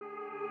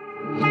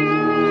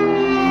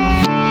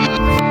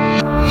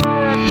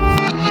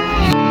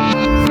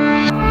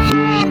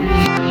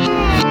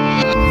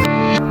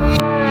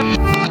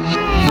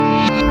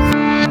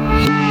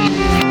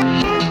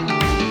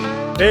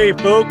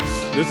Hey folks,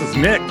 this is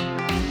Nick.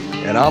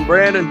 And I'm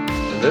Brandon,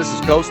 and this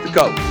is Coast to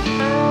Coast.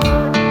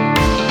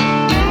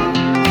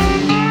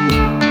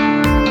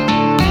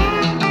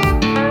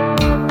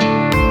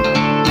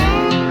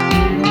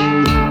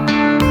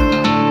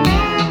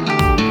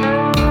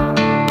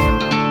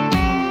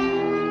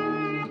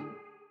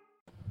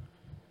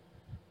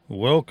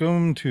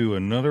 Welcome to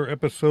another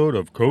episode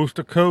of Coast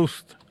to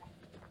Coast,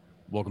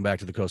 Welcome back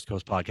to the Coast to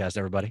Coast podcast,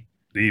 everybody.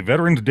 the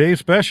Veterans Day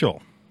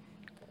special.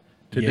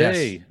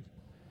 Today, Yes.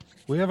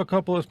 we have a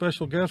couple of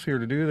special guests here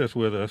to do this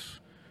with us.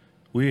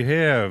 We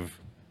have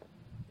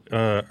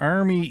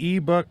Army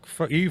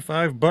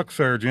E5 Buck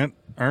Sergeant,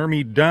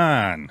 Army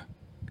Don.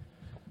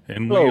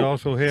 And we Hello.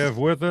 also have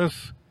with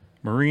us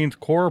Marines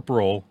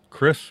Corporal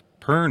Chris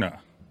Perna.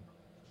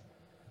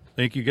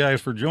 Thank you guys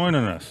for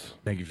joining us.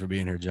 Thank you for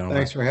being here, gentlemen.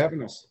 Thanks for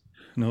having us.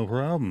 No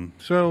problem.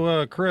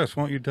 So, Chris,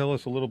 why don't you tell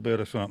us a little bit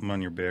of something on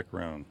your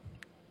background?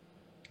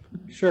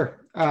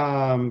 Sure.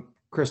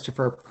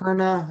 Christopher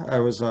Perna. I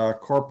was a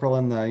corporal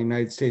in the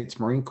United States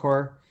Marine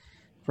Corps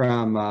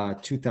from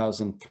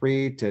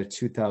 2003 to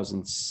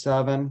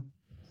 2007.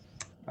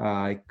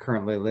 I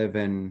currently live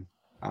in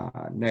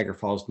Niagara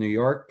Falls, New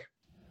York,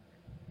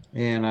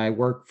 and I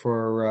work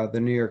for the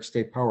New York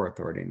State Power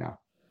Authority now.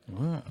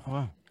 Wow.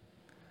 Wow.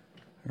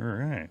 All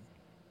right.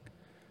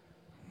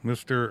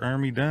 Mr.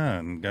 Army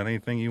Don, got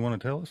anything you want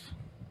to tell us?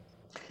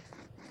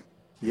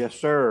 Yes,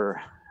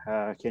 sir.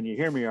 Can you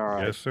hear me all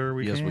right? Yes, sir,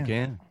 we yes, can. we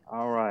can.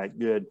 All right,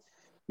 good.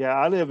 Yeah,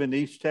 I live in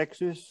East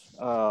Texas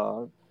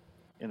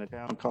in a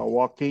town called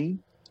Joaquin,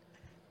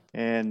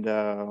 and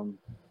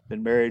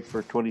been married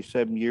for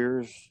 27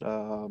 years.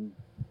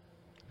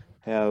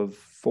 Have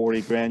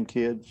 40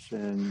 grandkids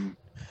and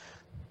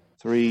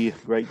 3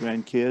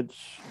 great-grandkids.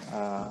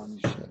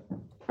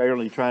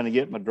 Apparently trying to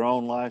get my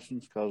drone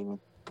license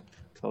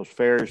because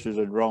Ferris is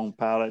a drone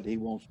pilot. He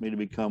wants me to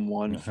become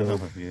one. So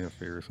Yeah,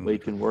 Ferris. we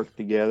can work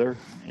together.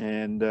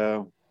 And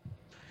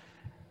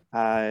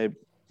I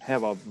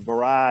have a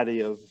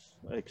variety of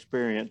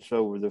experience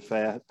over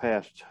the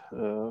past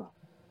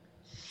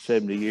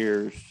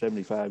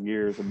 75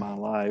 years of my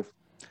life.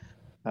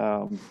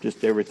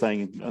 Just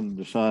everything under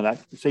the sun. It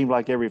seemed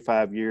like every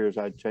 5 years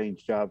I'd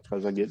change jobs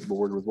because I get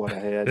bored with what I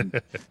had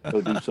and go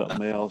do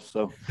something else.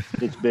 So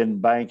it's been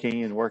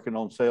banking and working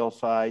on sales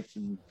sites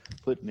and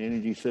putting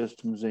energy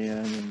systems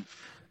in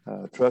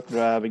and truck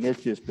driving.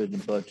 It's just been a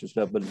bunch of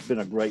stuff, but it's been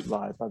a great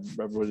life.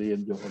 I've really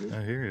enjoyed it.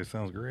 I hear you.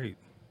 Sounds great.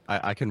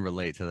 I can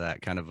relate to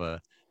that, kind of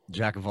a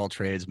jack of all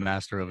trades,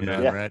 master of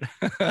none, Yeah. right?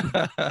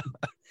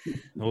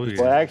 Oh,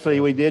 yeah. Well, actually,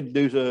 we did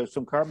do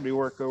some carpentry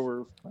work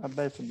over, I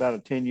bet it's about a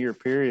 10-year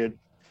period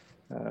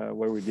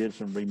where we did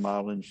some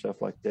remodeling and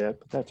stuff like that.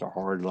 But that's a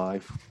hard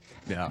life.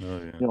 Yeah. Oh,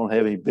 yeah. You don't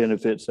have any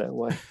benefits that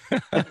way.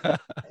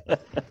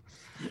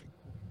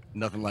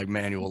 Nothing like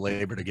manual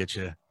labor to get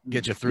you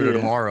through to Yeah.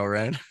 tomorrow,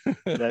 right?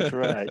 That's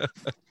right.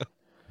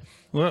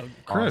 Well,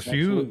 Chris, you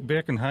absolutely.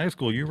 back in high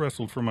school, you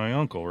wrestled for my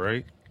uncle,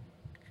 right?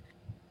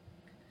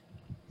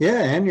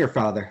 Yeah, and your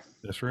father.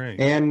 That's right.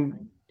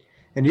 And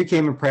you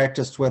came and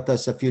practiced with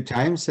us a few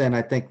times, and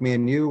I think me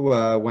and you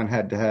went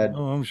head to head.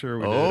 Oh, I'm sure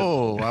we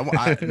Oh,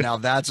 now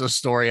that's a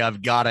story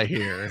I've got to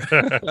hear. did.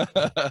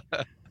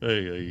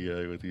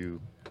 Hey, with you.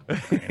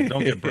 Man,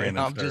 don't get Brandon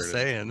I'm just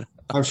started. saying.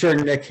 I'm sure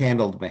Nick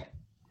handled me.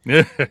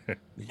 Yeah.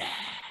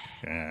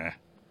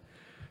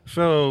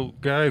 So,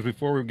 guys,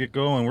 before we get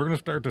going, we're going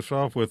to start this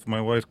off with my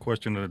wife's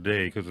question of the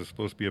day because it's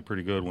supposed to be a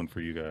pretty good one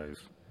for you guys.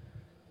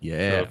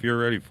 Yeah. So if you're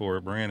ready for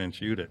it, Brandon,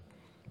 shoot it.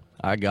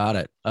 I got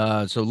it.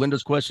 So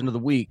Linda's question of the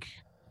week,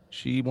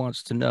 she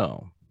wants to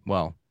know,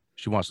 well,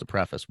 she wants to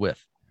preface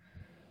with,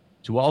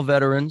 to all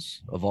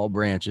veterans of all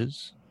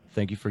branches,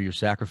 thank you for your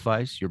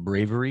sacrifice, your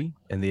bravery,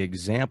 and the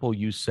example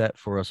you set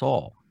for us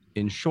all.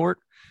 In short,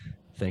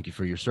 thank you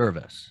for your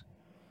service.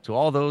 To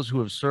all those who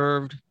have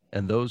served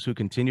and those who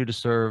continue to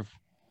serve,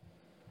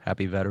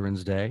 happy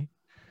Veterans Day.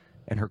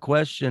 And her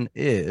question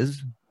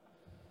is,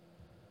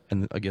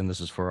 and again,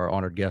 this is for our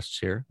honored guests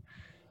here,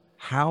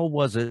 how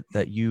was it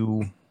that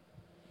you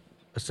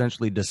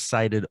essentially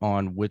decided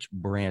on which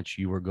branch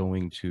you were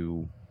going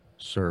to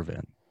serve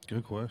in?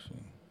 Good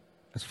question.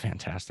 That's a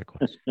fantastic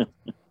question. Good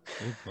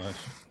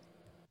question.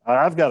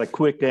 I've got a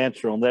quick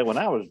answer on that one.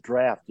 I was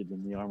drafted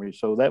in the Army,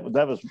 so that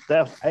was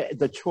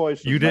the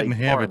choice. You was didn't made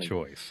have for a me.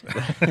 choice.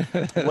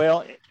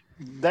 Well,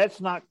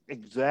 that's not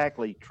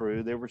exactly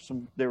true. There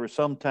were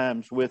some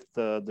times with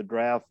the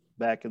draft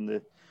back in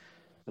the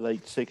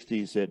late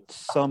 60s that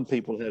some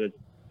people had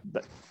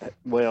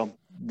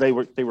they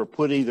were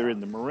put either in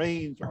the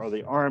Marines or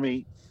the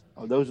Army.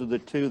 Those are the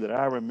two that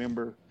I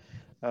remember.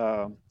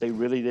 They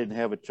really didn't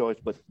have a choice,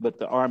 but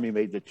the Army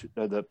made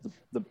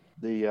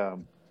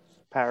the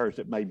powers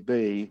that may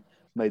be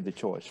made the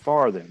choice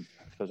for them,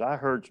 because I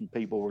heard some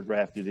people were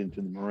drafted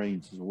into the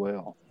Marines as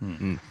well,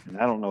 and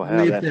I don't know I how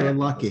believe that they were happened.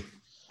 lucky.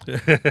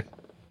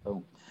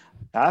 So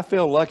I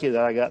feel lucky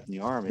that I got in the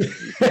Army.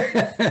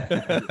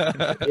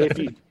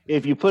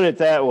 if you put it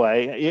that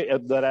way,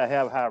 but I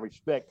have high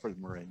respect for the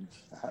Marines.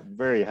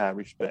 Very high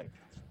respect,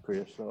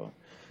 Chris. So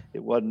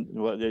it wasn't.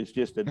 Well, it's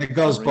just that It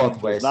goes Marines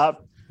both ways. Was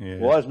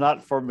Yeah.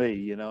 not for me.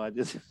 You know, I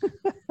just.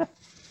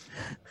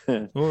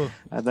 Well,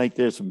 I think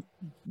there's some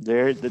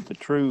there that the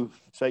true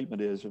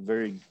statement is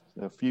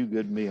a few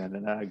good men,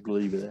 and I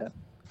believe in that.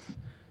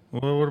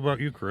 well, what about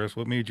you, Chris?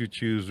 What made you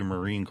choose the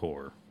Marine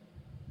Corps?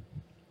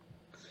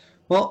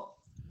 Well,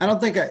 I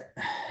don't think I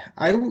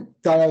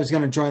thought I was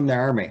going to join the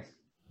Army.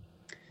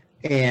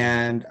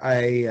 And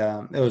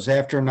it was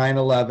after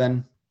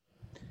 9/11,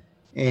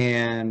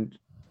 and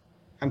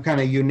I'm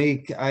kind of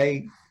unique.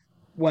 I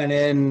went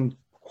in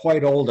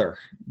quite older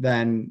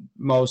than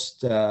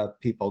most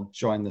people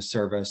join the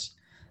service.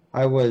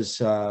 I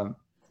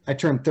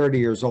turned 30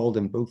 years old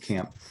in boot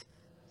camp.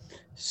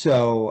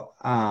 So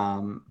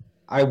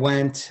I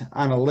went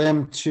on a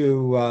limb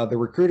to the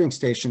recruiting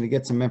station to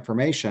get some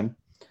information,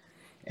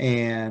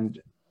 and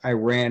I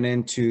ran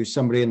into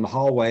somebody in the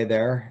hallway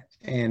there,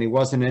 and he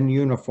wasn't in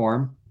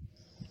uniform.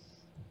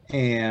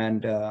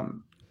 And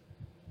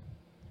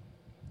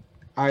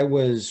I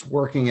was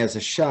working as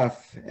a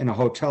chef in a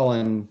hotel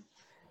in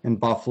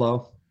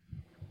Buffalo,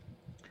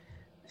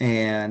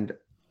 and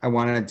I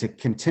wanted to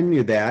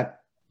continue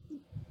that,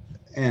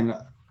 and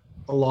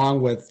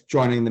along with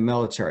joining the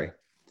military.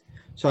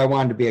 So I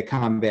wanted to be a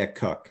combat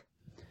cook.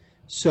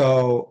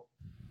 So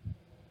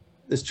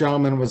this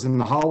gentleman was in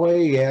the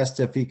hallway. He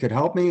asked if he could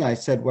help me. I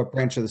said, "What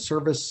branch of the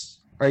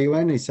service are you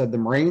in?" He said, "The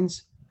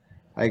Marines."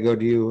 I go,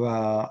 "Do you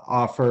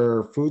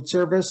offer food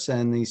service?"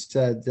 And he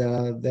said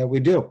that we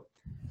do.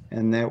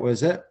 And that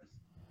was it.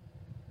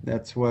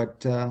 That's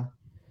what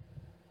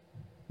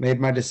made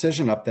my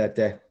decision up that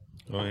day.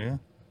 Oh yeah.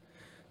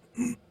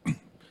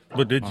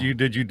 But did you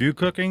do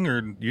cooking,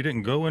 or you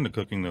didn't go into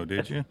cooking though?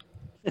 Did you?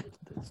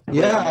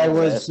 Yeah,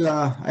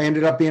 I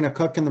ended up being a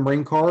cook in the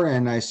Marine Corps,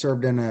 and I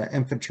served in an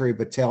infantry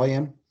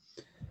battalion.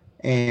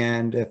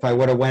 And if I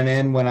would have went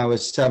in when I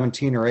was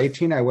 17 or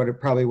 18, I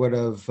probably would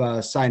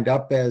have signed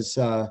up as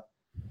an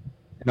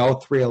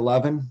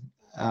 0311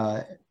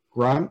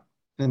 grunt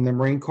in the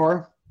Marine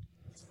Corps.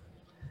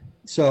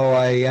 So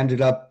I ended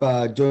up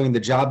doing the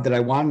job that I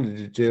wanted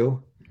to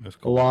do, That's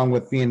cool. along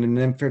with being an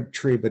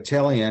infantry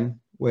battalion,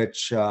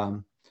 which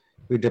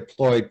we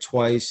deployed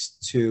twice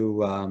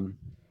to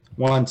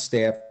once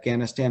to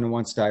Afghanistan and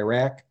once to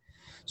Iraq.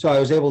 So I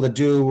was able to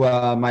do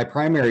my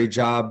primary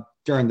job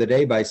during the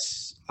day by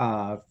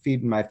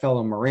feeding my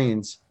fellow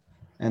Marines.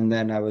 And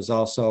then I was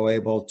also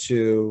able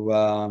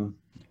to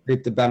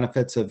reap the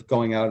benefits of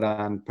going out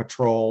on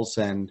patrols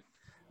and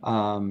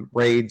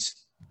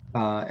raids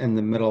in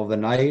the middle of the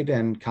night,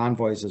 and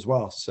convoys as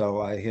well.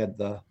 So I had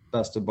the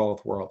best of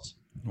both worlds.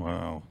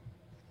 Wow.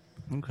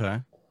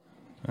 Okay.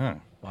 Ah,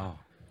 Wow.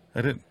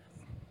 I didn't.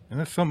 And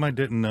that's something I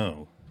didn't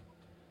know.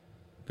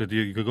 That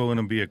you could go in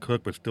and be a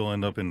cook, but still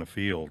end up in the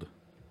field.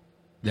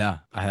 Yeah,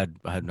 I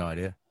had no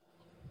idea.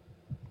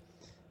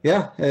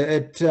 Yeah,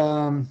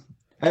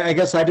 I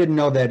guess I didn't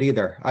know that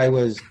either. I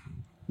was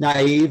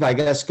naive, I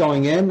guess,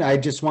 going in. I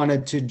just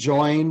wanted to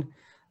join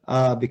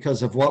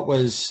because of what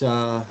was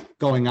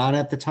going on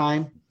at the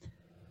time.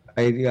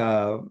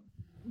 I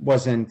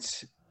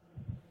wasn't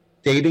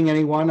dating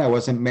anyone. I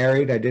wasn't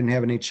married. I didn't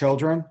have any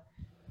children.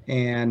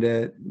 And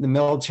the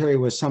military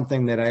was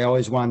something that I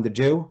always wanted to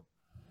do.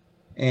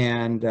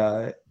 And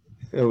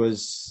it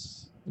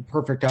was the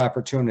perfect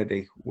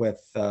opportunity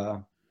with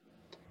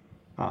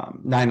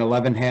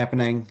 9/11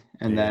 happening,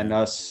 and then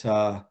us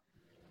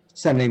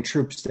sending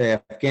troops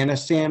to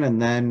Afghanistan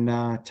and then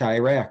to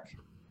Iraq.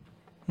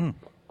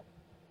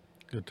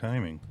 Good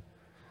timing.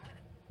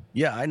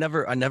 Yeah, I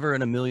never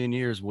in a million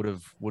years would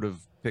have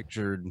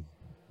pictured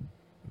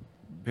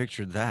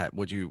that.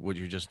 What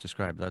you just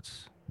described.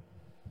 That's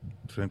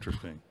It's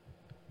interesting.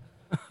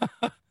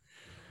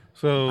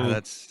 So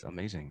that's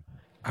amazing.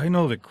 I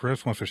know that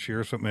Chris wants to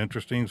share something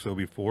interesting. So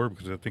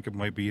because I think it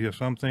might be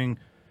something.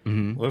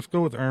 Mm-hmm. Let's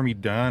go with Army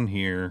Don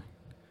here.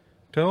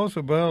 Tell us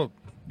about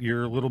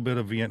your little bit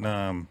of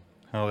Vietnam,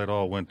 how that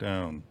all went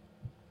down.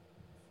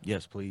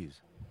 Yes,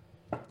 please.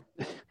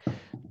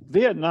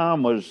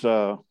 Vietnam was,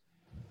 of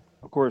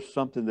course,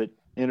 something that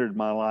entered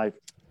my life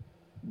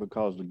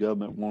because the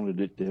government wanted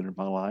it to enter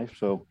my life.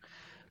 So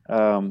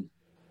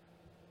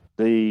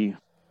the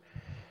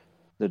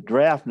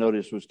draft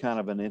notice was kind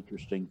of an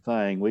interesting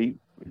thing.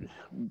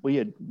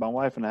 My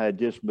wife and I had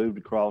just moved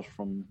across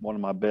from one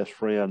of my best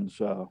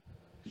friends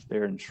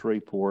there in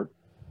Shreveport,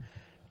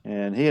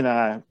 and he and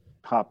I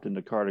hopped in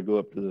the car to go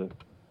up to the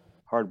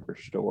hardware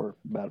store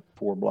about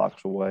 4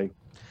 blocks away.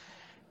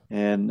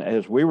 And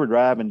as we were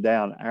driving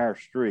down our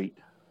street,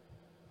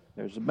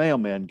 there's a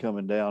mailman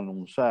coming down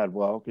on the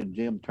sidewalk, and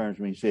Jim turns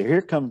to me and said,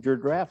 "Here comes your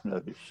draft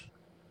notice."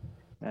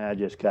 And I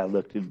just kind of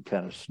looked and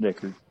kind of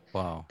snickered.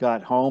 Wow.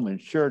 Got home, and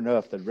sure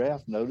enough, the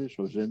draft notice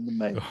was in the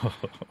mail.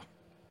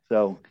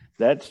 So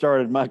that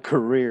started my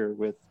career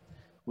with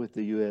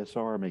the U.S.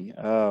 Army.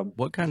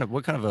 What kind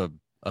of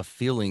a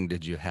feeling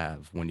did you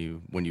have when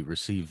you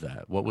received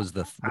that? What was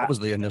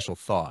the initial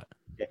thought?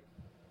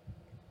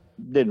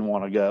 Didn't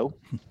want to go,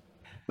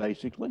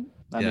 basically.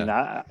 I mean,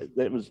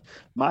 it was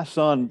my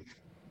son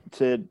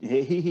said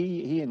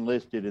he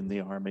enlisted in the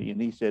Army,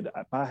 and he said,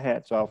 my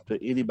hat's off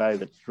to anybody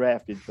that's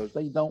drafted because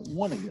they don't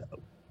want to go.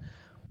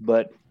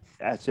 But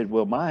I said,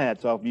 well, my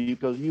hat's off to you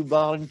because you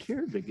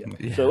volunteered to go.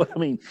 Yeah. So, I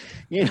mean,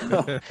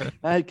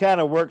 it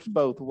kind of works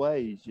both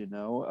ways, He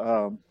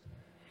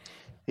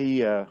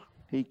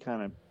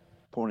kind of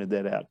pointed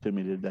that out to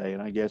me today,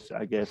 and I guess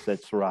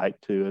that's right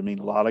too. I mean,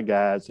 a lot of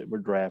guys that were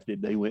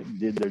drafted, they went and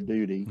did their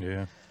duty.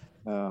 Yeah.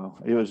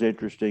 It was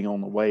interesting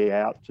on the way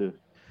out to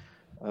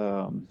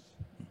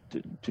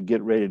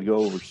get ready to go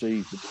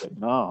overseas to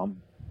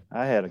Vietnam.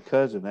 I had a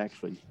cousin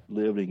actually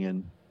living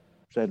in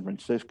San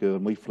Francisco,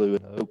 and we flew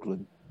to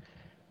Oakland.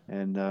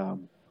 And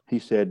he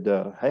said,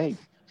 hey,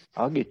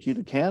 I'll get you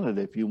to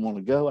Canada if you want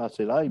to go. I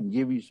said, I'll even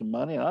give you some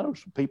money. I know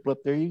some people up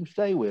there you can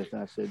stay with.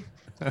 And I said,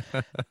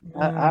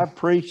 I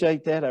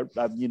appreciate that.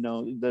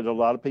 There's a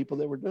lot of people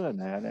that were doing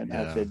that. And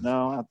I said,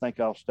 no, I think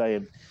I'll stay.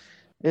 And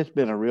it's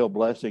been a real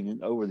blessing.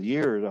 And over the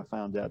years, I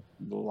found out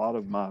a lot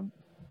of my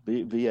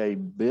VA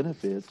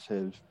benefits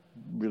has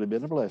really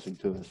been a blessing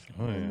to us.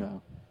 Oh, yeah.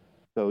 And,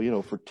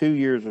 so, for 2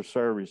 years of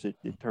service, it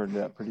turned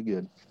out pretty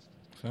good.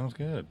 Sounds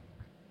good.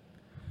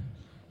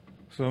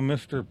 So,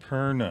 Mr.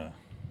 Perna,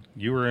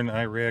 you were in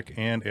Iraq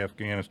and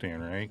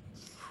Afghanistan, right?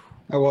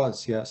 I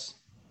was, yes.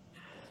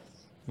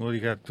 What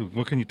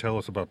can you tell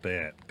us about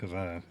that? Because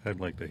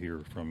I'd like to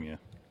hear from you.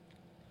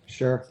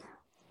 Sure.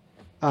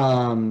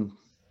 Going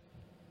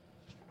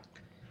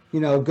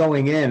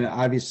in,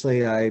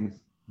 obviously, I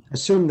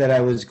assumed that I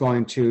was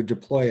going to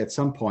deploy at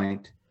some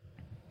point,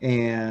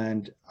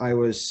 and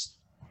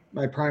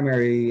my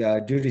primary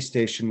duty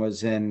station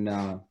was in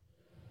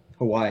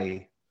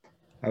Hawaii.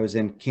 I was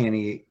in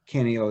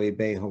Kaneohe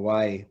Bay,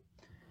 Hawaii,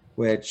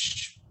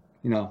 which,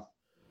 not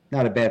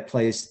a bad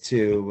place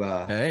to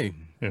Hey,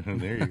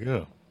 There you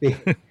go.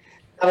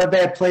 not a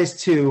bad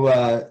place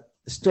to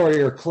store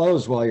your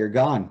clothes while you're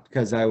gone,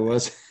 because I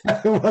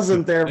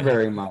wasn't there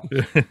very much.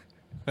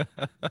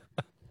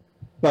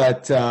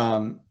 But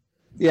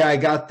I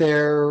got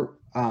there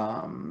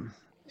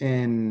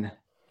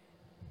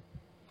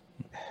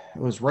it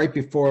was right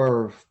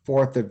before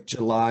 4th of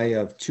July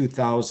of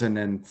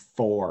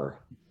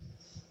 2004.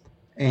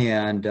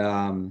 And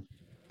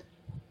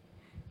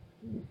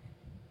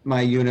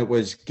my unit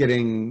was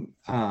going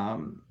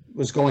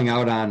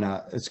out on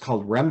it's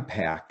called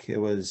REMPAC. It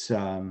was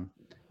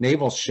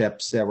naval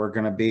ships that were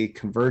going to be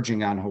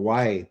converging on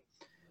Hawaii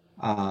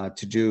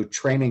to do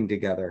training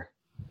together.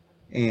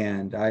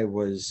 And I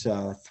was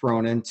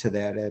thrown into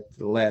that at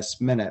the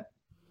last minute.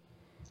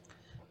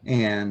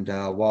 And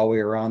while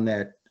we were on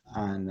the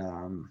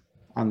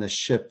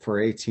ship for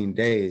 18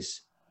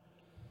 days,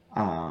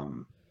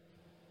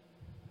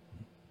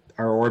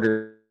 our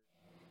order.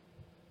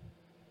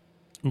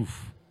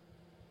 Oof.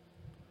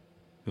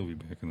 He'll be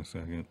back in a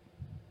second.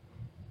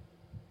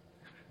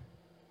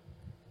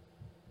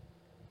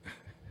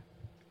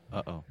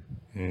 uh-oh.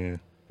 Yeah,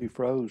 He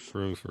froze.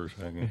 froze for a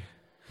second.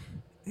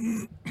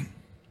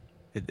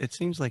 It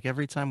seems like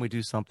every time we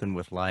do something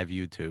with live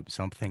YouTube,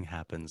 something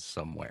happens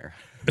somewhere.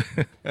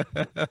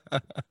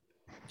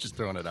 Just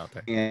throwing it out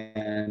there.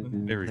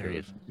 And There he There he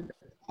goes. is.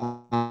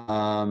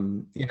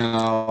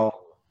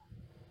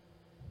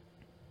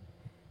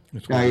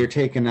 It's now weird. you're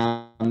taking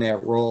on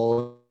that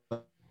role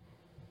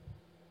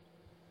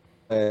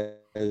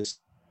as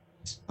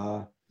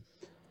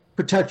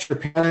protect your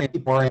parents.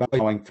 I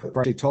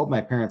told my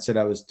parents that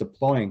I was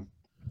deploying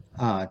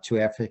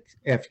to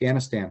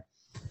Afghanistan.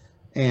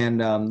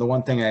 And the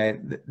one thing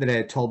that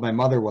I told my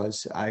mother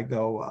was,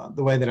 the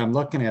way that I'm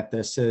looking at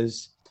this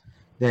is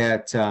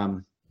that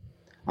I'm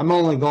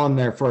only going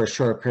there for a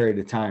short period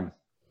of time.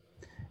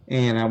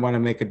 And I want to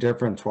make a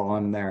difference while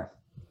I'm there.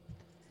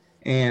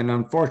 And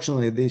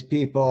unfortunately, these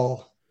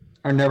people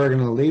are never going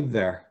to leave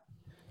there.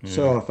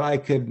 So if I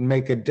could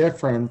make a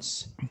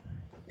difference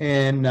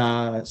in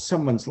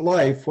someone's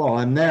life while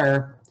I'm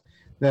there,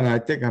 then I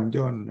think I'm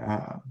doing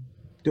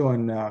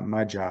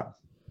my job.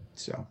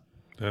 So.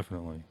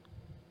 Definitely.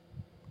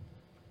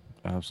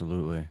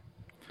 Absolutely.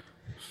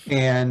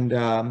 And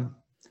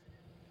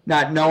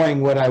not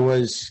knowing what I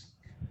was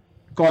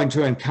going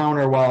to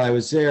encounter while I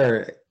was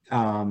there,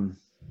 when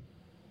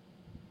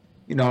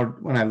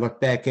I look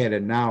back at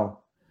it now,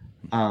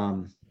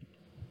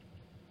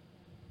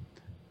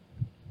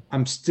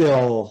 I'm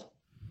still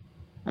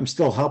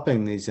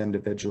helping these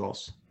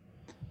individuals.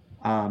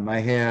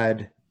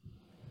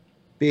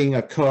 Being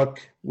a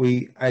cook,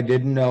 I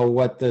didn't know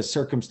what the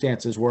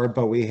circumstances were,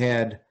 but we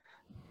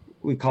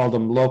called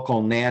them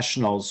local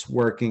nationals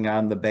working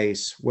on the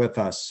base with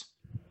us.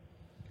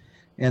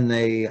 And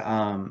the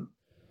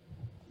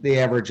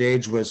average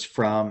age was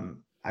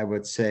from, I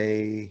would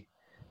say,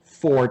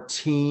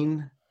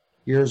 14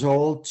 years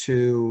old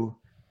to,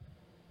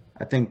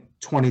 I think,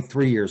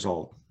 23 years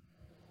old.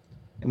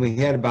 And we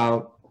had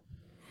about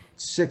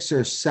 6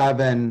 or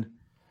 7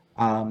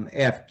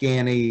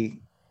 Afghani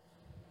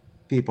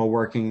people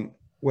working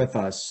with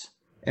us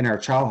in our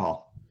chow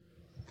hall.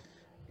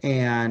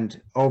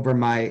 And over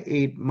my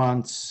 8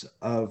 months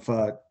of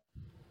my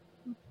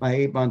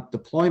 8-month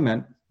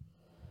deployment,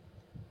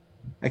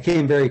 I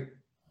came very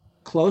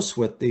close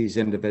with these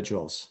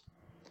individuals.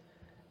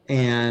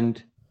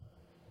 And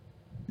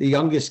the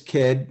youngest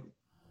kid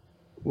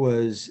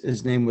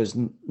his name was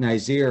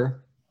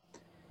Nazir.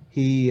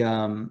 He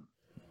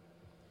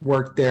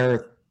worked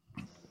there,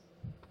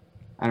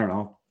 I don't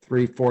know,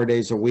 3-4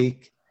 days a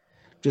week,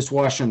 just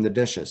washing the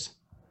dishes.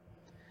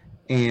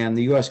 And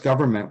the US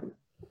government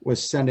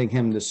was sending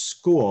him to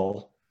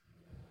school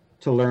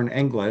to learn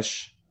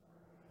English.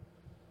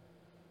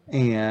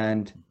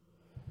 And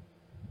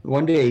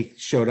one day he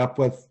showed up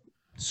with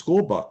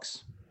school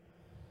books.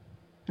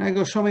 And I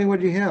go, show me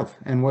what you have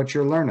and what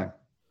you're learning.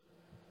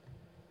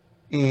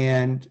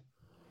 And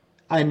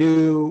I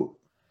knew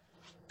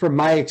from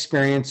my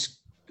experience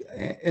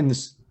in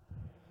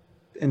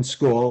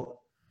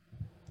school,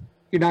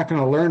 you're not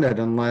going to learn it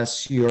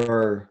unless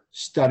you're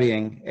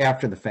studying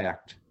after the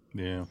fact.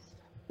 Yeah.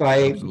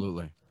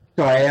 Absolutely.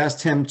 So I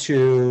asked him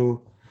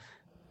to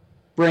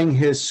bring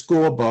his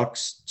school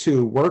books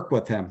to work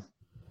with him.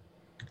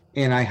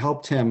 And I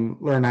helped him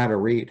learn how to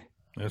read.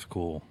 That's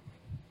cool.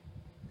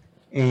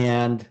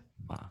 And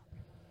Wow.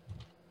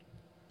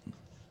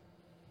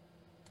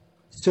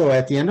 so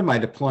at the end of my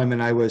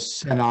deployment, I was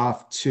sent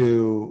off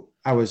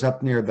I was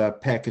up near the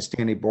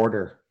Pakistani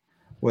border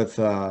with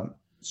a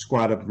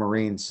squad of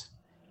Marines.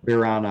 We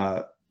were on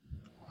a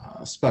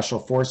special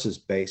forces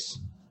base,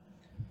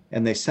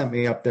 and they sent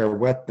me up there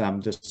with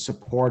them to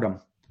support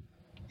them.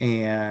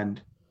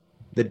 And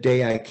the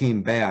day I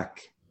came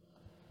back,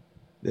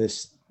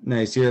 this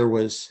Nazir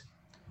was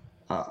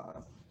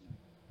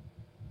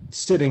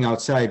sitting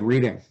outside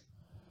reading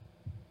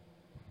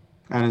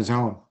on his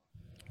own.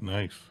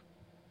 Nice.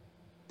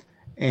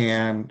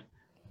 And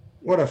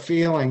what a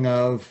feeling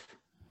of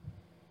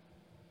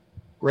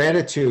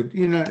gratitude,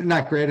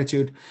 not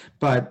gratitude,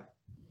 but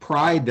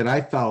pride that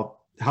I felt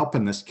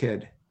helping this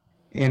kid.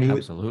 And he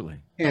was, Absolutely.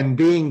 and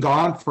being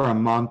gone for a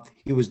month,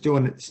 he was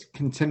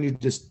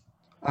continued to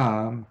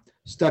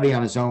study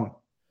on his own.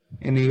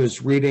 And he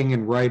was reading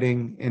and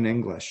writing in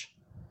English.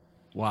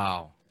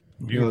 Wow.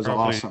 It was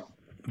awesome.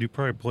 You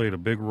probably played a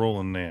big role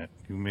in that.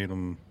 You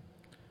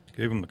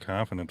gave him the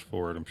confidence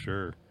for it, I'm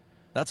sure.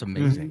 That's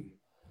amazing.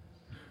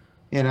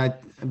 And I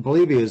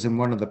believe he was in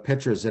one of the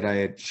pictures that I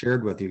had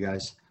shared with you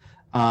guys.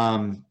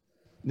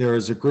 There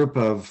was a group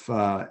of,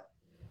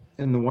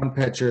 in the one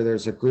picture,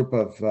 there's a group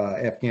of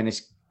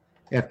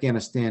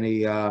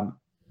Afghanistani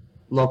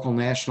local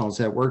nationals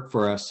that worked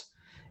for us.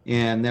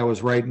 And that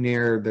was right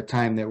near the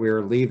time that we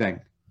were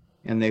leaving.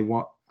 And I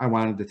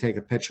wanted to take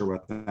a picture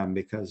with them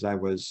because I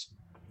was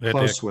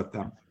close with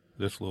them.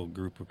 This little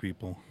group of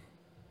people.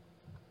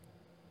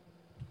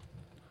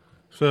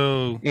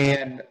 So,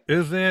 And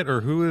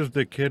who is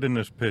the kid in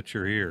this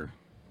picture here?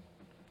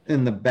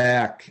 in the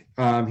back,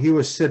 he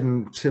was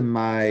sitting to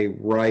my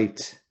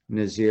right,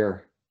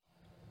 Nazir.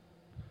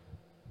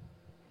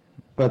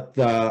 But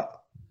the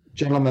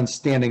gentleman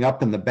standing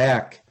up in the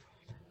back,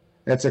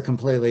 that's a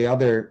completely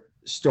other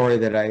story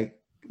that I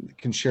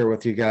can share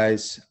with you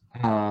guys.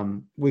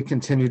 We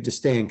continued to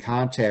stay in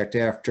contact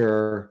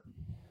after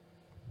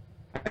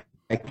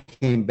I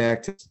came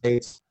back to the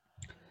States.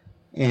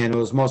 And it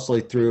was mostly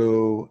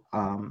through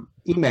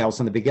emails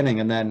in the beginning,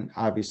 and then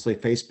obviously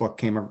Facebook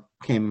came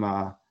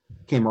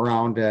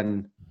around,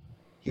 and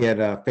he had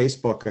a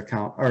Facebook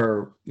account,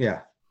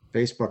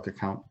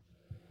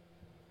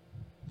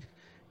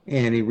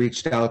 and he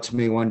reached out to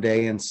me one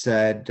day and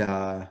said,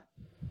 "I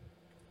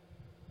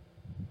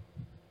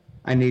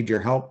need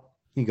your help."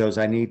 He goes,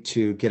 "I need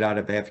to get out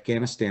of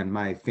Afghanistan.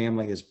 My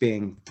family is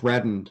being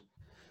threatened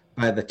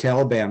by the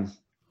Taliban.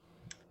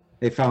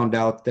 They found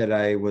out that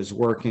I was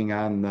working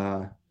on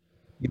the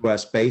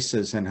U.S.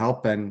 bases and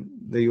helping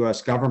the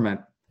U.S.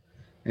 government,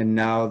 and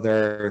now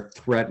they're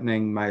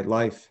threatening my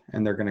life,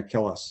 and they're going to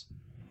kill us."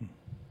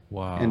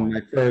 Wow. And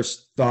my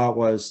first thought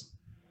was,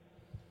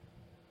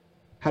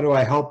 how do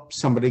I help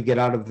somebody get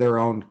out of their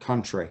own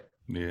country?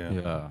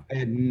 Yeah. I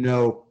had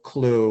no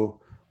clue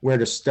where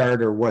to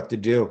start or what to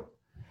do.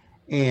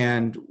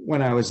 And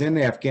when I was in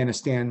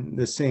Afghanistan,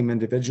 the same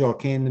individual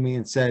came to me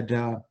and said,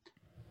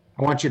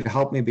 "I want you to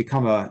help me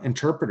become an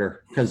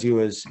interpreter," because he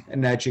was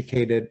an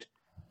educated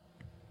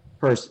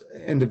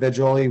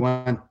individual.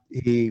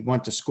 He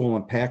went to school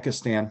in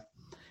Pakistan,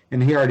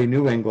 and he already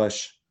knew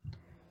English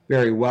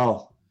very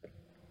well.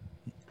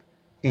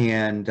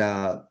 And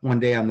one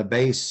day on the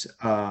base,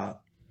 I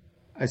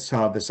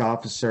saw this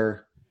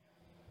officer.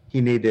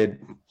 He needed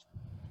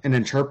an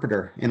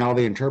interpreter, and all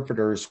the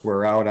interpreters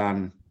were out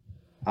on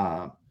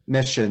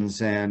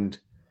missions and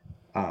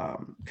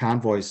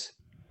convoys.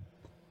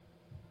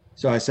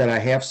 So I said, "I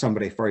have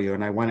somebody for you."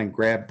 And I went and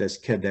grabbed this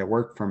kid that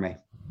worked for me.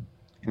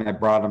 And I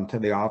brought him to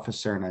the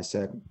officer, and I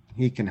said,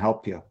 "He can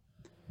help you."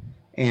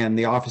 And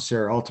the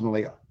officer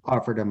ultimately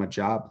offered him a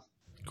job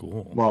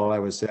Cool. while I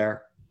was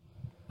there.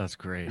 That's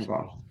great.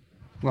 I'm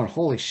going,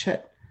 holy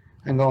shit.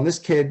 I'm going, this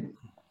kid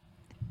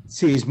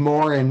sees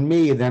more in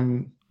me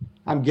than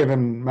I'm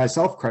giving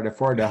myself credit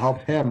for to help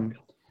him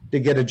to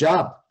get a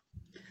job.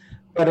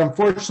 But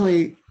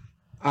unfortunately,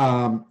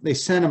 they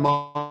sent him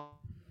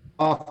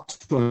off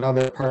to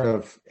another part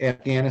of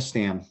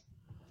Afghanistan.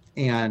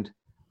 and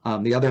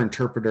the other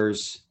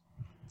interpreters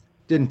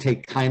didn't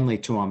take kindly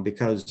to him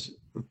because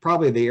of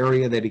probably the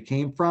area that he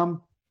came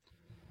from.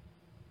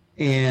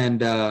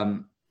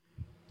 And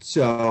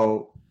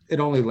so it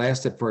only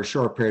lasted for a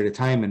short period of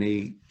time, and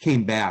he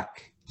came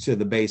back to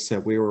the base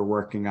that we were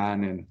working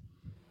on,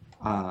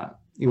 and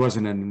he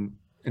wasn't an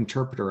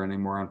interpreter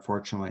anymore,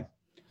 unfortunately.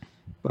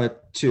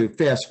 But to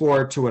fast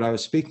forward to what I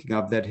was speaking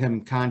of, that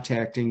him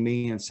contacting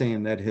me and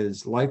saying that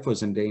his life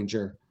was in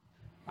danger,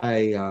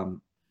 I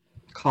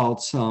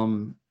called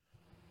some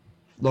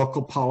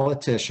local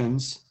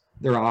politicians,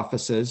 their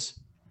offices,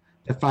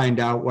 to find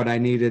out what I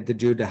needed to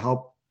do to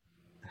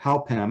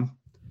help him.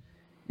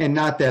 And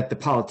not that the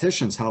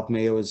politicians helped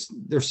me, it was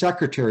their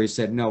secretaries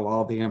that know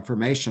all the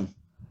information.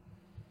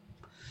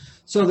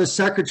 So the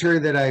secretary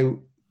that I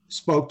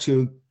spoke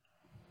to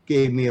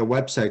gave me a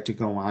website to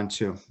go on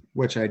to,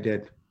 which I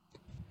did.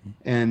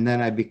 And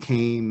then I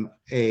became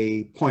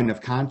a point of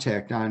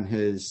contact on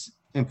his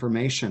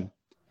information.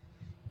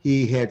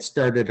 He had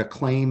started a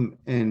claim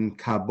in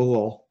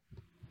Kabul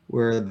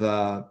where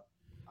the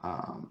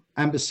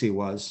embassy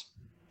was.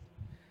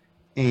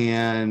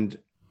 And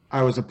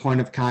I was a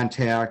point of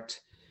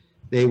contact.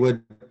 They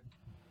would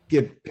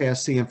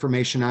pass the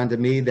information on to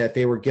me that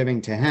they were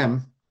giving to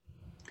him.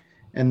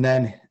 And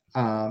then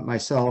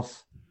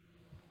myself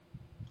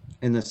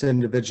and this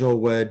individual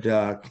would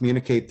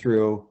communicate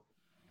through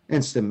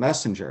instant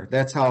messenger.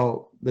 That's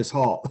how this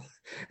whole,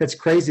 it's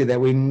crazy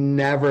that we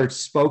never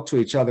spoke to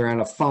each other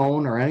on a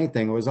phone or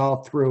anything. It was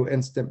all through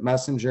instant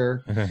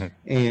messenger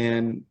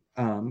and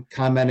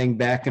commenting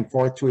back and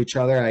forth to each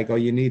other. I go,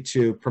 you need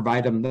to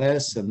provide him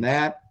this and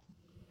that.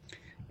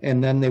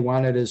 And then they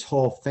wanted his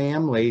whole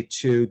family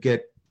to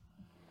get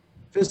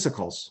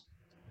physicals,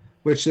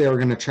 which they were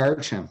going to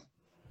charge him.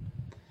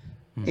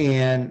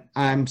 And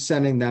I'm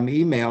sending them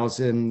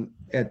emails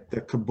at the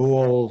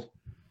Kabul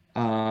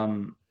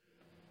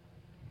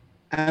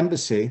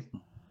embassy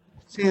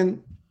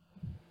saying,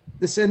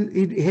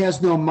 he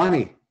has no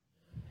money.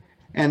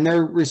 And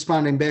they're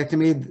responding back to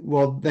me,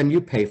 well, then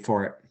you pay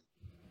for it.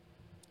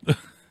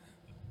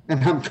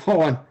 And I'm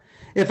going,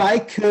 if I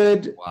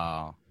could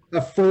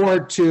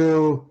afford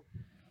to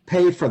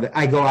pay for that,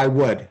 I go, I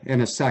would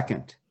in a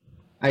second.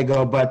 I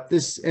go, but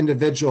this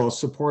individual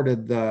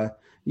supported the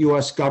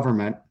U.S.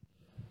 government.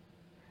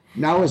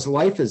 Now his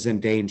life is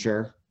in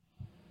danger.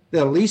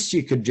 The least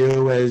you could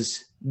do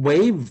is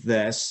waive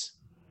this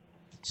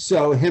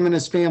so him and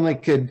his family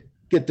could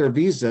get their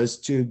visas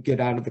to get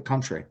out of the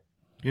country.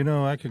 You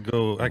know, I could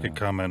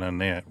comment on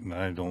that, and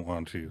I don't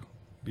want to,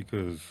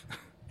 because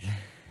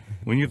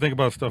when you think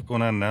about stuff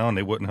going on now and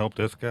they wouldn't help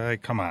this guy,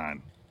 come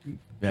on.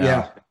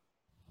 Yeah.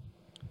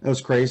 That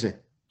was crazy.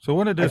 So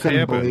when did this believe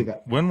happen?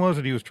 it. When was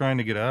it he was trying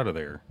to get out of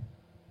there?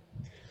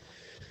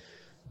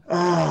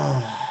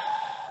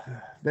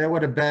 That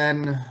would have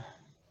been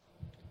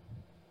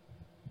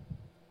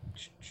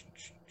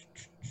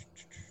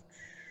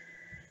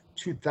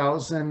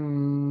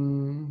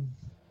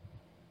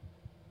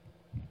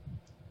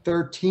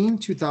 2013,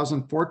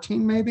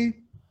 2014, maybe.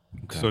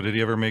 Okay. So did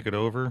he ever make it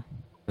over?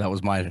 That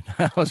was my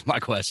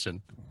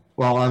question.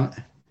 Well,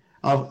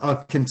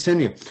 I'll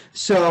continue.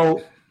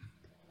 So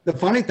the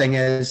funny thing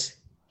is,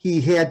 he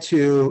had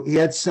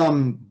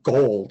some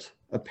gold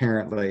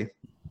apparently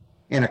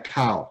and a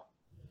cow,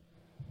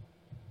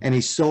 and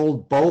he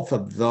sold both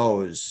of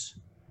those.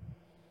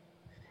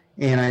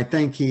 And I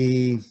think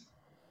I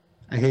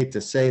hate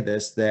to say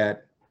this,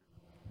 that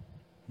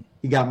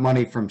he got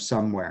money from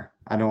somewhere.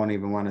 I don't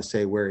even want to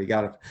say where he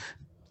got it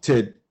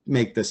to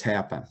make this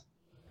happen.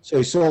 So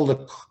he sold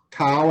a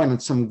cow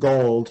and some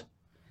gold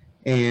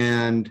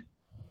and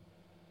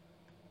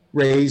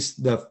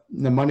raised the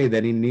money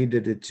that he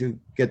needed to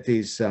get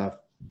these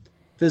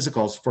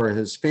physicals for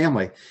his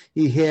family.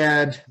 He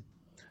had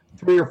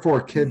 3 or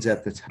 4 kids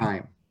at the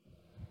time,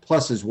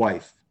 plus his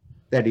wife,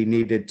 that he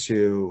needed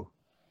to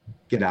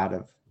get out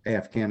of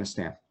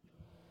Afghanistan.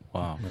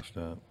 Wow. Messed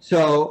up.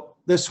 So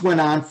this went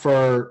on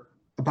for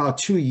about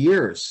 2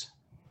 years,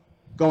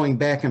 going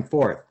back and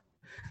forth.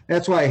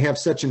 That's why I have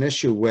such an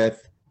issue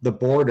with the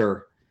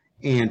border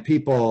and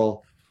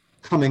people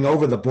coming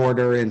over the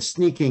border and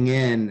sneaking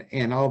in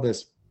and all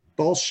this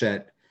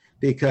bullshit,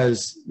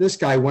 because this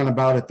guy went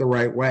about it the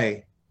right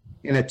way.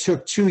 And it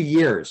took 2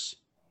 years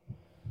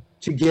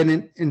to get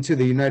into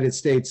the United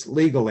States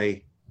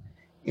legally.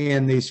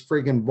 And these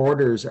friggin'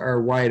 borders are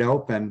wide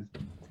open.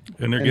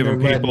 And they're giving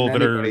people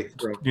that are, anybody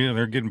through.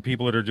 they're getting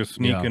people that are just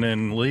sneaking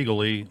in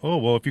legally. Oh,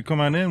 well, if you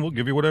come on in, we'll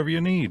give you whatever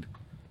you need.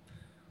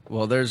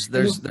 Well, there's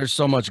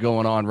so much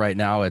going on right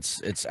now.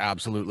 It's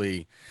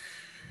absolutely,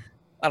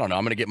 I don't know.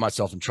 I'm going to get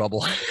myself in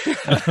trouble.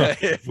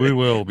 We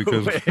will,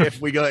 because if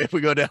we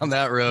go down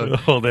that road.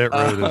 oh, that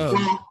road is.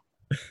 Well,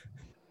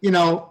 you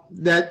know,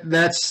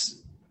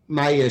 that's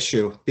my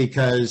issue,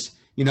 because,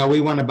 you know,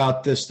 we went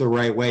about this the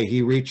right way.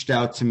 He reached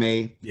out to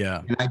me.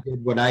 Yeah. And I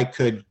did what I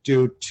could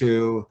do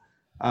to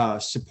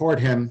support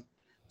him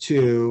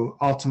to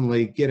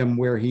ultimately get him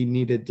where he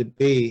needed to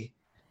be.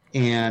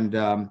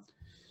 And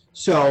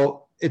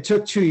so it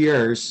took 2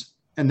 years.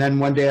 And then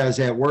one day I was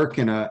at work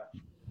and a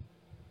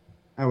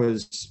I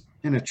was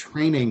in a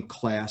training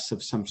class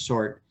of some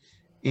sort,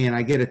 and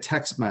I get a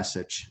text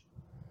message,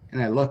 and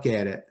I look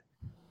at it,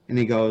 and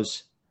he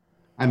goes,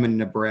 "I'm in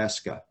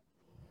Nebraska."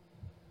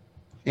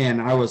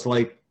 And I was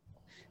like,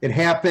 it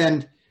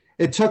happened.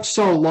 It took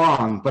so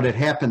long, but it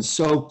happened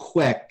so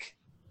quick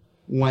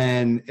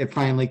when it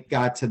finally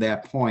got to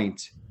that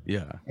point.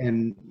 Yeah.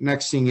 And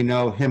next thing you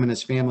know, him and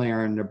his family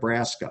are in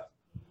Nebraska.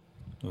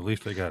 At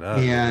least they got out.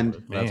 And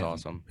Man, That's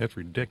awesome. That's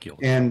ridiculous.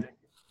 And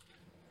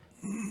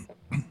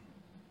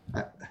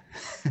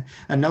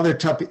another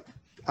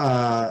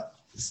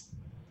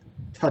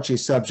touchy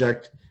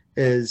subject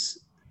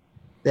is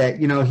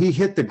that, you know, he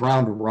hit the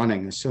ground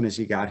running as soon as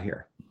he got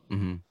here.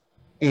 Mm-hmm.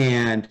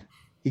 And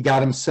he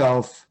got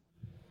himself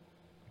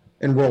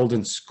enrolled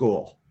in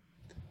school.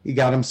 He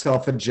got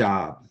himself a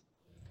job.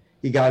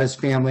 He got his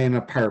family an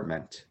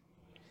apartment.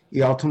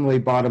 He ultimately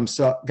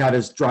got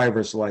his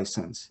driver's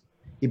license.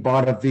 He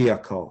bought a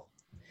vehicle.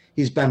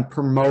 He's been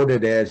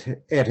promoted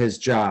at his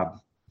job.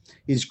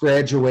 He's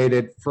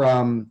graduated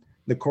from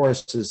the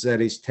courses that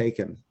he's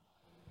taken.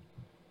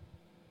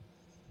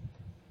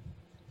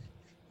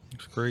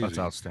 It's crazy. That's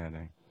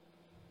outstanding.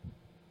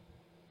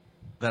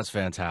 That's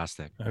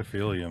fantastic. I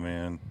feel you,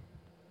 man.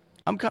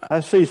 I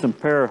see some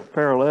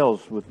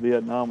parallels with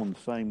Vietnam on the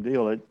same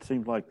deal. It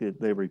seems like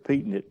they're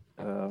repeating it.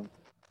 Of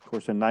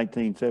course, in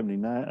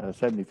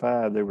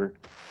 1975, they were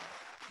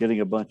getting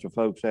a bunch of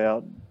folks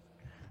out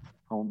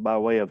by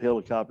way of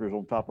helicopters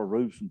on top of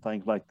roofs and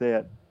things like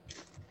that.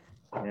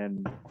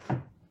 And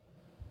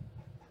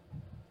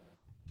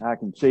I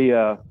can see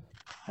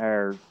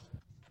our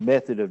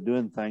method of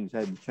doing things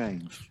hadn't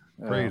changed.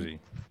 Crazy.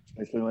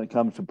 Especially when it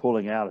comes to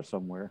pulling out of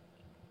somewhere.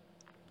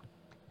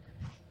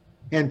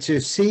 And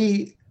to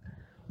see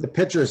the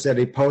pictures that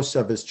he posts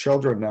of his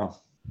children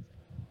now,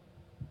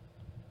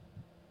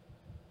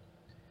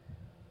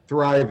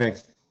 thriving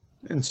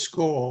in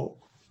school.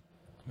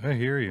 I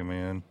hear you,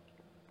 man.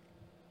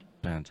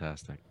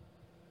 Fantastic.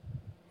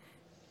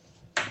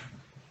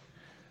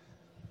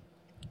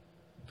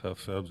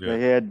 Tough subject.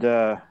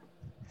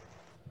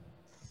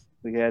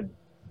 We had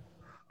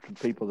some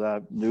people that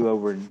I knew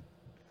over in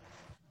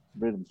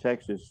Brigham,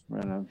 Texas,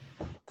 ran a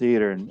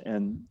theater,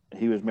 and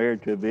he was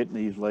married to a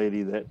Vietnamese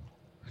lady that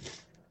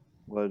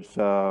was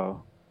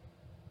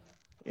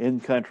in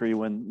country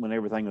when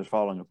everything was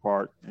falling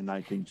apart in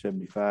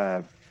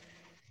 1975.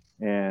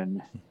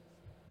 And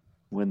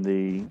when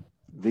the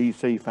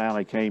VC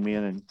finally came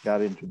in and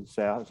got into the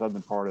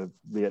southern part of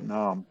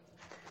Vietnam,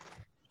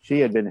 she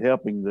had been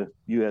helping the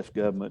U.S.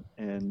 government,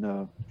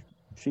 and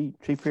she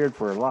feared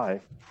for her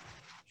life.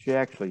 She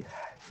actually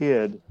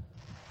hid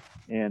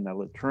in a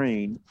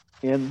latrine,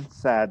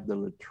 inside the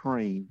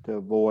latrine, to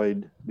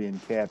avoid being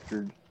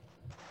captured.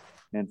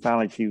 And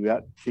finally,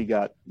 she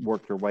got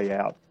worked her way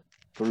out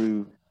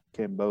through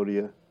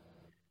Cambodia,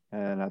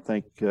 and I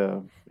think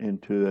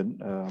into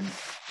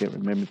can't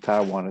remember,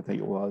 Taiwan, I think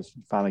it was.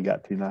 Finally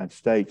got to the United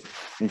States,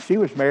 and she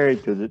was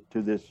married to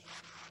this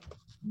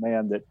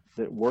man that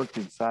worked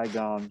in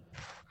Saigon,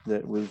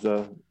 that was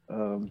a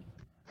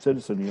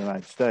citizen of the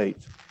United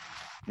States.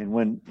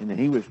 And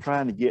he was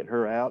trying to get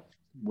her out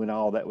when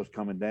all that was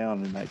coming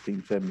down in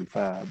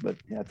 1975, but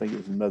I think it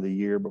was another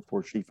year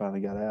before she finally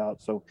got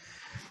out. So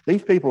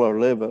these people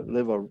live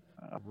a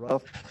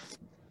rough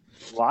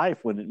life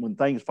when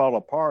things fall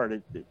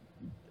apart.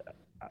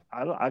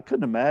 I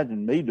couldn't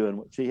imagine me doing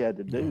what she had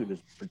to do to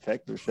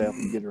protect herself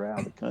and get her out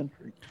of the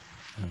country.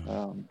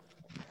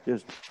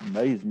 Just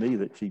amazed me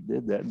that she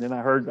did that. And then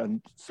I heard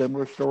a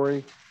similar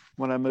story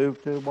when I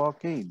moved to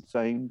Joaquin.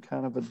 Same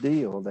kind of a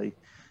deal. They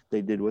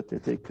did what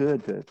they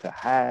could to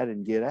hide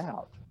and get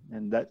out.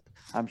 And that,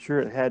 I'm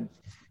sure it had,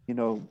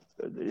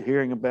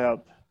 hearing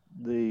about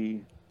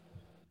the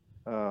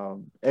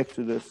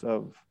exodus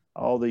of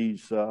all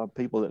these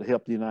people that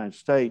helped the United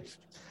States,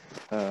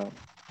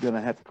 going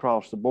to have to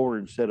cross the border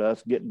instead of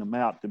us getting them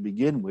out to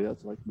begin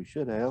with, like we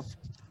should have.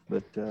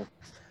 But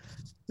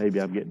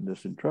maybe I'm getting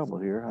us in trouble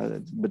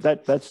here. But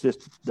that's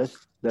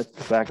the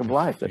fact of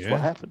life. That's what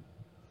happened.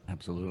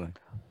 Absolutely.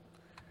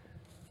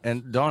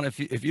 And Don, if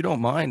you don't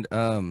mind,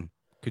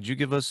 could you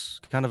give us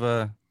kind of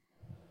a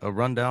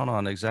rundown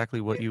on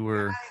exactly what you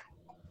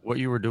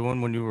were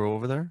doing when you were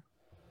over there?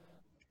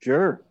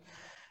 Sure.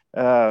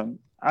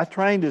 I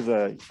trained as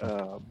a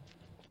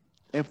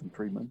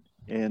infantryman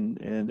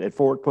in at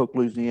Fort Polk,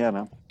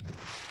 Louisiana,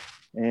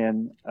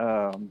 and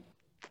I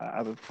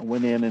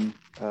went in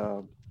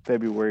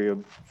February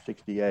of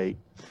 '68.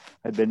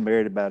 I'd been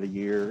married about a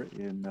year.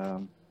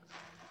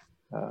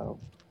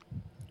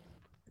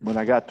 When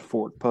I got to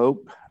Fort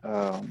Polk,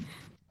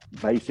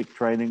 basic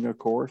training, of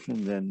course,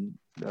 and then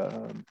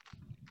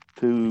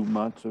 2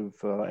 months of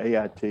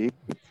AIT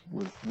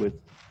with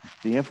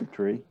the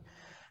infantry.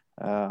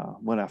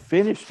 When I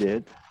finished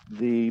it,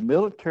 the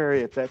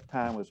military at that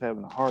time was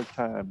having a hard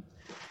time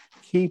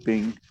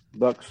keeping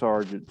buck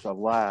sergeants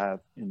alive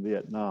in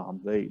Vietnam.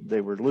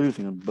 They were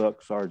losing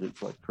buck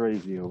sergeants like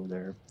crazy over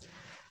there.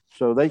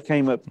 So they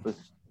came up with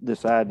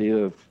this idea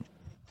of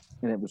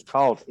and it was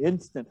called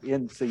Instant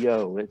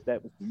NCO.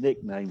 That was the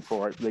nickname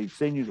for it. They'd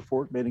send you to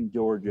Fort Benning,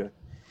 Georgia,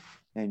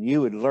 and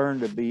you would learn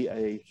to be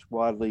a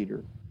squad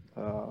leader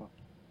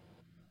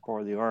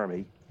for the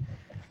Army.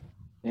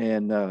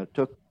 And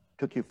took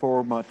you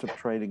 4 months of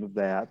training of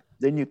that.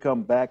 Then you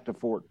come back to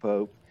Fort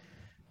Pope.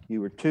 You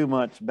were 2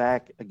 months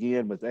back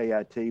again with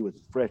AIT with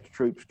fresh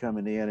troops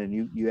coming in, and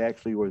you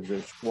actually was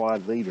a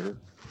squad leader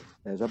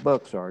as a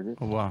buck sergeant.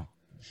 Oh, wow.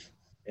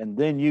 And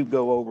then you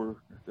go over,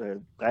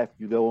 after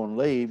you go on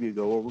leave, you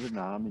go over to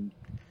Nam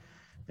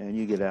and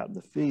you get out in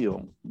the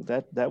field.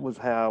 That was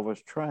how I was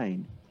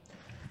trained.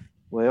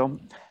 Well,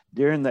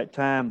 during that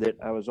time that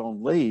I was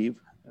on leave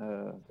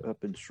up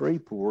in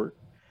Shreveport,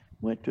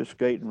 went to a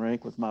skating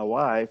rink with my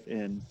wife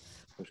and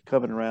was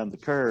coming around the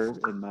curve,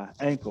 and my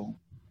ankle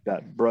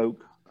got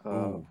broke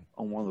on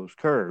one of those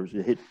curves.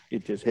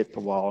 It just hit the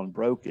wall and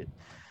broke it.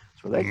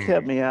 So that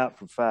kept me out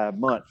for 5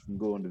 months from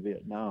going to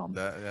Vietnam.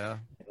 Yeah.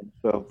 And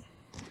so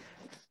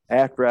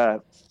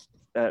after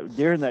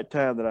during that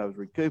time that I was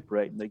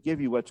recuperating, they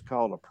give you what's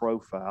called a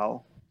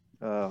profile.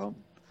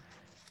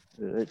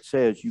 It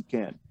says you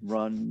can't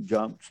run,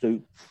 jump,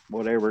 stoop,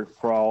 whatever,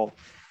 crawl.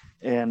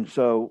 And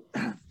so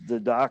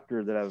the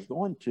doctor that I was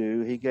going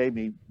to, he gave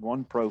me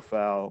one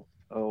profile,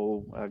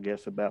 I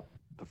guess about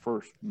the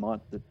first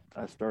month that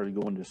I started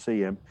going to see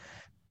him.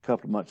 A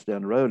couple of months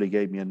down the road, he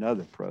gave me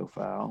another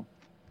profile,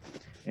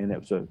 and it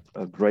was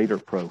a greater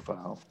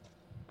profile.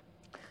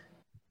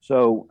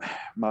 So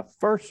my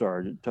first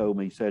sergeant told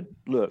me, he said,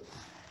 look,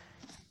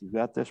 you've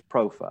got this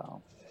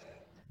profile.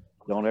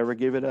 Don't ever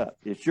give it up.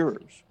 It's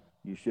yours.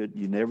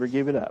 You never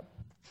give it up.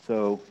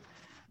 So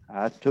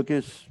I took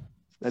his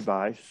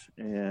advice,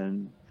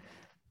 and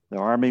the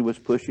Army was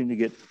pushing to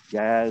get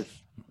guys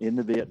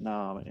into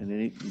Vietnam,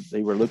 and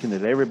they were looking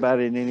at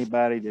everybody and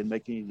anybody. Didn't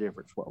make any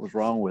difference what was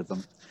wrong with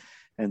them.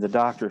 And the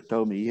doctor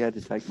told me he had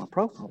to take my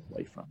profile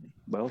away from me.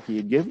 Well, he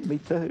had given me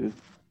two,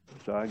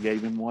 so I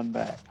gave him one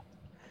back.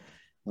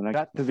 When I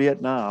got to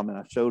Vietnam and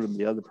I showed them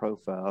the other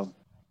profile,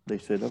 they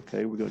said,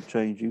 okay, we're going to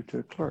change you to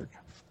a clerk.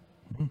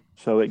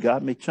 So it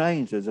got me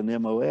changed as an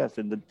MOS,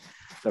 and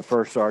the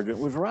first sergeant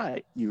was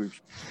right. You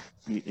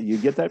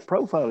get that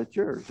profile, it's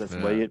yours. That's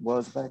the way it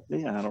was back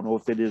then. I don't know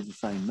if it is the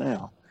same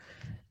now.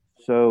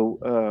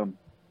 So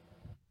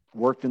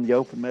worked in the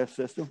open mess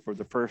system for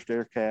the 1st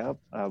Air Cav.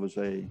 I was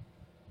a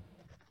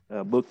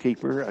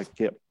bookkeeper. I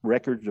kept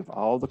records of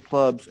all the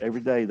clubs.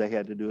 Every day they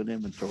had to do an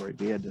inventory.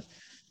 We had to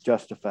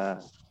justify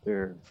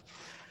their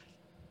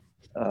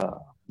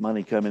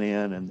money coming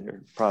in and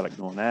their product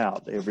going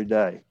out every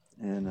day.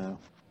 And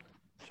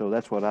so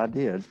that's what I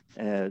did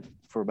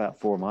for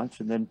about 4 months.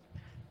 And then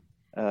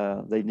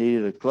they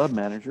needed a club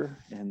manager,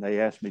 and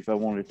they asked me if I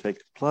wanted to take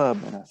the club.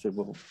 And I said,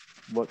 well,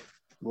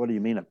 what do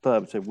you mean a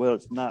club? I said, well,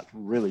 it's not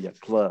really a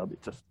club.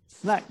 It's a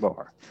snack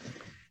bar.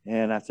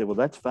 And I said, well,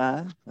 that's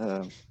fine.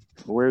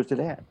 Where's it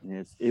at?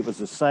 And it was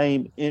the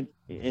same in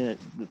the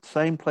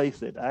same place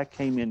that I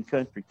came in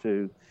country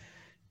to.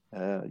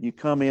 You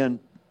come in,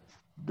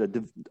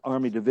 the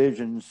Army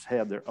divisions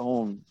have their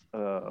own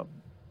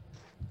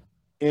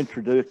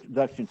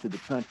introduction to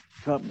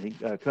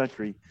the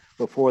country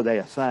before they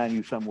assign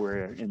you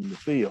somewhere in the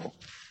field.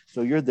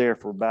 So you're there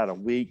for about a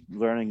week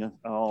learning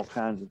all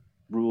kinds of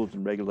rules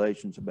and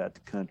regulations about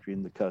the country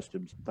and the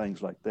customs and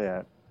things like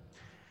that.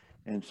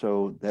 And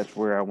so that's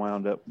where I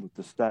wound up with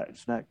the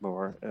snack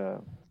bar.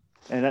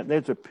 And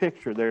there's a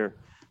picture there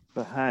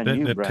behind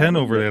you, The Brandon. 10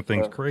 over that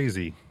thing's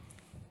crazy.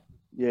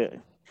 Yeah.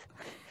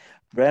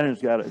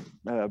 Brandon's got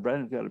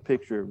a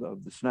picture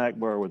of the snack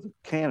bar with a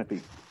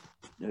canopy,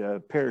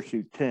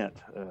 parachute tent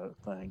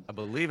thing. I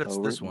believe it's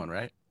this one,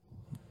 right?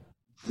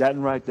 That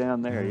one right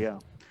down there, yeah.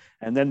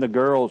 And then the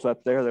girls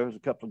up there was a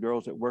couple of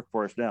girls that work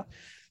for us now.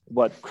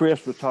 What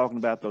Chris was talking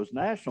about, those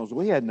nationals,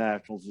 we had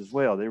nationals as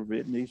well. They were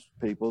Vietnamese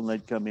people, and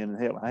they'd come in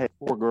and help. I had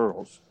 4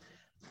 girls,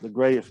 the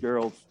greatest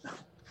girls.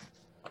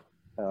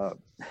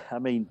 I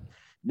mean,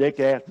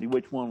 Nick asked me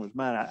which one was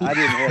mine. I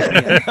didn't have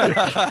any.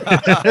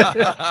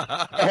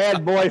 I had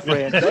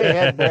boyfriends. They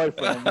had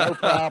boyfriends. No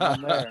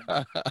problem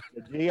there.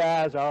 The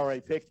GIs already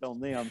picked on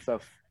them.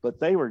 But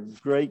they were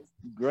great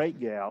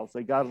gals.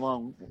 They got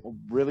along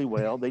really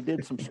well. They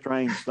did some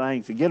strange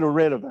things. To get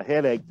rid of a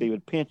headache, they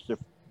would pinch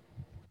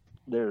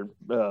their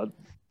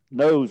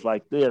nose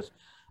like this.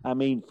 I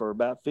mean, for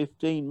about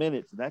 15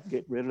 minutes, and that'd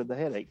get rid of the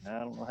headache. Now, I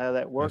don't know how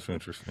that works. That's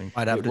interesting.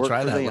 Might have to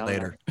try that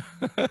later.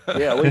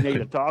 Yeah, we need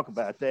to talk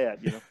about that,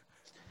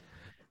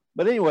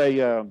 But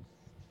anyway,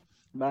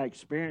 my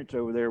experience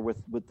over there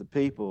with the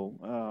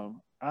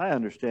people, I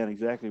understand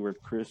exactly where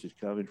Chris is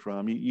coming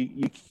from.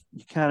 You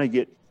kind of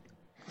get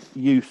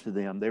used to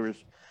them.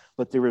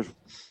 But there was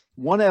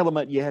one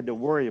element you had to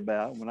worry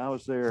about when I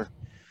was there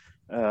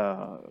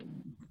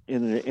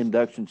in the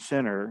induction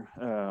center.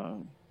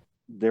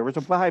 There was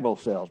a Bible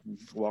salesman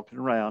walking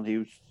around. He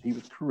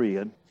was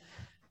Korean,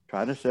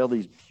 trying to sell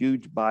these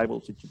huge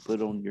Bibles that you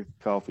put on your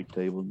coffee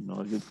table.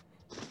 You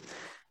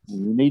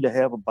need to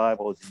have a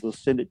Bible. We'll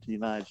send it to the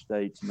United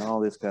States and all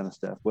this kind of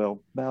stuff.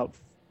 Well,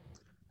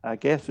 I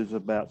guess it was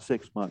about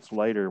 6 months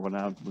later when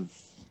I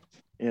was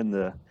in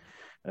the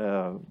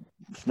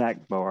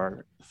snack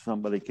bar,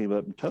 somebody came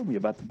up and told me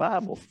about the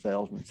Bible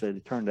salesman. Said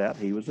it turned out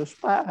he was a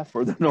spy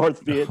for the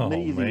North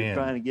Vietnamese. He was man.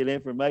 trying to get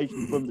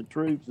information from the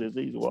troops as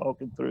he's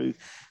walking through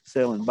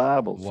selling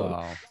Bibles.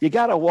 Wow. So you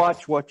got to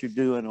watch what you're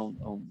doing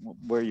on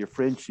where your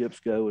friendships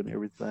go and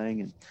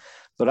everything.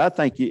 But I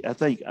think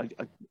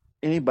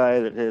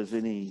anybody that has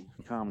any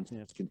common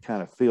sense can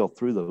kind of feel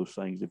through those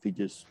things if he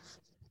just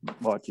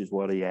watches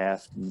what he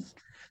asks and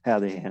how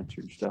they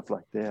answer and stuff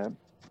like that.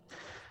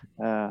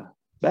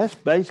 That's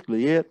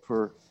basically it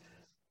for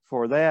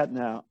that.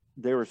 Now,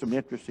 there were some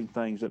interesting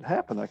things that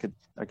happened.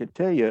 I could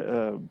tell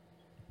you,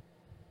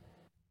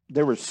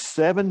 there were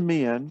 7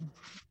 men,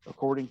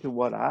 according to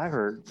what I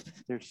heard.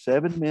 There's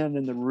 7 men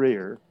in the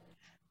rear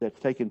that's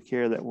taking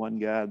care of that one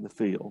guy in the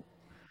field.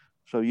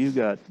 So you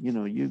got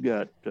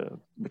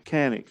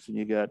mechanics, and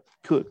you got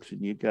cooks,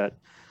 and you got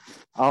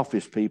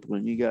office people,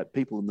 and you got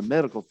people in the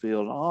medical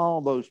field. And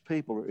all those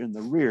people are in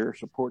the rear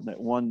supporting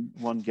that one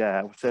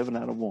guy, 7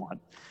 out of 1.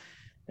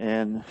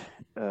 And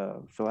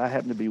so I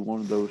happened to be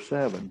one of those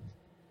 7.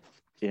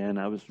 And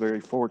I was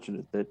very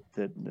fortunate that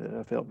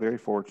I felt very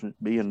fortunate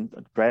being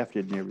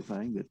drafted and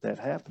everything that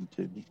happened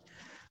to me.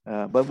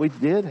 But we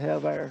did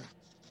have our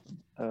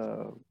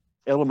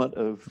element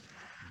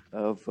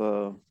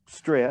of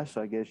stress,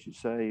 I guess you'd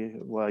say,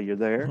 while you're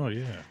there. Oh,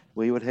 yeah.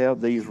 We would have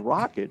these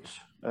rockets.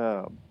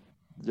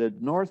 The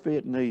North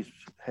Vietnamese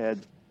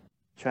had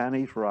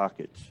Chinese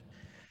rockets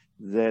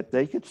that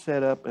they could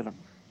set up and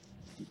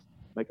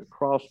make a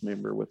cross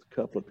member with a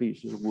couple of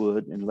pieces of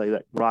wood and lay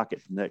that rocket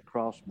in that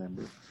cross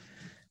member.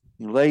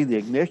 You lay the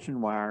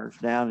ignition wires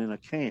down in a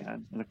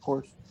can, and of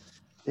course,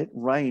 it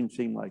rained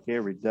seemed like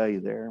every day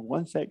there.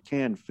 Once that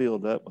can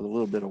filled up with a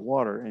little bit of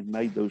water and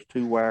made those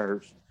 2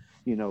 wires,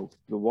 the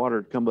water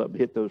would come up and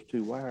hit those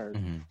 2 wires,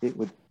 it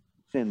would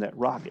send that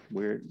rocket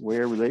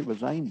wherever it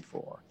was aimed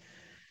for.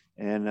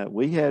 And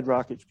we had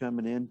rockets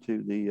coming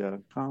into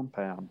the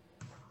compound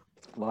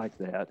like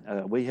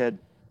that. We had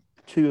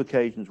 2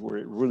 occasions where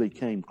it really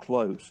came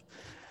close.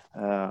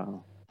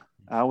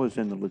 I was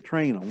in the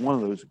latrine on one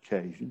of those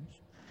occasions.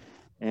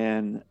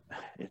 And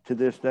to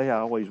this day, I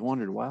always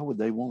wondered, why would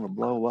they want to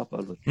blow up a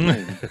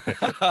latrine?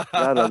 A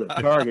lot of the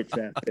targets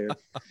out there.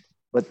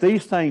 But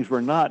these things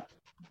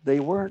they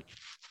weren't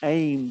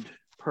aimed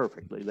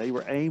perfectly. They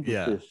were aimed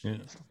at this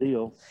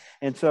steel.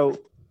 And so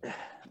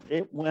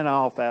it went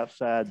off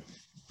outside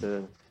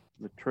the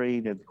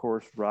latrine. And of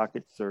course,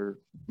 rockets are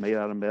made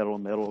out of metal,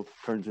 and metal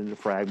turns into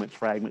fragments.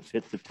 Fragments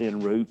hit the tin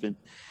roof, and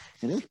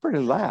it was pretty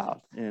loud.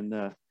 And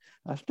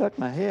I stuck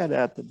my head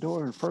out the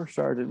door, and First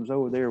Sergeant was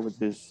over there with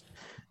this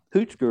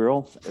hooch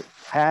girl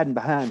hiding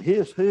behind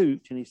his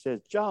hooch, and he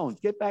says, "Jones,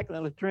 get back in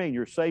the latrine.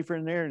 You're safer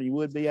in there than you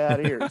would be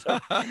out here." So,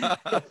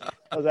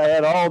 because I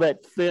had all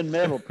that thin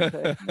metal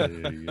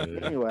protection.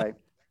 Anyway,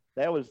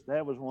 that was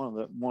one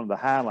of the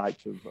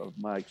highlights of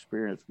my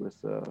experience with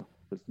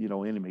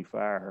enemy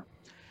fire.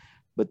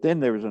 But then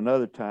there was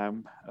another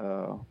time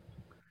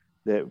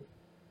that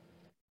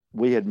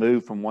we had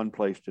moved from one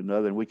place to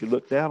another, and we could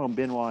look down on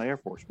Benoit Air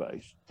Force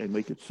Base, and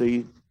we could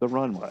see the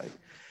runway.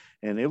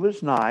 And it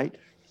was night,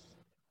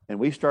 and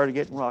we started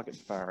getting rocket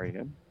fire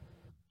in,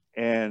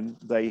 and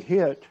they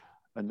hit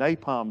a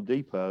napalm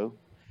depot,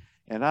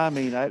 and I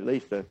mean, at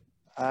least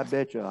I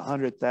bet you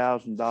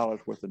 $100,000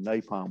 worth of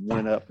napalm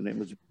went up, and it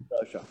was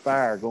a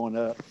fire going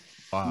up.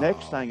 Wow.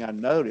 Next thing I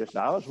noticed,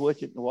 I was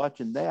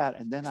watching that,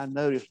 and then I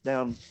noticed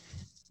down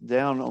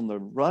on the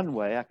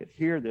runway, I could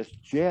hear this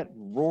jet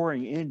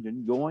roaring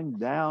engine going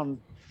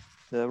down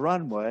the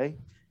runway,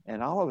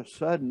 and all of a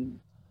sudden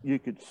you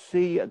could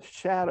see a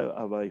shadow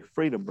of a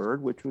Freedom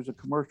Bird, which was a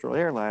commercial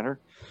airliner,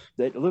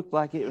 that looked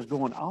like it was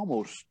going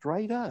almost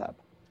straight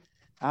up.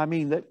 I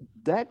mean,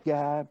 that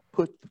guy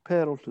put the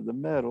pedal to the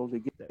metal to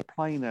get that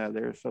plane out of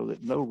there so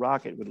that no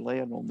rocket would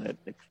land on that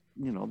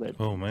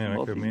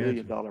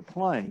multi-million-dollar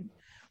plane.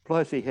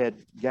 Plus, he had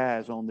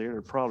guys on there that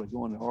are probably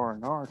going to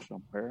R&R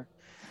somewhere.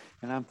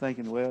 And I'm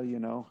thinking, well,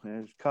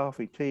 there's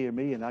coffee, tea, and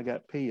me, and I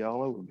got pee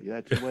all over me.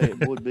 That's the way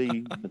it would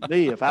be with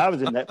me if I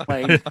was in that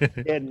plane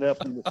heading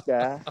up in the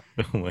sky.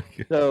 Oh my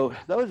God. So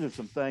those are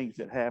some things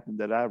that happened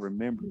that I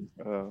remember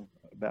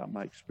about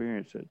my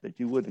experience that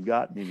you wouldn't have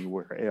gotten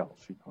anywhere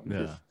else.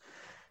 Just,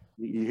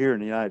 here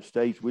in the United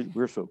States,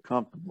 we're so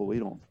comfortable, we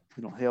don't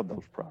have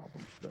those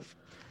problems. But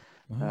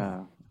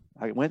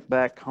I went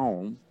back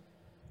home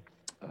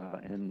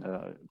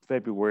in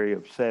February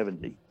of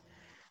 '70,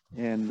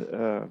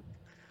 and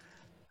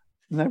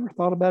never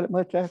thought about it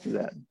much after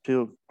that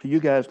till you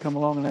guys come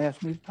along and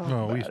asked me to talk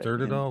about it. We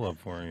stirred it all up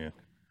for you.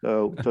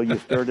 So you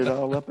stirred it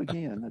all up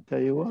again. I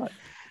tell you what.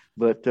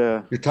 But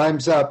your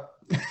time's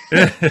up.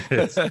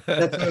 That's what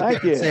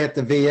they say at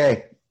the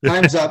VA.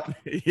 Time's up.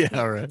 Yeah,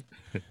 all right.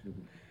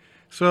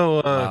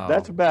 So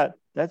that's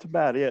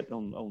about it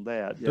on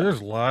that. Yeah.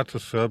 There's lots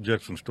of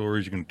subjects and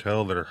stories you can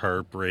tell that are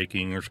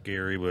heartbreaking or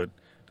scary, but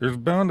there's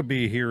bound to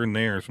be here and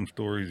there some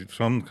stories,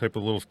 some type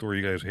of little story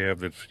you guys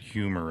have that's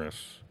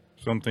humorous.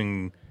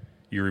 Something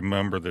you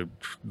remember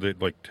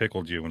that like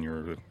tickled you when you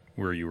were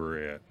where you were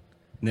at.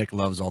 Nick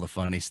loves all the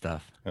funny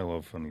stuff. I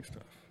love funny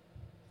stuff.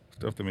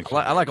 Stuff that makes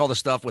I like all the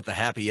stuff with the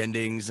happy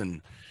endings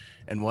and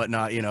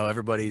whatnot. You know,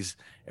 everybody's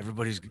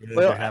good.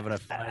 Well, They're having a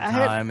fun I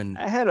time. And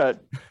I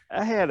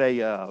had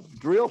a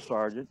drill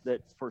sergeant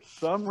that for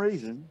some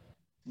reason,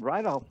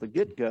 right off the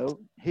get go,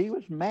 he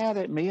was mad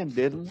at me and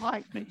didn't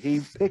like me.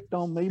 He picked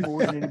on me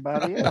more than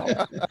anybody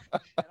else,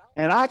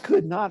 and I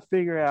could not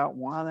figure out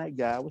why that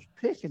guy was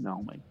picking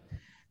on me.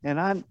 And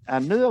I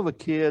knew of a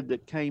kid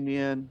that came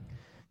in,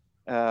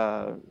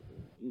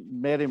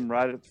 met him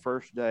right at the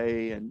first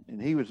day,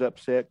 and he was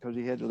upset because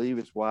he had to leave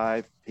his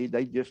wife.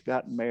 They just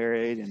got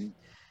married, and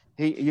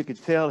you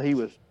could tell he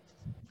was,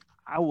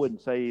 I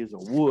wouldn't say he was a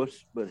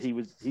wuss, but he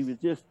was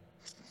just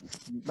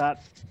not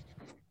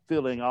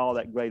feeling all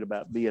that great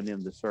about being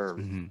in the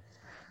service. Mm-hmm.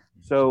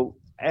 So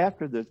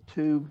after the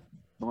 2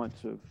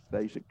 months of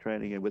basic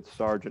training and with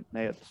Sergeant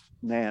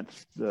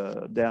Nance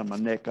down my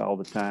neck all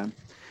the time,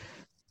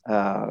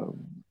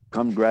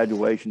 come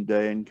graduation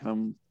day and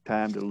come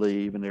time to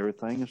leave and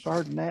everything, and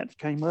Sergeant Nance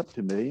came up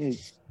to me.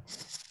 He's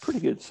a pretty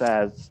good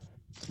sized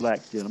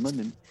black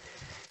gentleman, and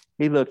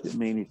he looked at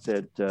me and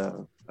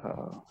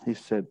he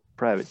said,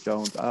 Private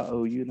Jones, I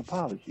owe you an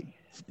apology.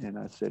 And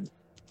I said,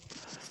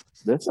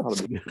 this ought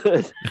to be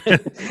good.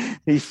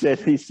 he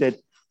said,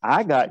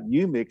 I got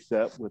you mixed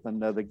up with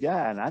another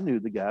guy. And I knew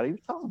the guy he was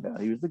talking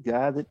about. He was the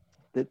guy that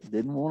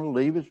didn't want to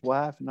leave his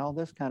wife and all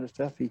this kind of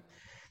stuff. He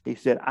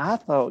said, I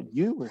thought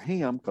you were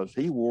him because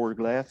he wore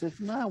glasses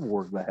and I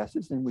wore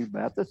glasses, and we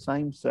about the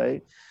same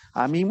say.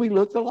 I mean, we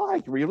looked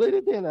alike. Really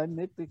did. I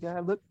admit the guy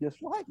looked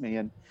just like me.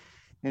 And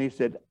he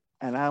said,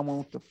 and I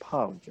want to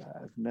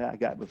apologize. And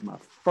that was my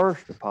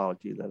first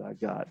apology that I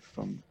got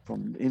from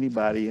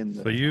anybody in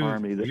the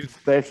Army that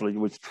especially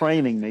was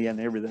training me and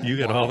everything. You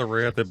got all the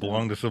wrath that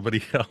belonged to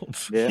somebody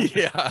else. Yeah,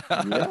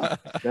 Yeah.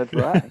 That's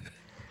right.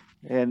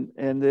 And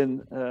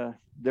then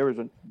there was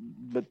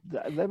but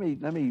let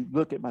me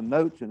look at my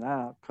notes and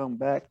I'll come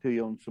back to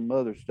you on some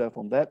other stuff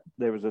on that.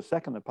 There was a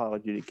second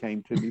apology that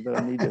came to me, but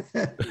I need to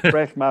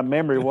refresh my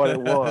memory what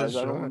it was.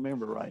 Sure. I don't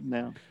remember right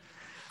now.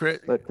 Chris,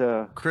 But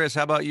Chris,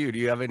 how about you? Do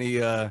you have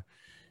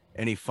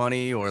any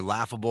funny or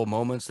laughable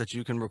moments that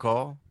you can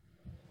recall?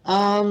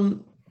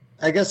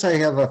 I guess I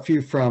have a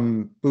few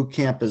from boot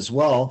camp as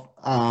well.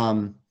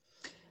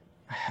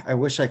 I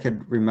wish I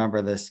could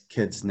remember this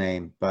kid's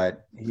name,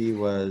 but he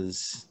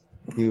was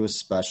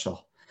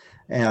special.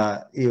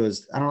 He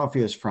was, I don't know if he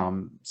was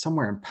from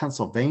somewhere in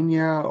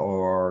Pennsylvania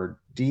or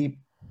deep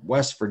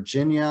West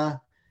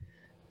Virginia,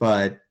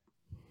 but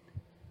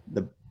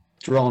the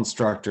drill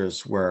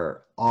instructors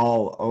were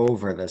all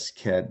over this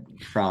kid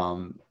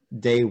from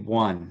day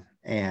one.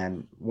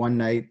 And one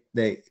night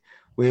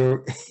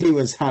he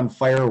was on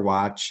fire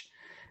watch,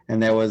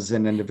 and there was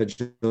an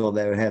individual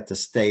that would have to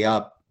stay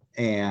up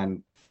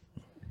and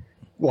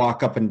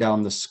walk up and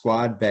down the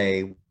squad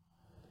bay.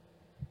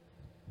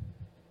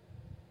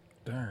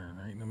 Darn,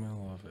 right in the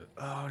middle of it.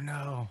 Oh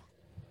no.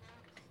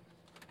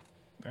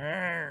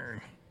 Darn.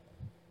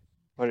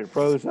 but it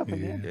froze up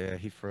again. Yeah,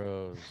 he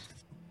froze.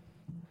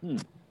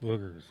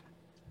 Boogers.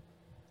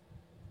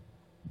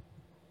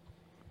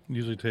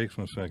 Usually takes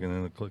him a second,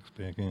 and it clicks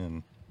back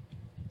in.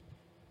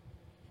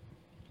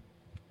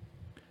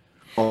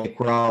 Like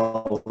we're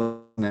all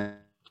listening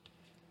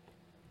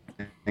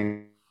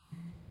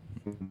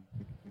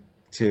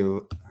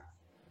to.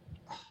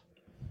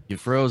 You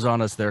froze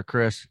on us there,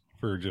 Chris.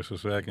 For just a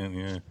second,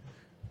 yeah.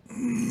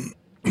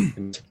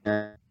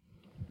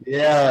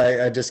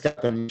 Yeah, I just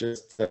got them.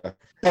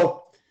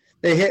 So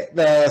they hit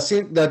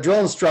the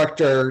drill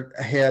instructor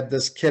had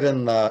this kid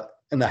in the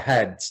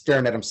head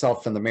staring at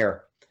himself in the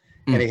mirror,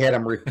 and he had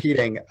him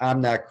repeating,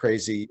 "I'm not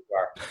crazy, you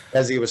are,"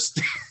 as he was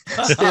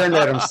staring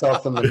at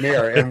himself in the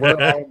mirror. And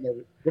we're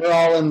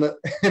all in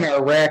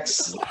our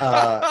racks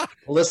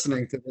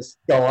listening to this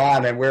go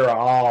on, and we're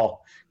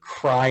all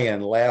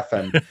crying,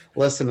 laughing,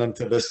 listening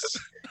to this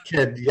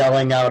kid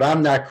yelling out,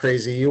 "I'm not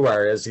crazy, you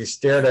are," as he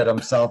stared at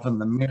himself in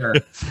the mirror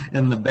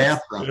in the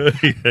bathroom.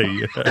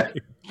 Yeah.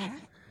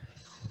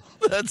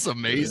 That's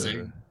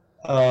amazing.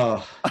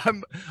 Oh,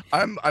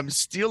 I'm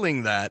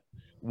stealing that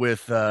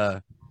with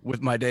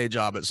my day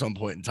job at some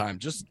point in time.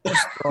 Just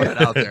throwing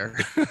it out there.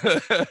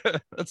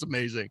 That's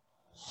amazing.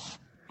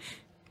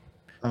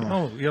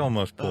 Y'all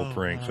must pull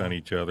pranks on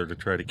each other to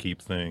try to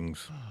keep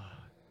things.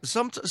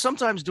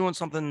 Sometimes doing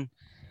something,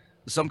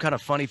 some kind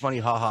of funny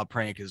haha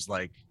prank is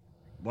like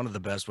one of the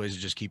best ways to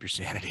just keep your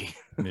sanity.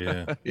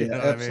 Yeah. You know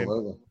what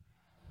absolutely.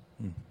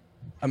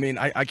 I mean,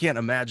 I can't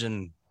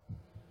imagine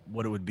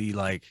what it would be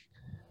like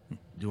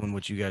doing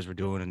what you guys were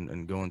doing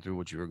and going through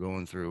what you were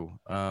going through.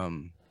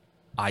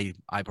 I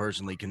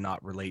personally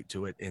cannot relate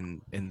to it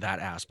in that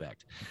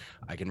aspect.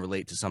 I can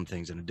relate to some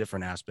things in a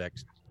different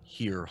aspect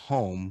here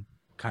home,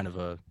 kind of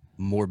a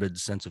morbid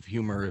sense of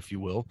humor, if you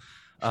will.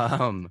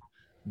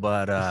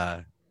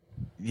 But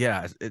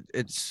yeah,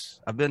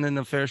 it's I've been in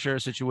a fair share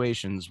of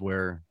situations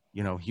where,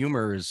 you know,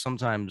 humor is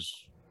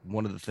sometimes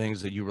one of the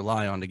things that you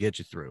rely on to get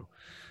you through.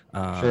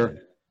 Sure.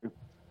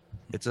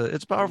 It's a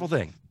powerful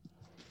thing.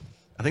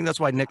 I think that's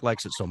why Nick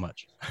likes it so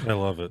much. I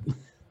love it.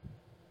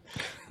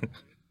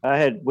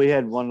 We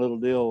had one little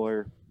deal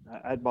where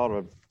I'd bought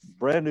a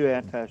brand new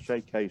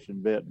anti-shake case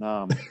in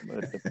Vietnam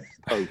at the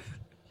post,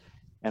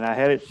 and I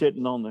had it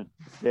sitting on the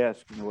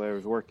desk where I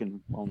was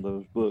working on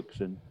those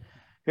books. And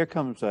here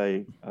comes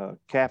a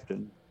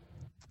captain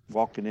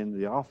walking into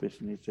the office,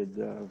 and he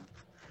said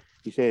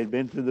he'd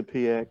been to the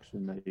PX,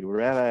 and they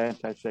were out of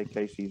anti-shake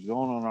case. He's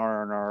going on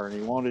R&R, and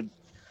he wanted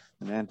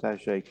an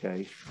anti-shake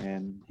case.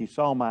 And he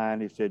saw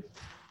mine. He said,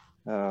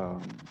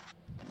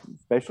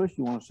 "Specialist,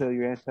 you want to sell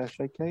your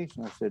anti-shake case?"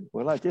 And I said,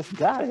 "Well, I just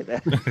got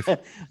it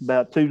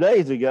about 2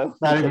 days ago."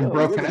 Not even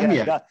broken in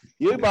yet.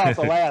 You bought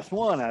the last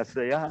one, I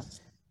see.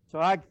 So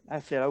I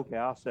said, "Okay,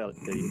 I'll sell it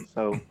to you."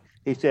 So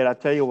he said, "I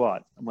tell you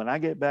what, when I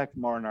get back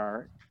from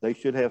R&R, they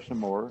should have some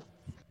more,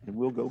 and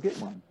we'll go get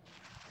one.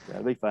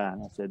 That'll be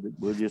fine." I said,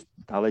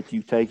 "I'll let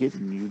you take it,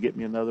 and you get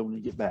me another when you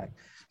get back."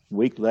 A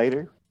week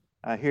later,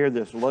 I hear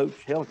this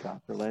Loach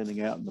helicopter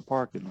landing out in the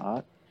parking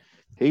lot.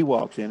 He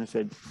walks in and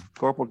said,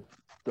 "Corporal,"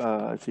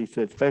 she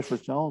said,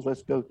 "Specialist Jones,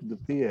 let's go to the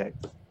PX."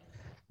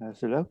 I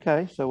said,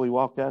 "Okay." So we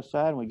walked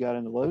outside and we got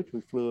in the Loach.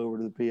 We flew over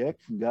to the PX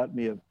and got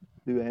me a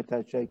new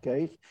anti-shake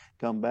case,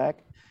 come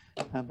back.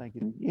 I'm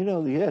thinking,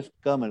 the yes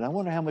coming. I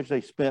wonder how much they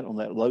spent on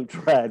that Loach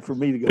ride for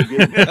me to go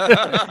get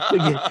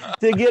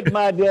to get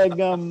my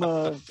daggum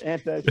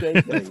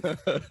anti-shake case.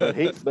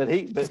 But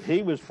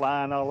he was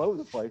flying all over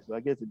the place. So I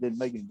guess it didn't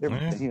make any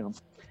difference to him.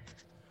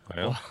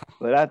 Well,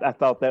 But I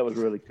thought that was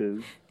really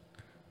cool.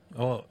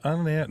 well,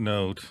 on that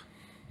note,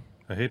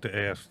 I hate to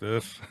ask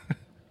this.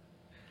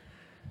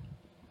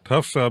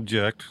 Tough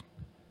subject,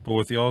 but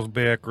with y'all's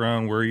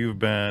background, where you've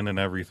been and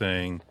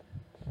everything,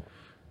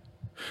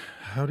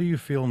 how do you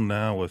feel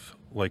now with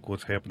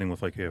what's happening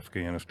with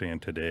Afghanistan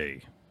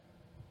today?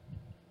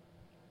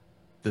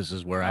 This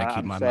is where I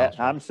keep my mouth shut.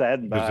 I'm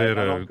saddened by it.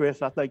 I know,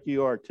 Chris, I think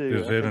you are too.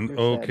 Is that an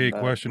okay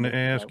question to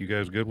ask? You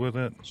guys good with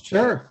it?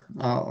 Sure.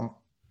 Yeah.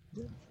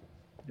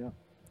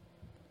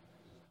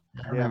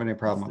 I don't have any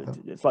problem with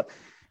it. It's like,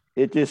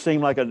 it just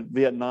seemed like a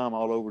Vietnam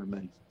all over to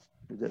me.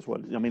 That's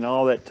what,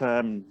 all that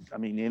time,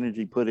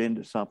 energy put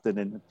into something.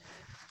 And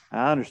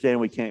I understand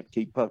we can't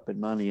keep pumping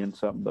money in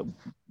something, but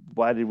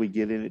why did we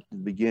get in it to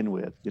begin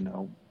with?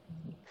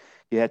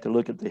 You have to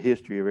look at the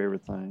history of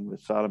everything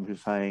with Saddam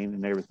Hussein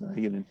and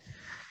everything.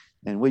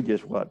 And we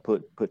just,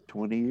 put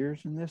 20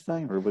 years in this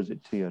thing, or was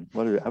it 10?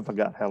 I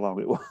forgot how long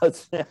it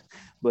was.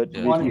 But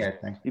 20, I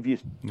think. If you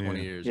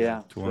 20 years.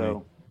 yeah, 20.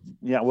 so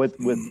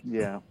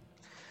yeah.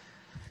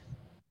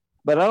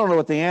 But I don't know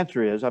what the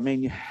answer is.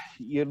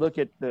 You look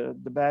at the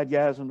bad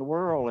guys in the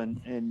world,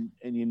 and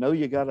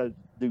you got to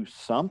do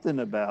something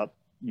about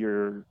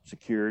your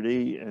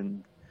security,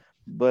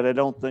 but I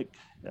don't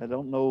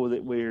know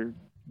that we're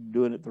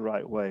doing it the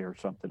right way or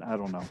something. I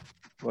don't know.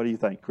 What do you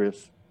think,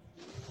 Chris?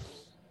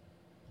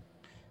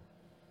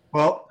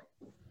 Well,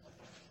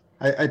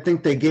 I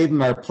think they gave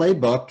them our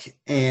playbook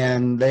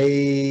and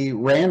they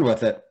ran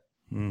with it.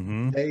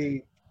 Mm-hmm.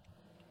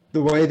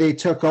 The way they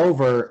took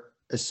over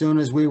as soon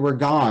as we were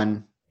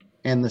gone,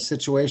 and the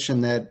situation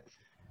that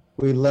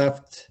we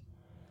left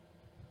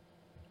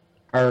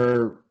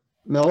our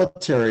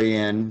military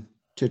in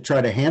to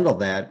try to handle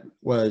that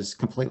was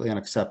completely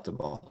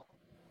unacceptable.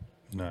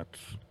 Nuts.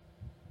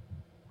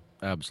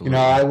 Absolutely.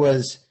 I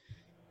was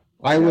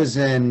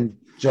in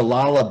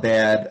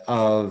Jalalabad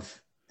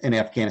in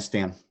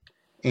Afghanistan,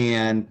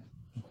 and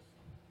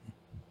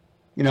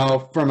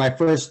for my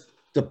first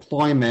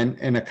deployment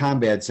in a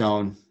combat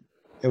zone,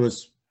 it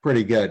was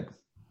pretty good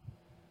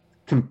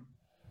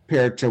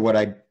compared to what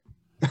I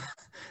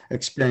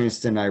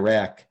experienced in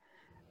Iraq.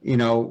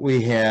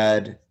 We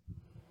had,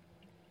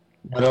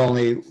 not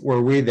only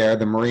were we there,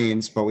 the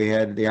Marines, but we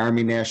had the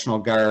Army National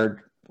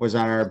Guard was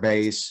on our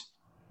base.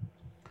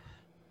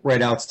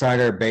 Right outside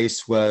our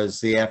base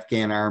was the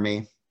Afghan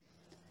Army,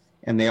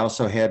 and they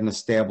also had an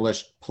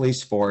established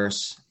police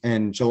force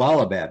in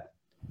Jalalabad.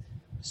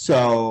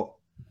 So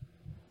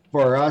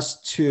for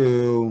us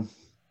we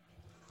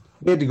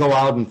had to go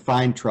out and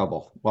find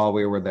trouble while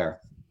we were there.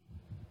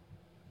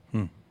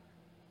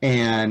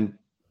 And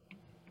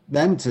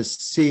then to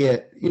see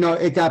it,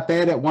 it got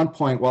bad at one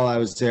point while I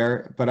was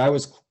there, but it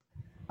was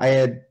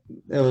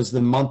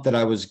the month that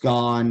I was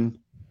gone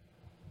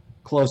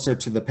closer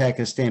to the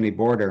Pakistani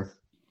border,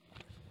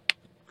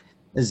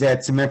 is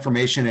that some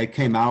information that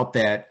came out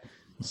that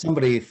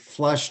somebody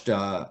flushed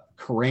a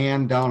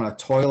Quran down a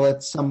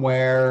toilet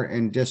somewhere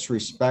in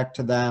disrespect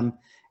to them,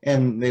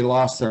 and they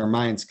lost their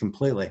minds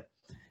completely.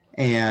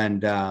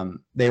 And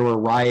they were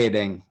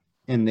rioting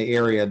in the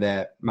area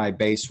that my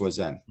base was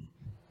in,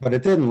 but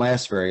it didn't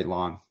last very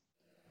long.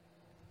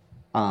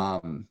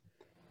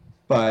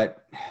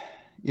 But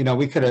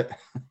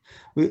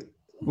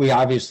we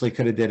obviously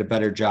could have did a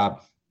better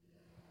job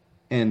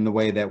in the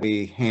way that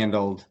we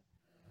handled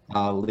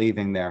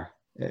leaving there.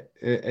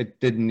 It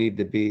didn't need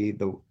to be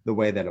the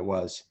way that it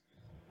was.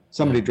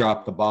 Somebody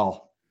dropped the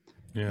ball.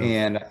 Yeah.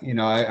 And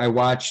I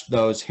watched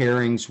those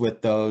hearings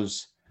with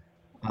those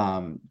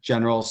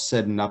generals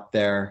sitting up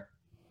there,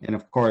 and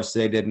of course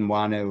they didn't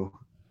want to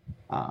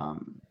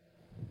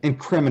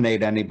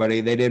incriminate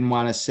anybody. They didn't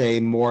want to say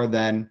more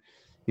than,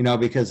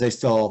 because they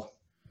still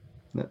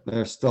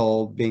They're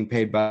still being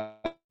paid by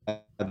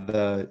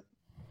the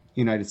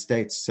United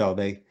States, so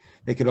they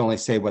could only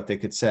say what they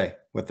could say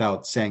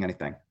without saying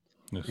anything.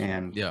 Yes.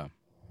 And Yeah.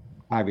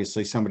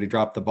 obviously somebody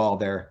dropped the ball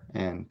there,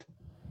 and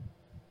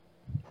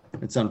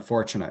it's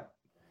unfortunate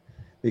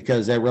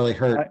because that really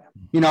hurt.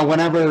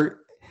 Whenever, it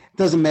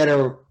doesn't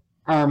matter,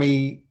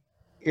 Army,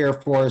 Air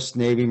Force,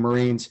 Navy,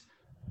 Marines,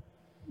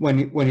 when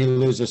you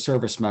lose a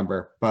service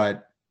member,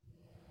 but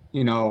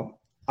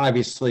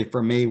obviously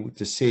for me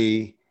to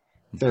see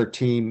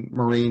 13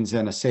 Marines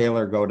and a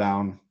sailor go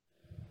down,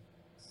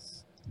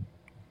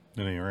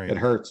 That ain't right. it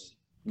hurts.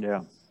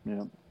 Yeah,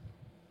 yeah.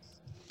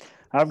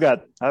 I've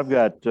got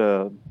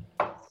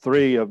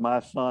three of my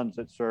sons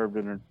that served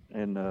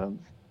in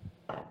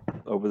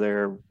over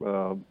there.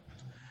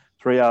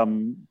 Three of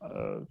them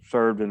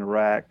served in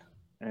Iraq,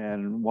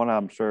 and one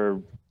of them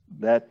served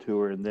that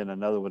tour, and then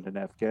another one in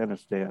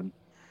Afghanistan.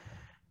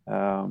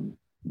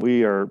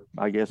 We are,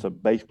 I guess,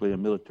 basically a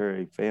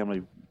military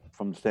family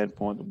from the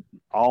standpoint that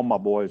all my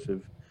boys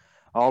have,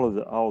 all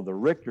of the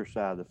Richter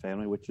side of the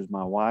family, which is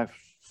my wife's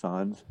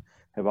sons,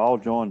 have all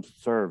joined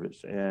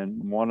service,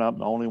 and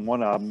only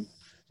one of them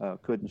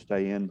couldn't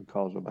stay in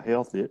because of a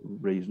health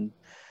reason.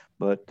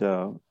 But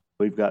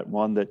we've got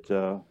one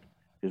that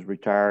is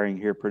retiring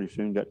here pretty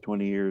soon, got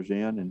 20 years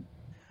in, and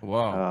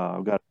Wow.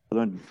 I've got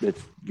another one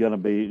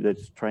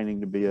that's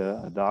training to be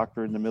a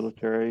doctor in the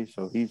military.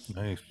 So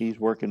Nice. he's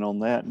working on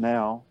that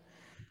now.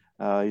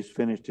 He's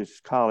finished his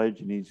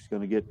college and he's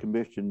going to get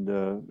commissioned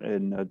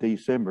in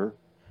December.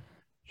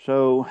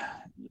 So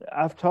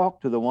I've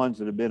talked to the ones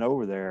that have been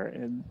over there,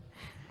 and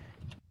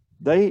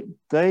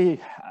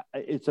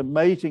it's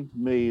amazing to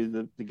me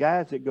that the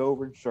guys that go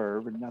over and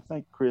serve, and I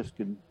think Chris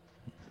can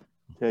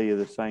tell you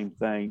the same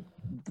thing.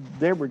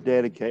 They were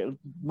dedicated.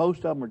 Most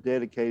of them were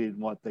dedicated in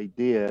what they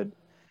did.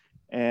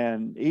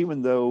 And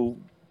even though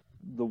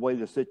the way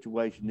the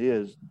situation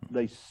is,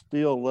 they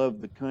still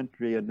love the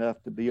country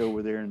enough to be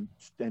over there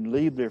and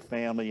leave their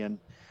family and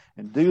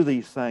do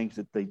these things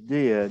that they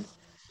did.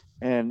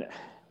 And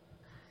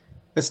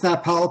It's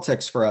not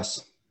politics for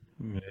us.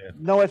 Yeah.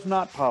 no, it's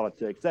not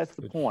politics. That's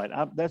the point.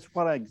 That's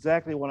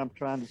exactly what I'm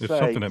trying to It's say.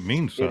 something that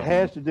means something. It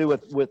has to do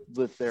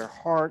with their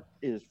heart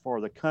is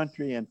for the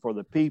country and for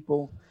the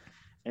people,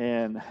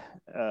 and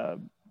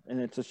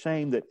it's a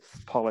shame that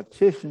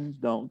politicians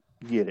don't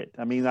get it.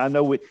 I mean, I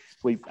know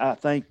I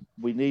think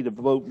we need to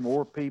vote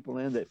more people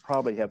in that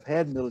probably have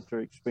had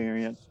military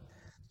experience,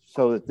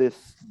 so that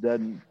this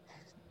doesn't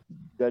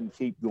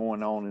keep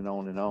going on and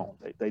on and on.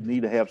 They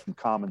need to have some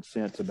common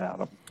sense about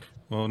them.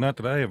 Well, not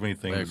that I have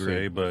anything I to agree.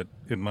 say, but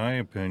in my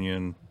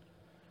opinion,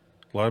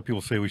 a lot of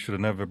people say we should have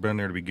never been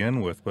there to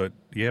begin with, but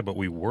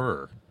we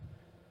were.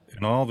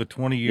 And all the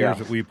 20 years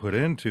Yeah. that we put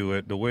into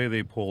it, the way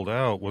they pulled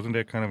out, wasn't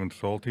that kind of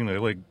insulting?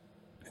 They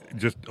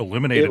just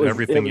eliminated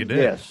everything you did.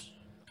 Yes.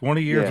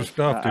 20 years of Yes.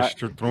 stuff just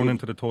thrown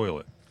into the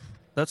toilet.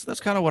 That's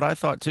kind of what I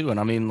thought too. And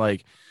I mean,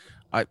 like,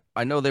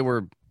 I know they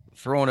were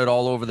throwing it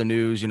all over the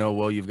news,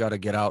 well, you've got to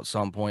get out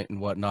some point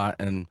and whatnot.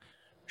 And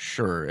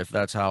sure, if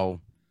that's how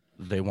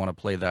they want to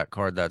play that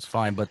card, that's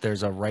fine. But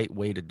there's a right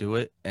way to do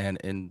it.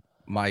 And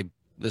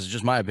this is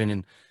just my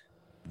opinion,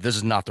 this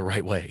is not the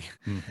right way.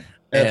 Mhm.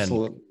 And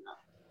Absolutely.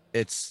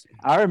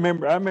 I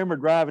remember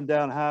driving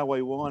down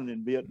Highway 1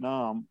 in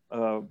Vietnam,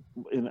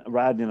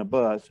 riding in a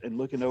bus and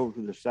looking over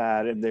to the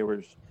side, and there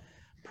was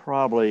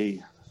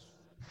probably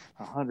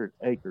 100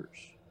 acres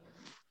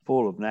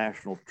full of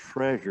national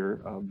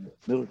treasure of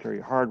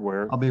military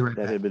hardware I'll be right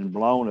that back. had been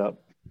blown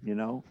up,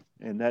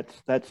 and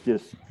that's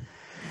just,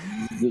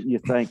 you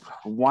think,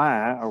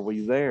 why are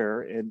we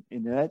there? And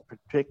in that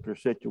particular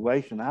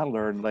situation, I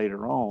learned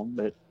later on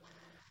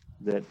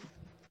that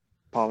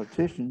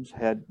politicians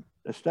had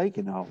a stake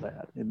in all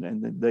that,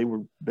 and they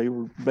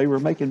were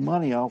making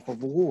money off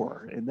of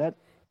war, and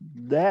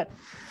that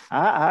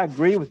I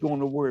agree with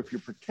going to war if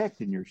you're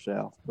protecting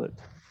yourself, but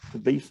to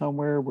be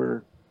somewhere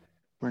where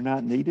we're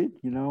not needed,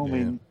 I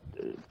mean,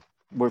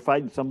 we're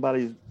fighting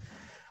somebody's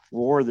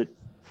war that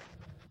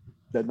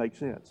makes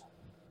sense.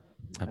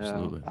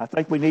 absolutely. I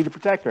think we need to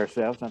protect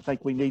ourselves. I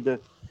think we need to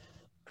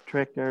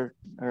protect our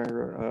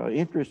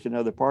interest in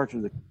other parts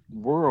of the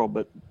world,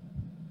 but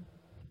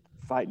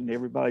fighting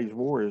everybody's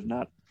war is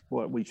not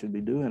what we should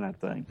be doing, I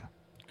think.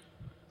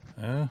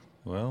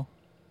 Well,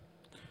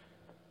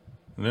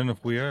 then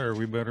if we are,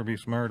 we better be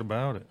smart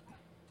about it.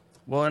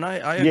 Well, and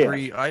I Yes,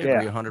 agree. I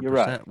yeah, agree 100% you're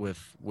right.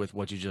 with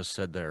what you just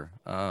said there.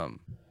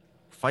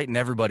 Fighting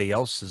everybody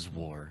else's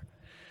war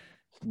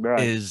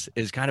Right. is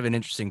kind of an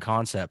interesting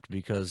concept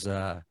because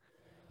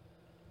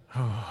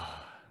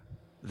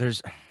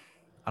there's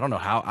I don't know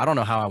how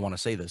I want to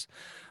say this.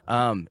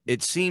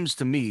 It seems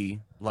to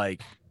me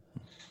like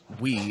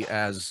we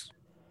as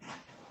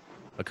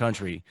a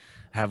country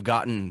have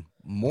gotten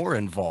more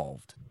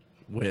involved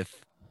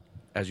with,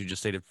 as you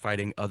just stated,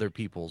 fighting other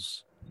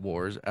people's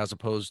wars as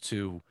opposed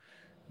to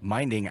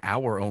minding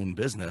our own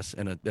business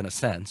in a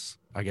sense,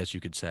 I guess you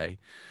could say.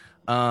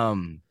 I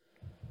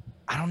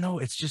don't know.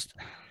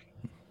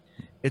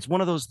 It's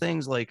one of those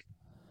things. Like,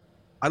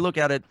 I look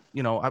at it,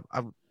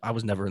 I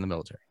was never in the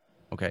military.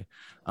 Okay.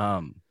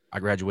 I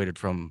graduated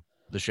from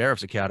the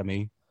Sheriff's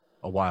Academy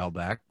a while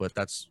back, but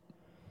that's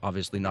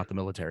obviously not the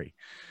military.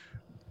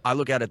 I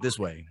look at it this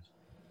way.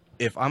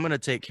 If I'm going to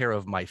take care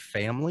of my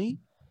family,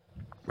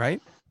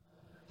 right?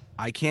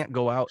 I can't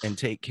go out and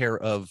take care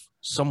of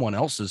someone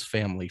else's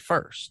family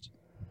first.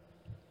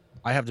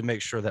 I have to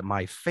make sure that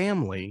my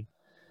family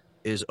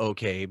is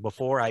okay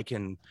before I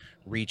can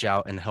reach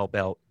out and help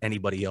out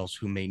anybody else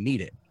who may need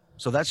it.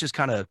 So that's just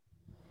kind of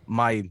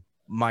my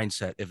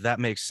mindset, if that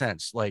makes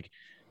sense. Like,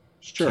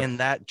 Sure. can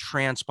that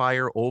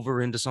transpire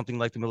over into something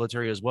like the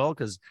military as well?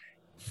 Because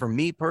for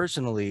me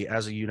personally,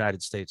 as a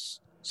United States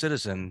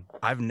citizen,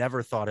 I've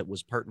never thought it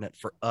was pertinent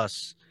for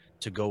us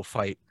to go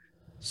fight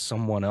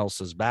someone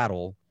else's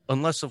battle,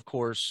 unless of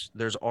course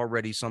there's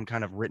already some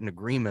kind of written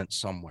agreement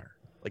somewhere.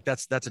 Like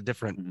that's a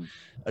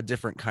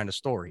different kind of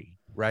story,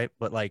 right?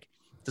 But like,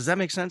 does that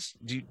make sense?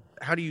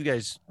 How do you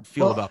guys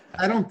feel Well, about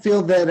that? I don't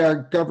feel that our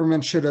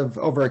government should have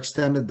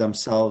overextended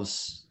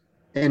themselves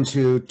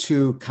into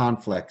two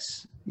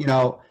conflicts. You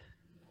know,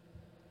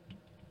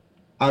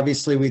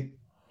 obviously we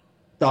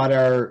thought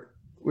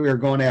we were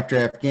going after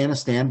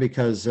Afghanistan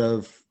because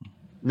of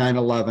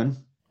 9/11.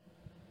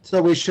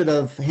 So we should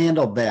have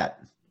handled that.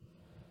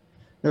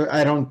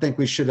 I don't think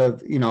we should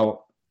have, you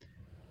know,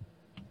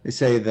 they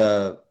say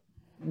the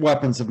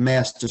weapons of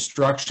mass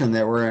destruction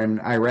that were in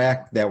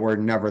Iraq that were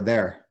never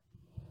there.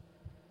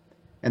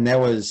 And that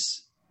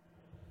was,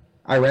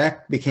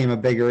 Iraq became a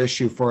bigger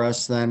issue for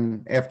us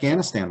than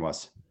Afghanistan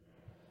was.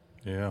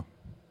 Yeah.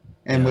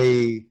 And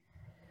we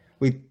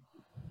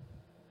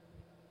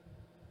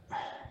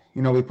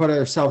you know, we put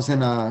ourselves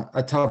in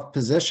a tough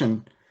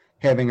position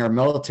having our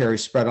military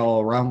spread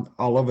all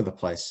over the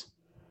place.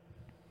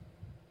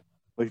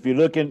 But if you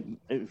look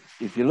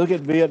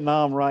at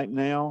Vietnam right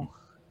now,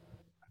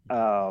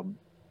 the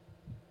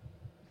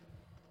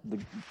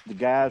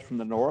guys from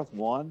the North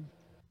won,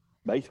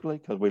 basically,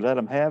 because we let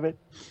them have it.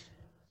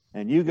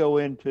 And you go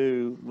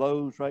into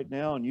Lowe's right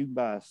now and you can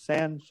buy a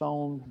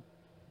Samsung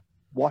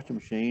washing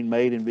machine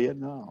made in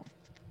Vietnam.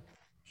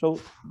 So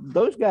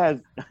those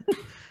guys,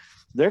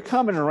 they're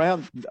coming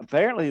around.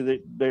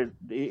 Apparently, they're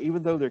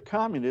even though they're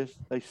communists,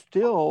 they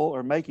still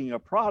are making a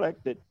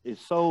product that is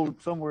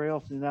sold somewhere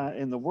else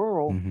in the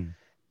world, and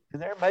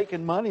they're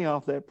making money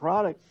off that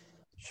product.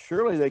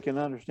 Surely they can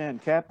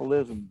understand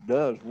capitalism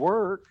does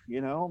work.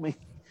 You know, I mean,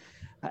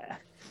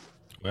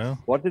 Well,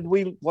 what did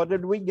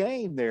we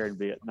gain there in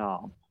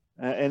Vietnam?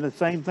 And the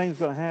same thing's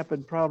going to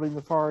happen probably in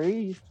the Far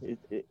East.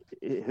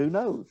 Who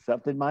knows?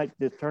 Something might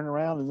just turn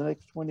around in the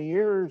next 20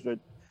 years that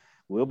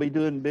we'll be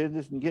doing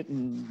business and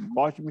getting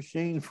washing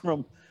machines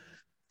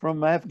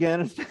from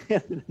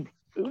Afghanistan.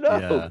 Who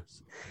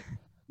knows?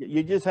 Yeah.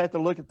 You just have to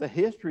look at the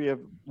history of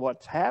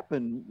what's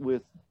happened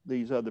with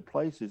these other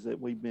places that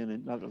we've been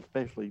in, not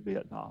especially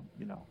Vietnam.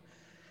 You know,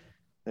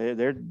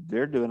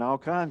 they're doing all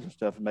kinds of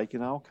stuff and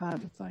making all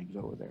kinds of things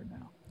over there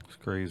now.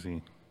 it's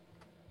crazy.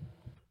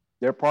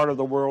 They're part of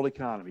the world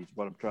economy, is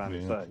what I'm trying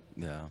to say.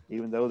 Yeah.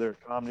 Even though they're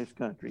a communist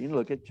country. You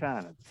look at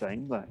China,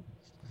 same thing.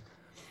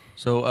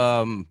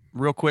 So,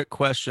 real quick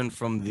question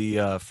from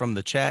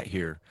the chat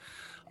here,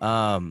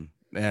 and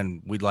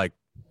we'd like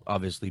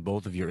obviously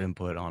both of your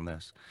input on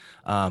this.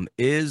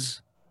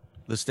 Is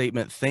the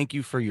statement "Thank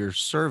you for your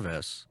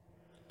service"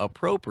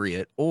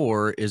 appropriate,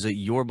 or is it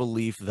your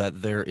belief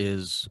that there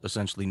is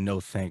essentially no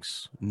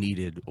thanks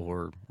needed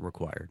or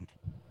required?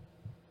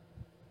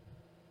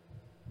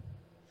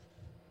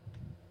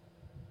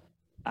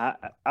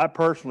 I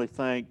personally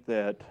think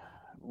that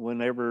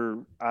whenever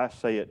I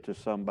say it to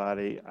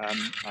somebody,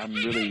 I'm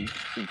really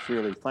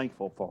sincerely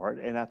thankful for it,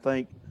 and I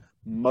think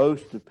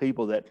most of the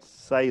people that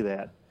say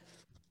that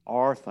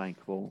are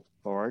thankful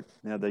for it.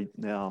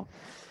 Now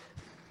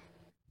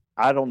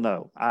I don't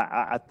know.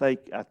 I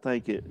think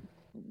it,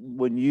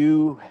 when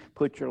you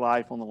put your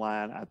life on the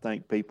line, I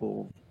think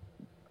people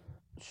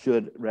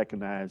should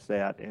recognize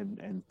that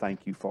and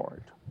thank you for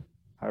it.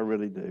 I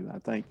really do. I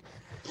think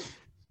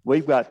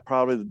we've got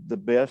probably the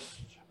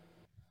best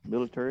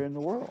military in the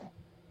world.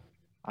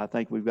 I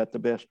think we've got the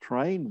best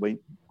trained. We've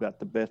got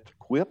the best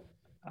equipped.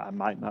 I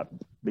might not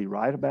be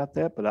right about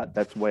that, but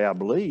that's the way I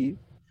believe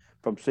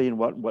from seeing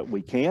what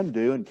we can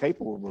do and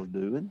capable of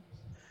doing.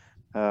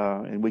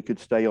 And we could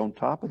stay on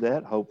top of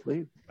that,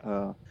 hopefully.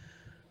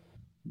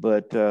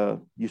 But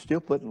you're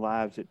still putting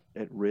lives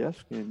at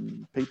risk,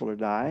 and people are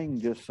dying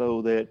just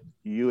so that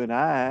you and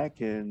I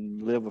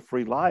can live a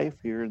free life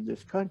here in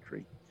this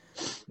country.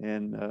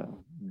 And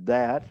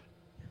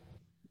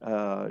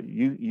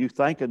you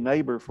thank a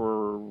neighbor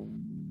for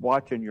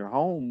watching your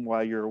home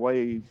while you're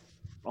away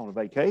on a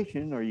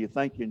vacation, or you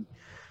thanking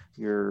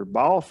your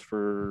boss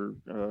for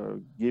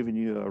giving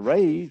you a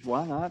raise.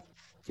 Why not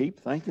keep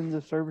thanking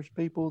the service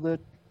people that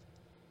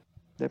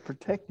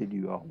protected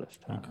you all this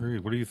time? Agreed.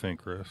 What do you think,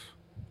 Chris?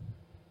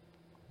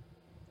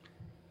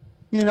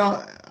 You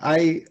know,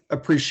 I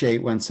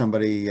appreciate when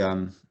somebody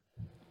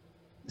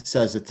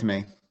says it to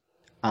me.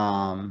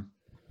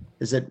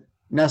 Is it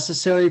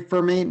necessary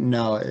for me?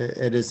 No,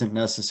 it isn't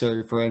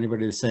necessary for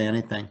anybody to say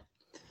anything.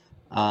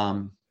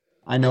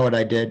 I know what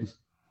I did.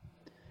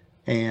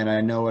 and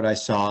I know what I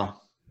saw,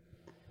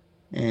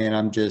 and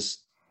I'm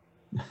just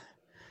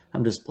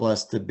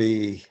blessed to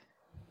be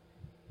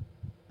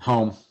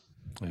home.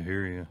 I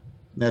hear you.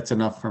 That's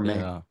enough for me.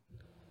 Yeah.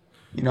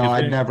 You know, If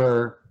I'd they-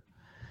 never,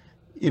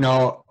 you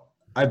know,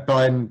 I've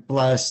been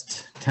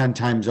blessed 10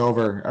 times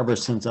over ever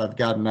since I've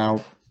gotten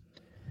out.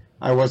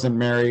 I wasn't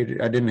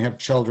married. I didn't have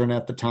children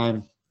at the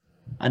time.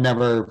 I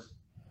never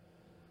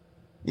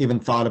even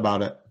thought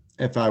about it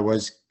if that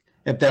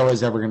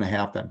was ever going to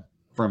happen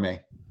for me.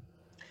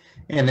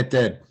 And it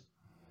did.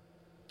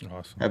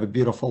 Awesome. I have a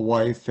beautiful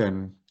wife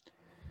and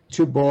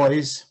 2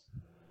 boys,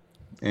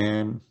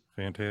 and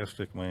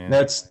Fantastic, man.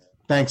 that's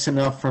thanks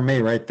enough for me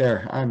right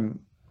there.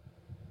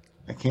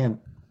 I can't,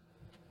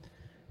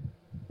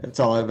 that's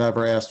all I've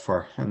ever asked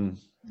for, and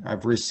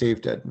I've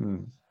received it.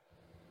 And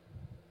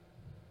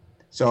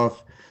so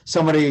if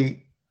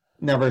somebody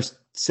never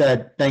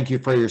said thank you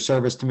for your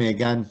service to me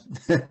again,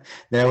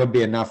 that would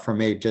be enough for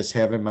me, just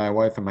having my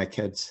wife and my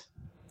kids.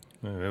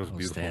 Yeah, that was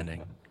beautiful.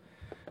 Outstanding.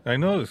 I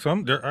know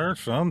there are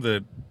some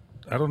that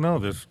I don't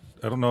know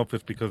if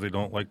it's because they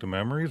don't like the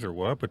memories or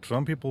what, but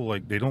some people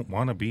they don't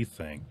want to be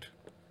thanked.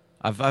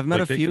 I've met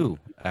Like, a they few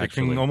They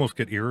actually. can almost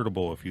get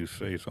irritable if you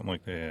say something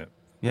like that.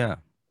 Yeah.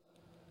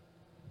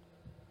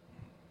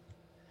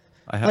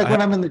 Like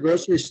when I'm in the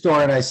grocery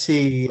store and I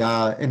see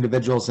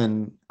individuals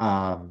in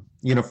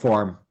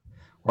uniform,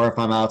 or if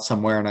I'm out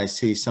somewhere and I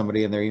see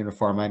somebody in their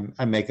uniform,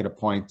 I make it a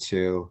point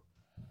to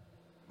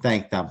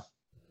thank them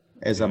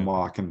as I'm Yeah.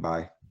 walking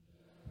by.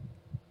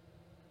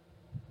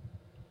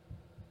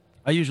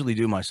 I usually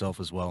do myself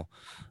as well.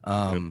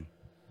 I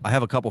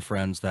have a couple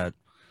friends that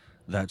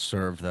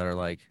serve that are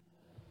like,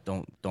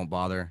 don't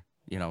bother,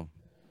 no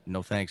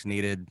thanks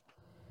needed.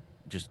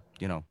 Just,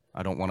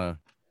 I don't want to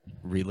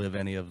relive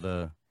any of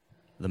the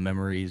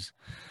memories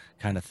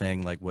kind of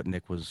thing, like what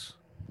Nick was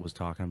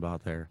talking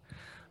about there.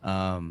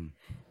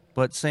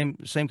 But same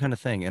kind of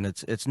thing. And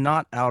it's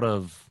not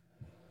like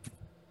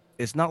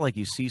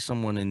you see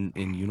someone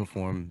in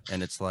uniform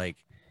and it's like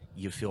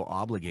you feel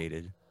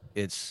obligated.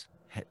 It's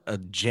a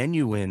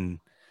genuine,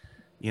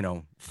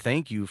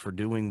 thank you for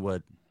doing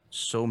what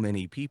so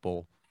many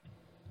people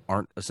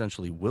aren't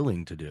essentially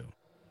willing to do.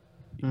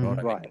 You know what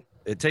I mean? Right.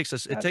 It takes a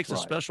That's right.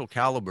 special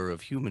caliber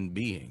of human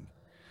being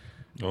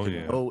Oh to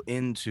yeah. go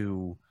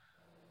into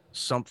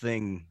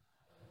something,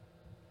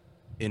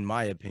 in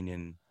my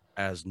opinion,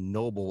 as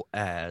noble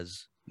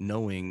as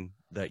knowing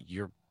that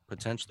you're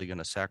potentially going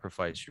to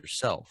sacrifice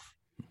yourself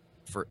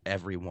for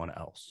everyone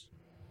else.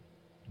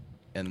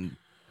 And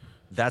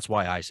that's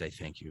why I say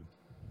thank you,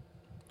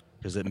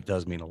 because it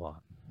does mean a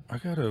lot. I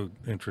got an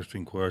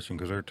interesting question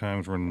because our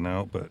time's running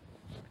out, but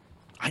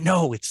I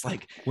know it's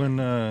like, when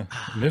and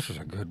this is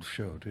a good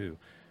show too.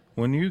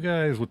 When you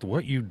guys, with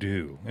what you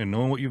do and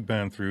knowing what you've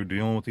been through,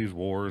 dealing with these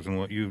wars and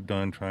what you've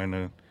done,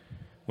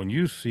 when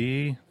you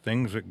see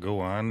things that go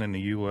on in the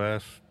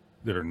U.S.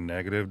 that are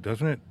negative,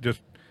 doesn't it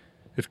just?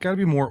 It's got to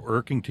be more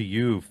irking to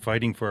you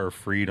fighting for our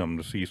freedom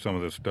to see some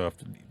of this stuff.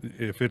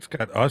 If it's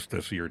got us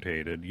this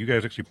irritated, you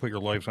guys actually put your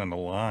lives on the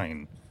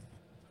line.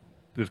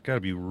 It's got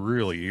to be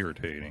really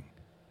irritating.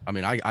 I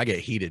mean, I get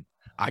heated.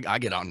 I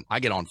get on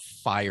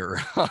fire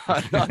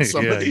on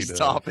some Yeah, of he these does.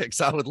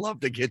 topics. I would love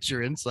to get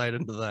your insight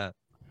into that.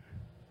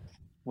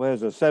 Well,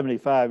 as a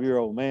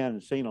 75-year-old man,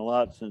 I've seen a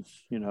lot since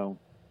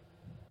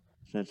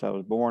I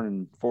was born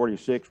in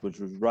 46, which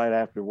was right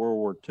after World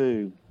War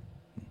II.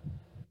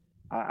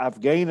 I've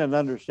gained an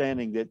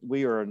understanding that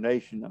we are a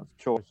nation of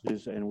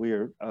choices and we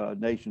are a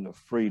nation of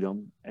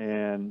freedom.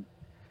 And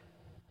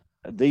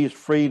these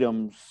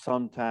freedoms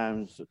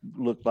sometimes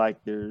look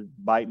like they're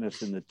biting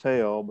us in the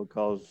tail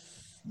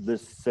because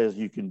this says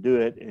you can do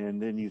it.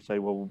 And then you say,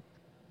 well,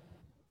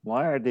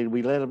 why did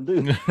we let them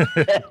do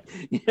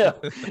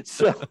that?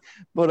 So,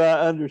 but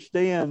I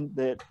understand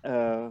that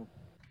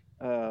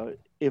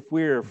if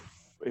we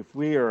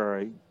are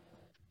a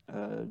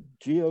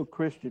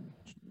Judeo-Christian,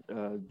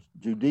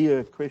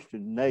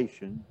 Judeo-Christian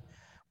nation,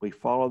 we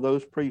follow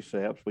those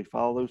precepts, we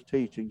follow those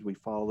teachings, we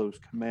follow those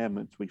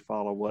commandments, we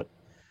follow what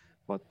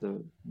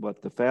the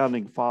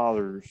founding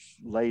fathers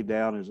laid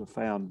down as a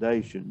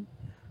foundation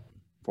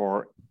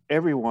for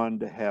everyone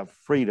to have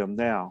freedom.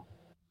 Now,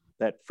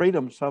 that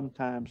freedom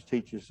sometimes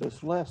teaches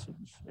us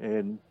lessons,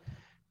 and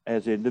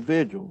as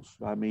individuals,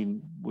 I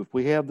mean, if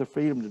we have the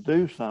freedom to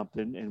do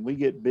something and we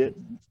get bit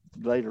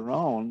later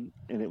on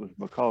and it was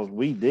because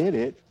we did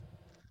it,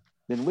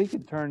 then we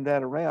can turn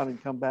that around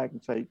and come back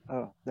and say,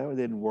 oh, that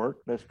didn't work,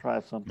 let's try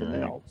something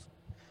Right. else.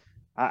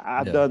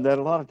 I've Yeah. done that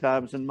a lot of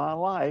times in my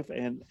life,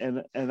 and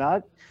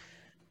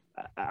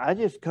I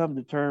just come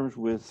to terms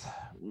with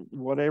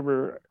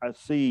whatever I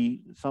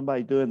see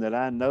somebody doing that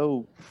I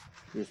know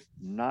is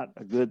not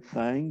a good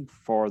thing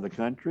for the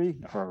country,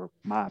 or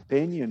my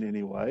opinion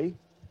anyway.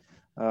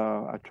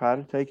 I try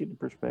to take it in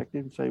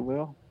perspective and say,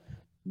 well,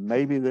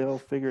 maybe they'll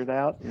figure it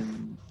out,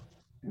 and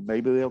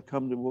maybe they'll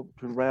come to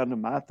around to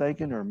my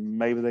thinking, or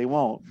maybe they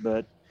won't.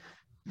 But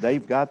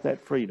they've got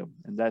that freedom,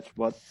 and that's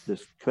what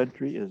this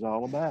country is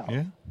all about.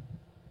 Yeah.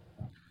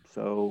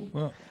 So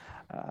Well,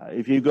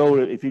 if you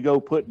go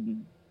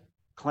putting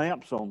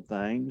clamps on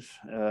things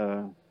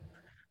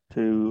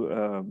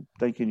to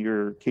thinking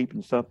you're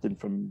keeping something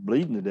from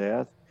bleeding to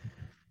death.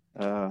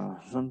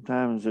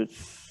 Sometimes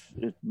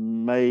it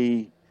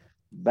may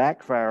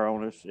backfire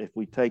on us if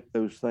we take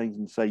those things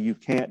and say you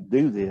can't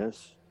do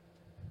this,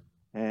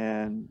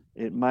 and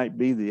it might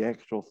be the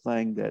actual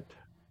thing that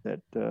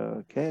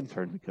can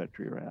turn the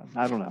country around.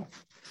 I don't know.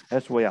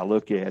 That's the way I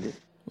look at it.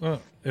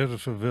 Well, as a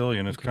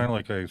civilian, it's kind of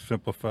like I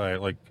simplify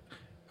it. Like,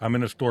 I'm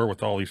in a store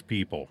with all these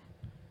people,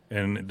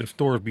 and the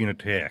store is being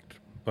attacked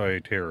by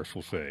terrorists,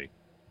 we'll say.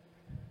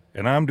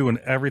 And I'm doing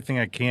everything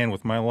I can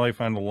with my life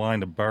on the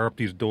line to bar up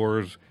these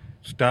doors,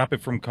 stop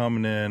it from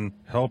coming in,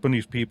 helping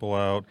these people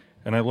out.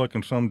 And I look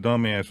and some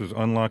dumbass is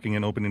unlocking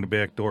and opening the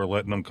back door,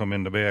 letting them come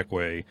in the back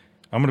way.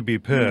 I'm going to be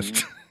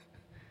pissed.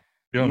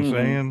 You know what I'm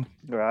saying?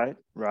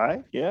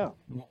 Right. Yeah,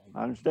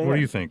 I understand. What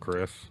do you think,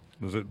 Chris?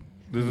 Does it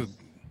it's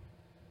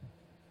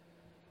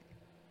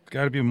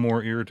got to be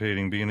more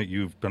irritating being that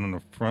you've been on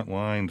the front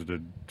lines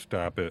to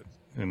stop it?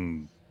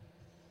 And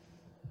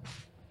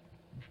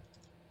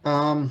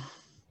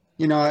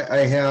you know,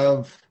 I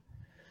have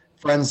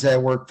friends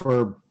that work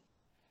for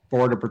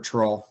Border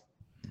Patrol,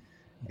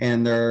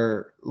 and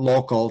they're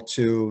local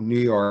to New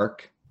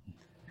York,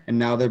 and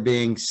now they're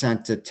being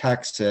sent to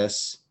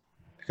Texas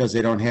because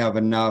they don't have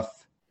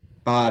enough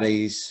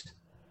bodies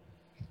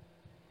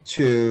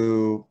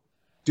to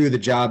do the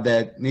job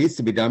that needs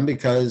to be done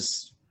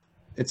because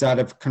it's out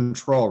of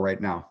control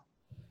right now.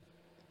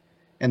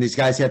 And these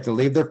guys have to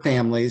leave their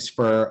families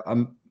for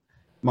a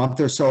month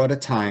or so at a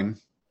time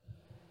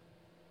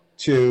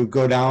to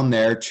go down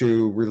there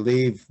to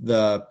relieve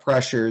the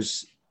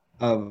pressures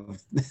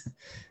of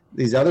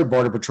these other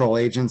Border Patrol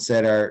agents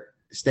that are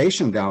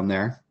stationed down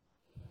there.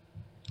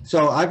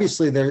 So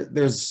obviously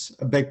there's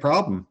a big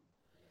problem,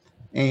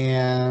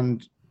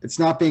 and it's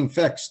not being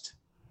fixed.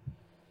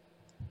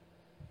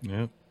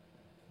 yeah,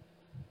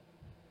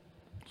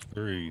 it's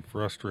very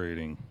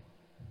frustrating.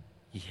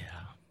 Yeah.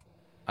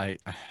 I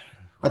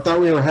thought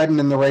we were heading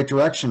in the right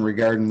direction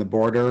regarding the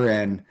border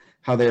and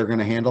how they were going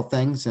to handle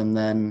things, and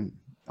then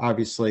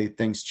obviously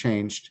things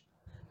changed,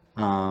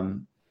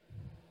 and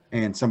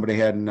somebody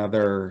had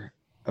another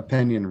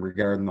opinion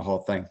regarding the whole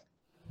thing.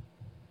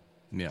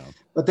 yeah.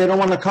 But they don't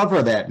want to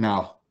cover that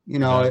now. You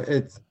know,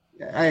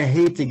 I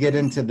hate to get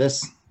into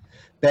this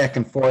back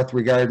and forth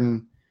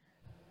regarding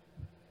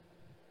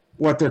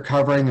what they're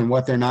covering and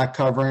what they're not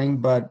covering,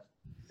 but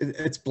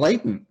it's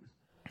blatant.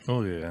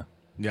 Oh yeah,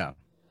 Yeah.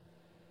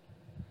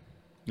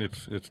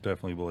 it's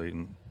definitely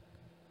blatant.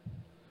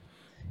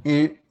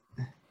 And,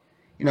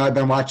 you know, I've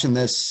been watching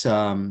this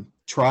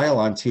trial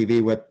on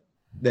TV with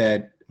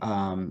that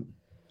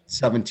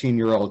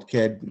 17-year-old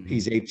kid.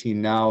 He's 18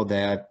 now,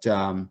 that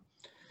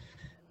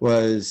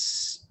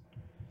was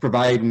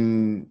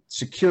providing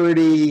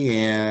security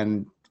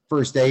and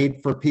first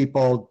aid for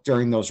people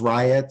during those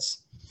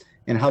riots,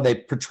 and how they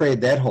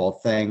portrayed that whole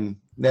thing,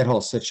 that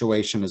whole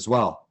situation as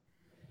well.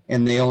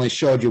 And they only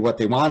showed you what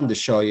they wanted to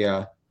show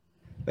you,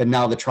 but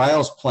now the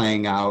trial's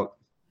playing out,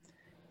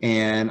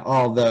 and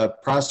all the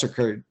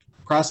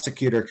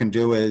prosecutor can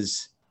do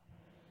is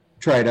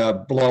try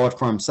to blow it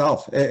for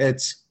himself.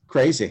 It's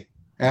crazy.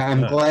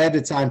 I'm glad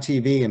it's on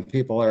TV and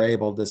people are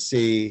able to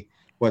see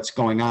what's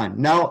going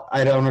on. Now,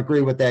 I don't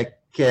agree with that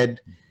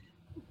kid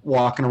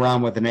walking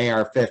around with an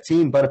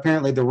AR-15, but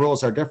apparently the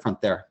rules are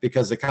different there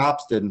because the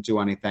cops didn't do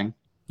anything.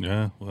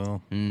 Yeah,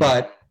 well,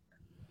 But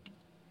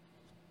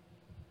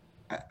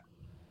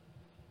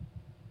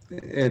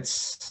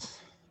it's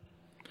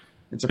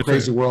a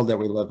crazy world that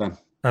we live in.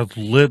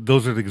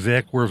 those are the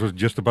exact words that was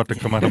just about to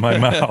come out of my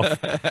mouth.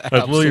 I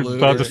was really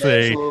about to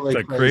say, Absolutely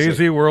it's a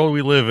crazy world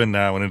we live in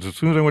now. And as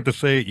soon as I went to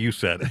say it, you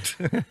said it.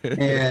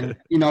 And,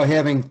 you know,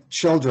 having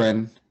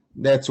children,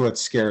 that's what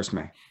scares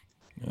me.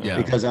 Yeah.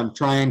 Because I'm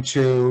trying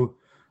to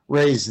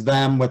raise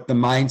them with the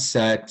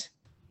mindset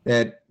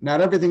that not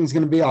everything's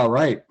going to be all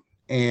right.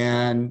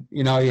 And,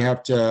 you know, you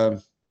have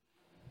to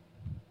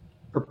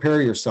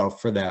prepare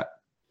yourself for that.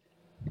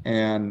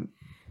 And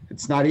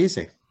it's not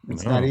easy.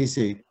 It's not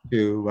easy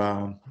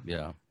to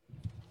Yeah.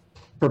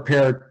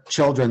 prepare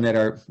children that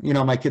are, you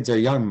know, my kids are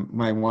young.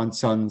 My one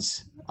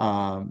son's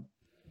 5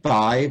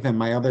 and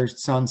my other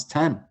son's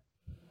 10.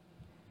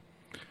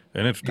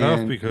 And it's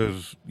tough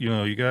because, you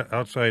know, you got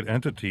outside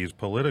entities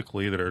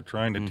politically that are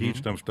trying to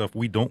teach them stuff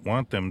we don't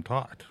want them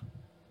taught.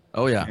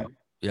 Oh yeah.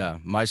 Yeah.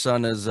 My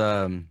son is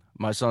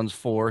my son's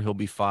 4, he'll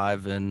be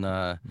 5 in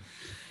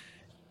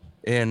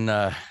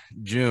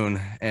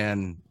June,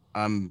 and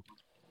I'm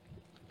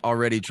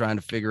already trying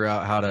to figure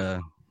out how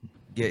to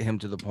get him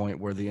to the point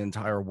where the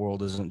entire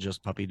world isn't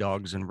just puppy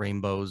dogs and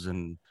rainbows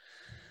and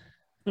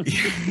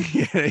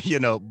you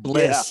know,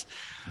 bliss,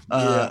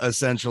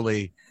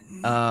 essentially.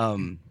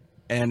 And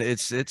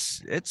it's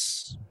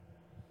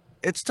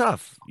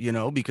tough, you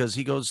know, because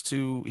he goes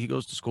to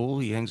school,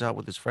 he hangs out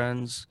with his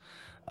friends.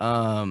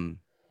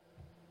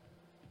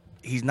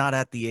 He's not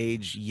at the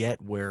age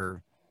yet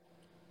where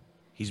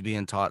he's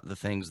being taught the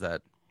things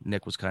that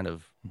Nick was kind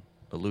of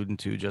alluding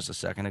to just a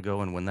second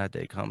ago. And when that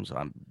day comes,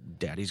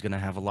 Daddy's going to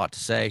have a lot to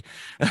say.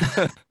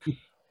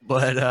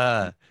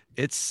 but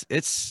it's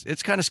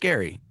kind of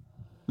scary.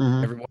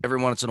 Mhm.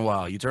 Every once in a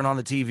while, you turn on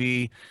the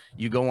TV,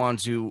 you go on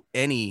to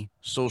any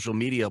social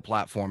media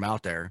platform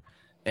out there,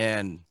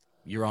 and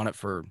you're on it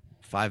for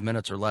 5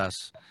 minutes or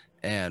less,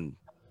 and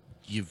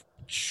you've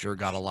sure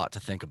got a lot to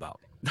think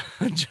about.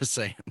 Just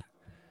saying.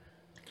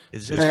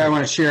 It's I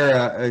want to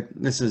share.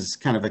 This is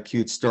kind of a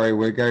cute story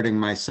regarding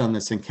my son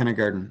that's in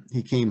kindergarten.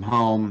 He came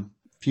home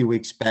a few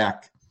weeks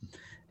back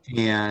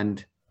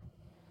and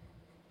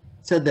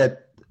said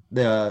that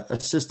the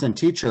assistant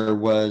teacher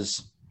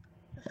was,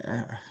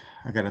 I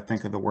got to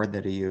think of the word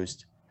that he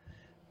used,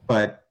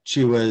 but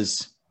she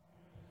wasn't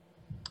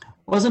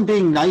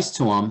being nice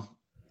to him,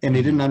 and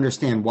he didn't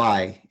understand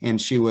why.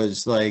 And she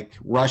was like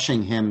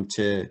rushing him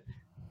to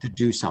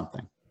do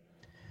something.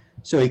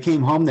 So he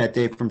came home that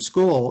day from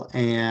school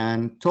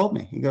and told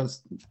me, he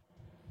goes,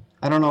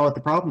 I don't know what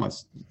the problem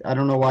was. I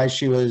don't know why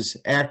she was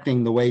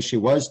acting the way she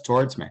was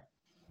towards me.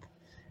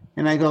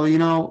 And I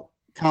go,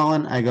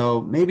 Colin, I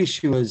go, maybe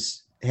she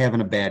was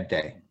having a bad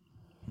day.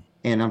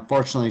 And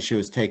unfortunately, she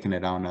was taking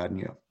it out on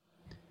you.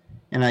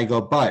 And I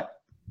go,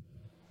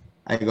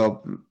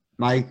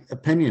 my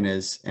opinion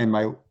is, and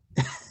my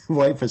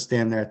wife is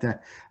standing there at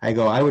that, I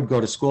go, I would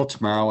go to school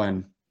tomorrow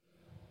and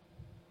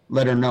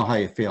let her know how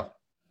you feel.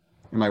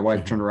 And my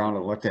wife turned around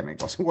and looked at me and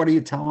goes, what are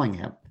you telling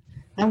him?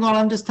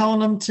 I'm just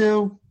telling him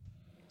to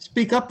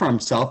speak up for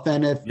himself.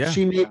 And if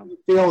she made him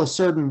feel a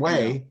certain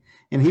way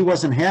and he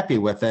wasn't happy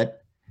with it,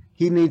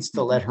 he needs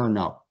to let her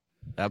know.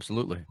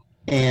 Absolutely.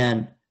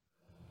 And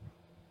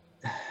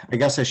I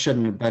guess I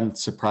shouldn't have been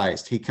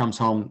surprised. He comes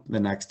home the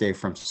next day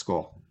from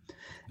school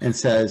and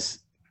says,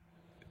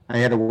 I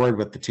had a word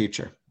with the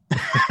teacher.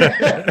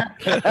 I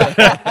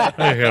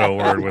had a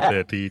word with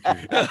that teacher.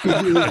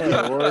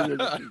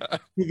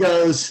 He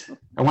goes,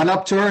 I went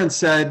up to her and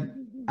said,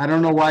 I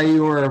don't know why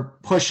you were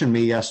pushing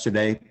me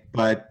yesterday,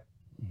 but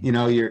I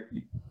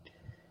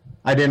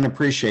didn't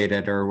appreciate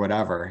it or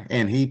whatever.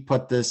 And he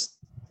put this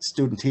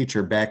student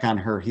teacher back on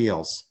her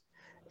heels.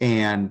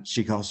 And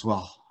she goes,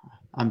 well,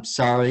 I'm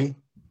sorry.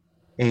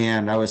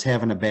 And I was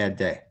having a bad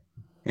day.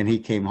 And he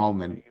came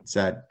home and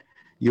said,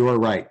 you were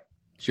right.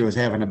 She was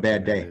having a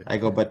bad day. I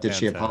go, but did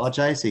she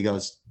apologize? He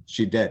goes,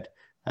 she did.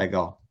 I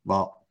go,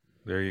 well,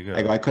 there you go.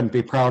 I go, I couldn't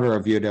be prouder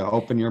of you to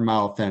open your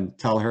mouth and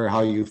tell her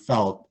how you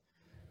felt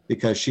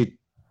because she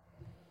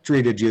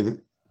treated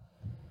you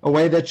a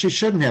way that she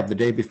shouldn't have the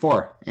day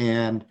before.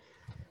 And,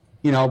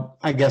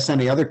 I guess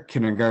any other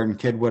kindergarten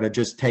kid would have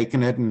just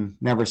taken it and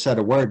never said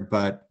a word.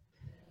 But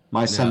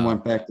my son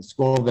went back to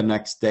school the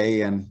next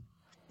day and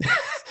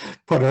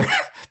put her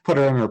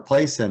in her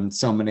place in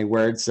so many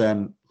words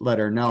and let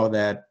her know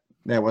that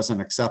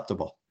wasn't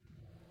acceptable.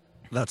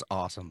 That's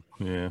awesome.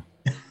 Yeah.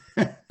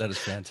 That is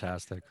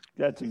fantastic.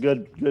 That's a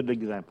good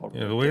example.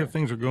 Yeah, the way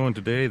things are going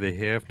today, they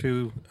have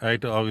to. I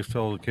always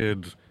tell the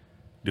kids,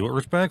 do it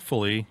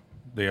respectfully.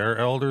 They are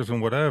elders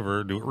and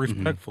whatever. Do it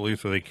respectfully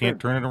so they can't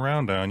turn it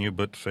around on you.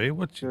 But say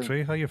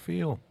say how you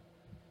feel.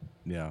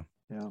 Yeah.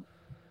 Yeah.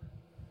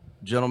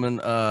 Gentlemen,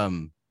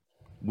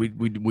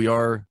 we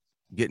are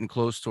getting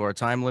close to our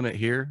time limit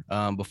here.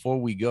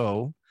 Before we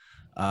go,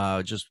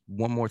 just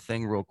one more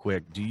thing real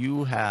quick. Do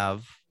you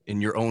have,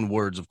 in your own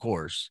words, of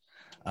course,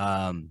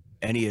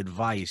 any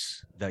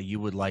advice that you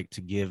would like to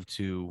give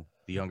to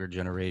the younger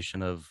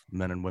generation of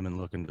men and women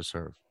looking to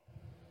serve?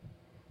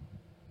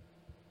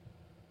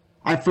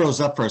 I froze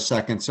up for a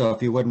second, so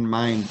if you wouldn't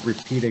mind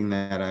repeating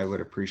that, I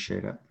would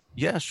appreciate it.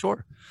 Yeah,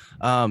 sure.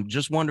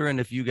 Just wondering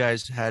if you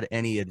guys had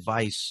any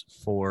advice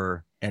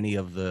for any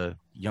of the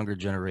younger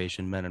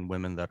generation men and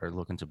women that are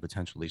looking to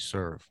potentially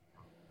serve.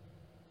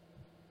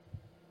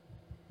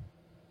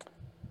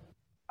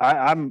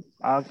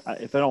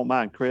 If I don't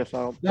mind, Chris,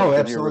 I'll No, jump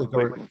in here real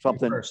absolutely. quick.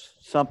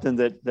 Something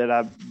that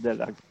I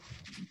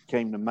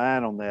came to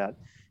mind on that.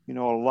 A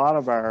lot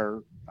of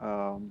our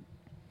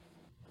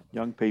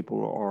young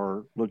people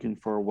are looking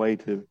for a way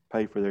to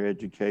pay for their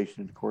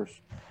education. Of course,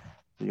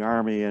 the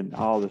Army and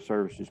all the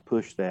services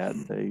push that.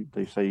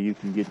 They say you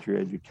can get your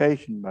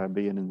education by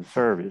being in the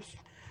service.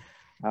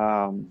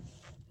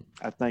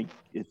 I think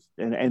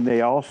and they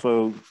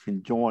also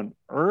can join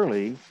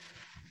early,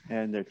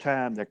 and their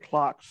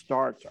clock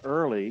starts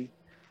early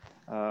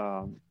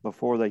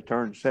before they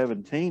turn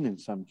 17 in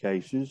some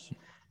cases,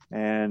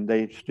 and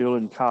they're still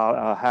in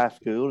high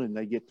school, and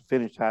they get to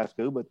finish high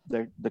school, but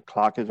the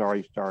clock has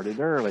already started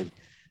early.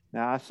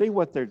 Now, I see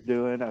what they're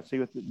doing. I see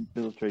what the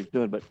military is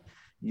doing, but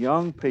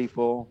young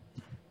people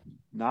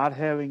not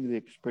having the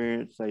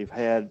experience they've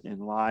had in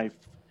life,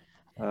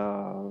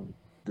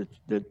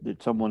 that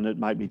someone that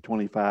might be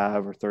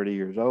 25 or 30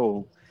 years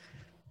old,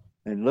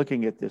 and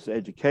looking at this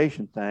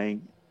education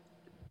thing,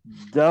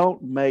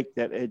 don't make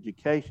that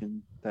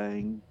education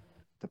thing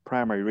the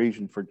primary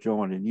reason for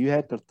joining. You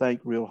have to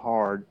think real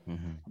hard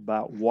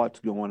about what's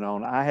going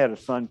on. I had a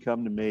son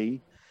come to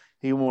me.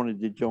 He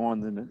wanted to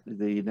join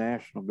the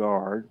National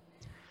Guard,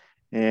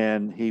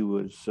 and he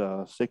was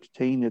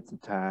 16 at the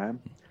time.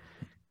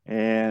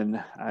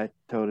 And I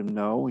told him,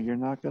 no, you're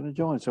not going to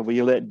join. So will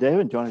you let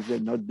Devin join? He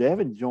said, no,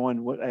 Devin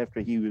joined after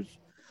he was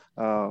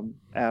out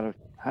of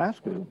high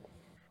school.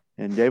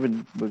 And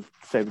David was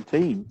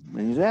 17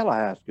 and he's out of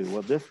high school.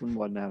 Well, this one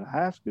wasn't out of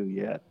high school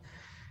yet.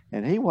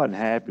 And he wasn't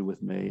happy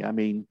with me. I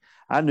mean,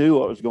 I knew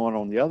what was going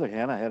on. On the other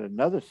hand, I had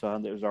another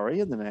son that was already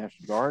in the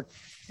National Guard,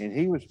 and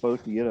he was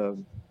supposed to get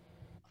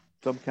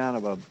some kind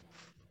of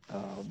a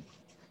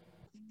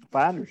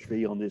finder's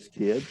fee on this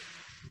kid.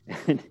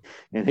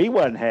 And he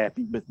wasn't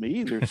happy with me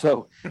either.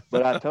 So,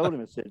 but I told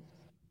him, I said,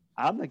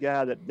 I'm the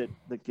guy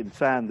that can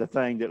sign the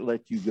thing that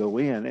lets you go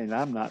in, and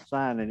I'm not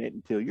signing it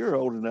until you're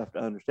old enough to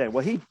understand.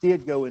 Well, he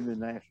did go in the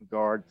National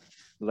Guard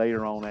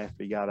later on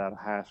after he got out of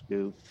high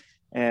school,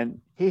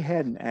 and he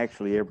hadn't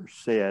actually ever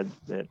said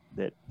that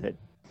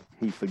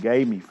he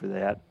forgave me for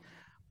that,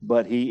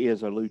 but he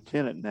is a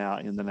lieutenant now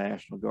in the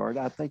National Guard.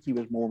 I think he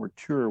was more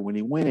mature when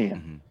he went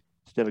in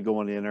instead of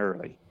going in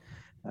early.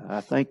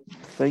 I think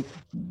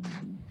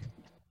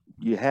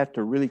you have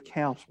to really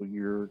counsel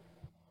your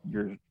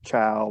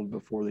child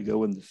before they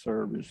go into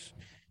service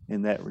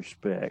in that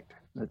respect.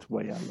 That's the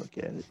way I look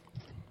at it.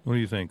 What do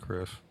you think,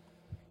 Chris?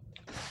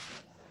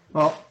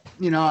 Well,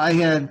 I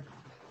had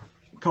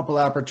a couple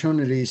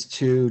opportunities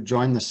to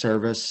join the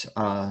service.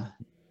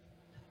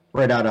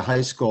 Right out of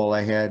high school,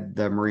 I had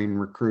the Marine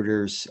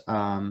recruiters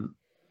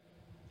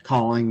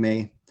calling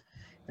me,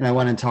 and I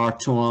went and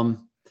talked to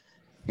them,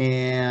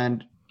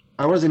 and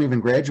I wasn't even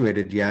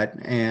graduated yet,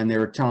 and they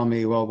were telling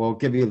me, well, we'll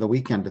give you the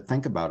weekend to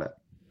think about it.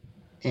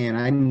 And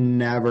I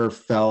never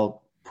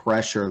felt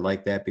pressure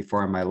like that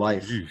before in my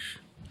life. Yeesh.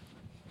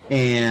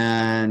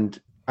 And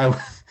I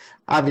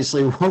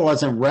obviously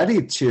wasn't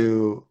ready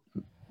to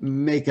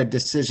make a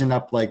decision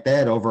up like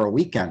that over a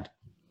weekend.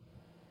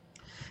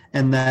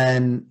 And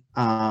then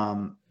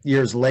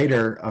years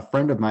later, a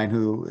friend of mine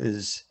who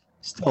is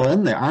still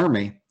in the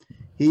Army,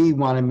 he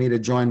wanted me to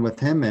join with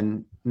him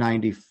in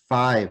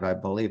 95, I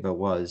believe it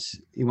was.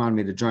 He wanted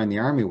me to join the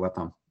Army with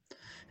him.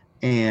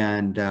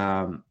 And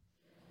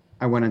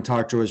I went and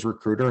talked to his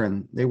recruiter,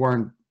 and the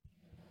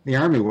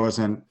Army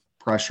wasn't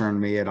pressuring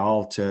me at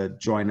all to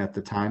join at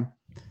the time.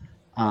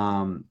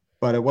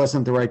 But it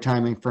wasn't the right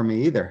timing for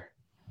me either.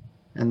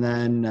 And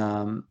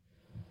then,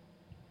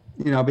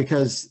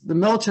 because the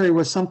military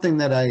was something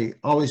that I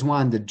always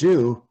wanted to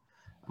do.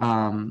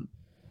 But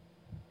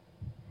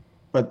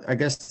I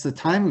guess the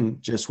timing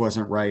just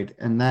wasn't right.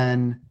 And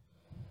then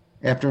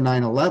after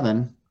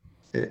 9/11,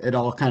 it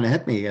all kind of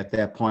hit me at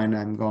that point.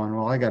 I'm going,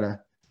 well,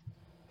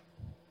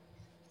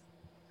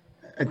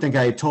 I think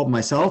I told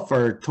myself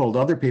or told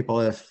other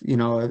people if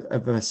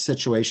a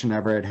situation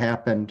ever had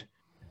happened,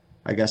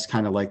 I guess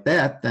kind of like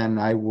that, then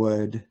I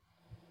would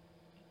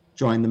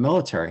join the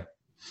military.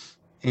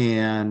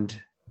 And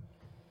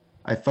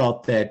I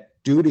felt that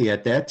duty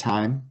at that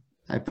time.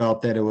 I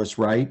felt that it was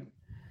right.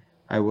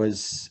 I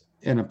was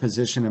in a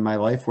position in my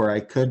life where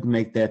I could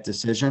make that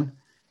decision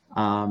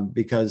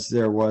because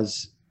there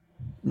was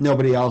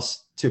nobody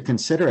else to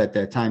consider at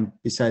that time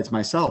besides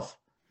myself.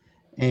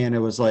 And it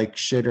was like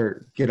shit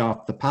or get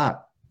off the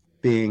pot,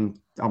 being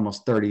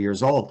almost 30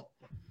 years old.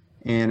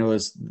 And it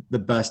was the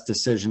best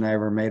decision I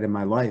ever made in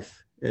my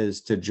life,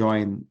 is to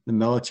join the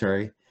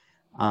military,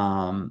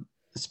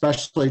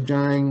 especially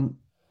during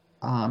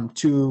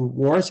 2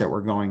 wars that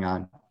were going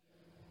on.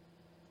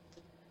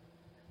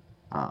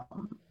 I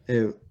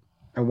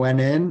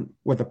went in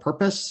with a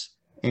purpose,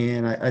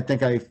 and I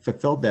think I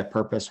fulfilled that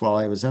purpose while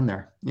I was in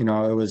there. It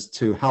was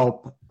to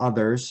help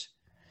others.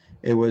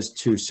 It was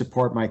to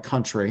support my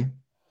country.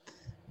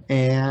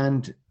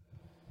 And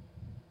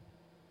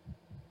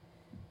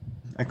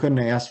I couldn't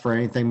ask for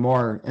anything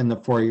more in the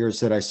 4 years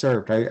that I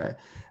served.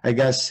 I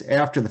guess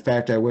after the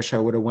fact, I wish I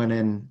would have went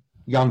in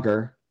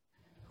younger,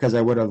 because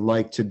I would have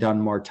liked to done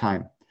more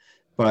time.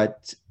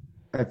 But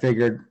I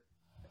figured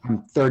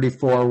I'm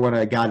 34 when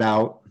I got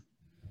out,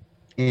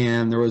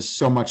 and there was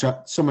so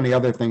many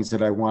other things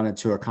that I wanted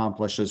to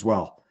accomplish as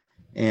well.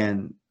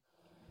 And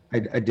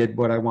I did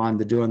what I wanted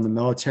to do in the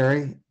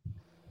military.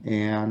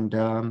 And,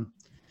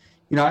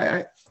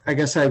 I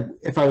guess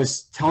if I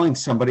was telling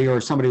somebody, or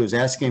somebody was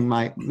asking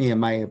me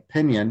my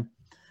opinion,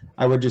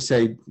 I would just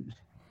say,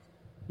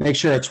 make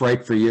sure it's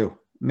right for you.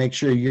 Make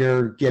sure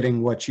you're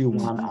getting what you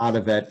want out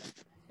of it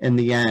in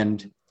the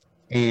end.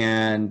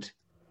 And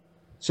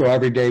so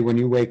every day when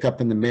you wake up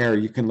in the mirror,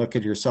 you can look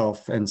at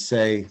yourself and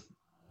say,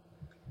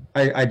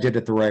 I did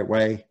it the right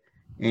way,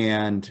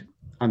 and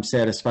I'm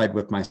satisfied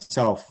with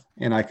myself,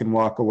 and I can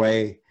walk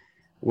away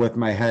with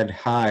my head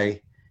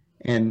high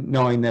and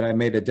knowing that I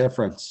made a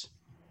difference.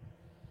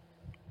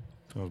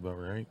 Sounds about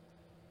right.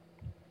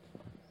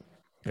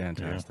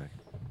 Fantastic.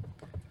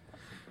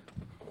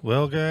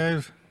 Well,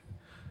 guys,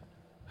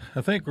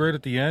 I think right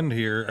at the end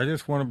here, I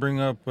just want to bring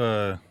up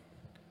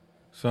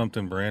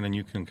something, Brandon.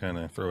 You can kind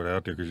of throw it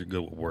out there because you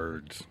go with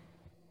words.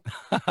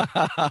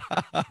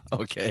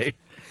 Okay.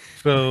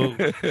 So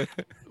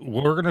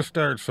we're going to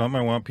start something.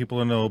 I want people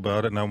to know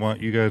about it, and I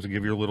want you guys to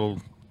give your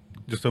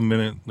just a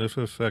minute, this is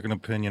a second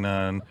opinion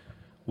on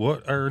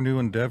what our new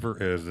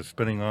endeavor is that's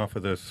spinning off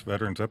of this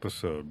Veterans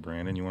episode.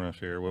 Brandon, you want to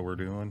share what we're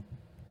doing?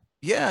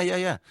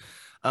 Yeah.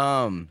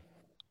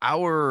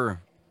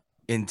 Our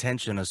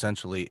intention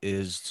essentially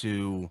is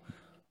to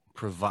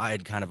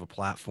provide kind of a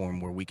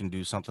platform where we can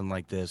do something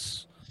like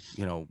this,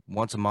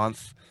 once a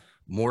month,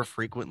 more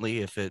frequently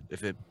if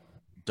it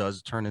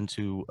does turn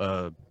into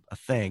a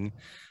thing.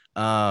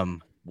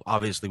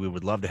 Obviously we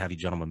would love to have you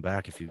gentlemen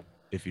back if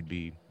you'd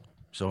be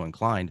so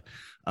inclined.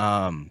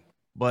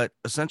 But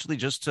essentially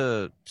just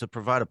to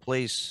provide a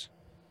place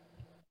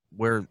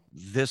where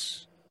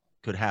this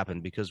could happen,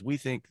 because we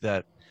think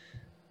that,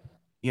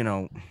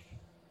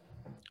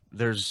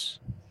 there's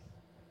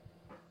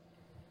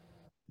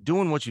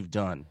doing what you've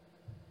done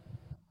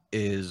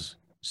is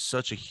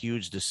such a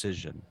huge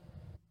decision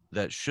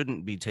that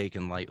shouldn't be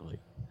taken lightly.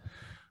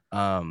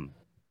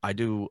 I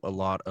do a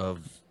lot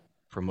of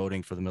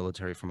promoting for the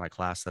military for my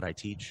class that I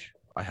teach.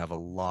 I have a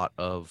lot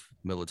of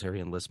military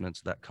enlistments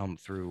that come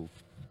through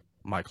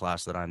my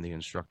class that I'm the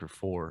instructor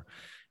for,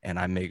 and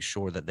I make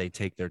sure that they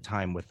take their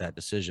time with that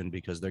decision,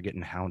 because they're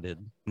getting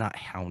not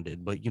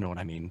hounded, but you know what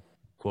I mean,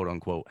 quote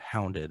unquote,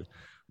 hounded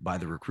by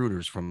the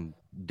recruiters from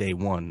day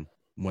one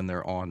when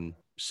they're on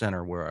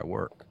center where I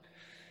work.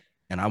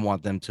 And I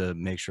want them to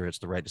make sure it's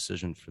the right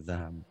decision for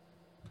them.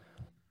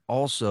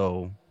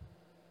 Also,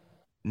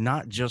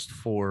 not just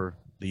for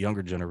the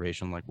younger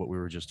generation, like what we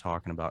were just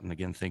talking about. And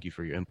again, thank you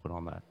for your input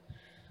on that.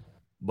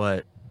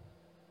 But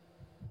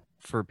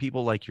for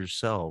people like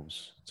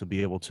yourselves to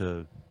be able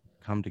to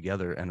come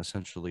together and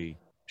essentially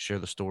share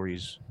the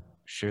stories,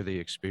 share the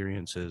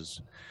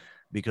experiences,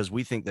 because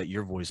we think that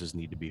your voices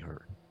need to be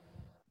heard.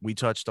 We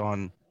touched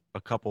on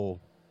a couple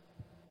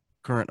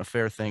current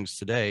affair things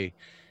today,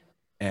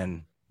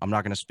 and I'm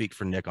not going to speak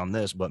for Nick on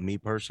this, but me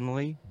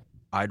personally,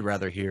 I'd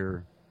rather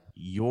hear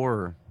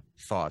your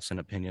thoughts and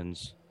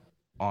opinions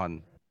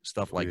on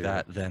stuff like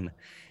that than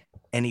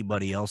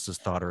anybody else's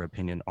thought or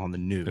opinion on the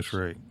news. That's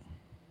right.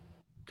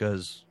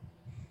 Because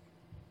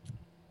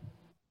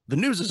the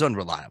news is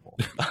unreliable.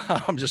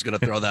 I'm just going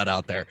to throw that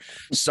out there.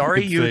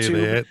 Sorry,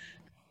 YouTube.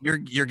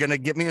 You're going to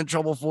get me in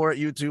trouble for it,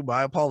 YouTube.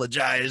 I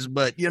apologize,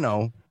 but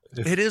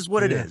it is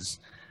what it is.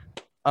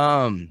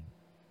 But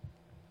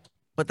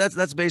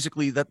that's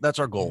basically that's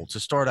our goal, to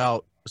start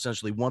out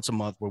essentially once a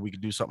month where we could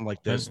do something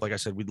like this. Like I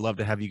said, we'd love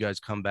to have you guys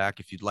come back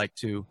if you'd like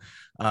to.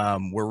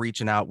 We're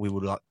reaching out. We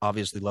would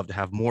obviously love to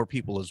have more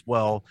people as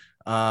well.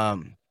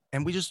 And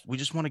we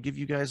just want to give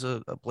you guys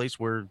a place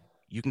where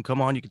you can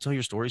come on, you can tell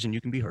your stories, and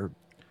you can be heard.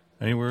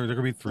 Anywhere there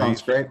could be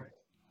Sounds great.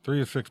 3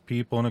 to 6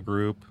 people in a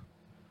group.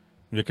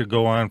 It could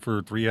go on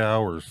for 3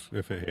 hours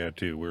if it had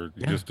to, where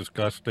you just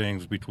discuss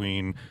things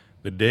between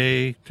the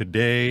day to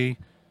day,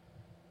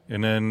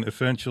 and then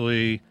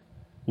essentially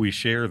we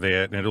share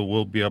that, and it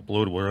will be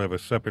uploaded. We'll have a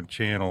separate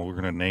channel. We're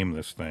going to name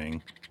this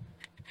thing.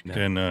 Yeah.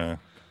 And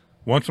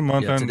once a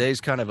month. Today's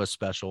kind of a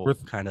special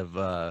kind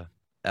of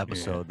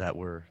episode that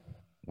we're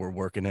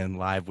working in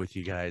live with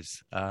you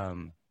guys.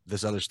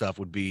 This other stuff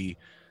would be,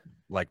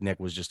 like Nick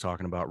was just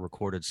talking about,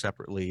 recorded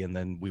separately, and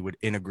then we would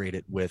integrate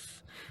it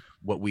with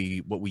what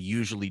we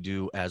usually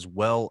do, as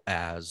well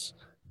as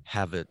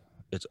have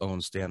its own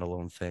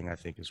standalone thing, I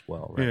think, as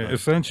well. Right? Yeah,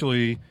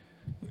 essentially,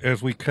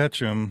 as we catch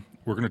them,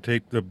 we're going to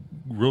take the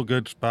real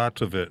good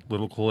spots of it,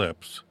 little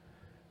clips,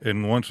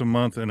 and once a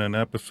month in an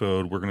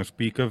episode, we're going to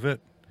speak of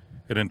it,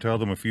 and then tell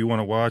them, if you want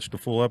to watch the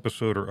full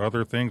episode or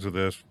other things of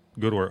this,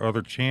 go to our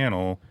other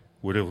channel,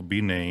 where it will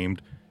be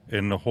named,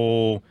 and the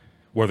whole,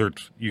 whether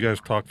it's you guys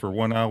talk for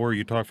 1 hour,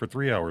 you talk for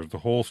 3 hours, the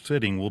whole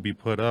sitting will be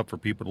put up for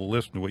people to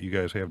listen to what you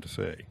guys have to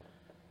say.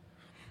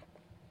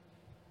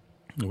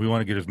 We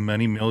want to get as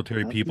many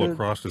military people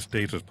across the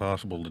states as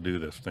possible to do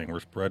this thing.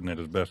 We're spreading it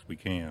as best we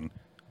can.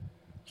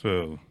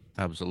 So,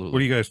 absolutely. What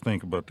do you guys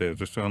think about that? Does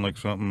this sound like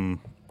something?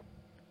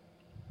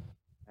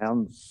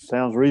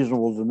 Sounds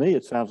reasonable to me.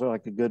 It sounds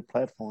like a good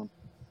platform.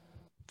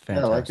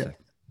 Fantastic. Yeah, I like it.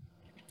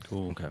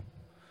 Cool. Okay.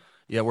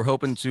 Yeah, we're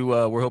hoping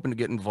to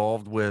get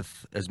involved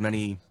with as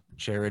many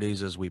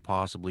charities as we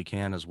possibly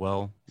can as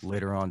well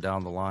later on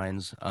down the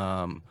lines.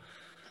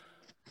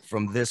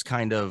 From this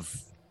kind of,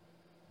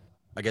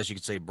 I guess you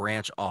could say,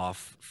 branch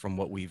off from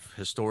what we've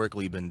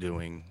historically been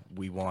doing,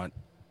 we want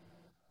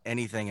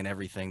anything and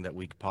everything that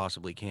we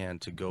possibly can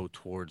to go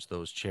towards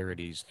those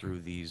charities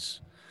through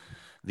these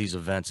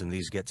events and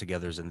these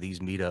get-togethers and these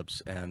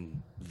meetups,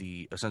 and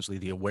essentially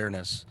the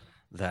awareness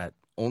that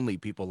only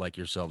people like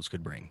yourselves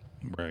could bring.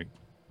 Right.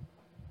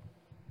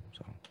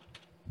 So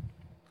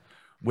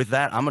with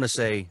that, I'm going to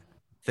say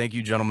thank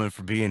you, gentlemen,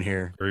 for being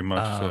here. Very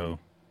much so.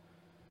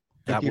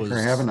 Thank you for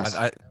having us.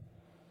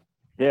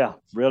 Yeah,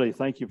 really.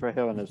 Thank you for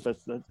having us.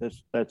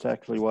 That's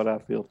actually what I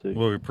feel too.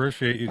 Well, we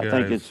appreciate you guys.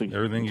 I think it's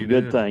everything you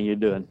good did. thing you're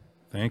doing.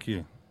 Thank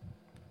you.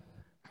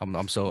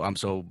 I'm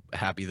so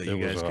happy that you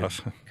guys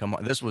could come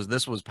on. This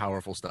was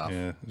powerful stuff.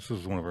 Yeah, this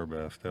was one of our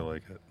best. I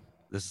like it.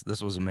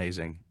 This was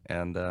amazing.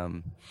 And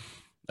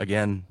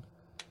again,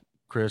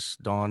 Chris,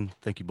 Dawn,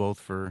 thank you both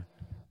for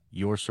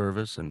your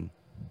service and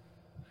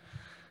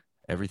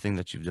everything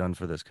that you've done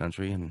for this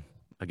country. And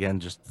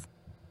again, just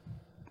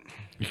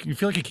you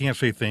feel like you can't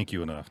say thank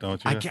you enough, don't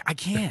you? I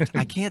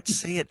can't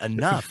say it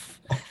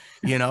enough.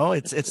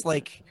 It's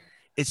like,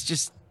 it's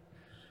just,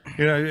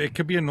 Yeah, it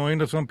could be annoying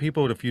to some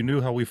people, but if you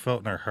knew how we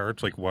felt in our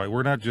hearts, like why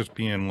we're not just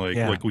being like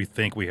Yeah. like we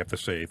think we have to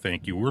say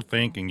thank you. We're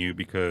thanking you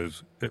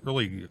because it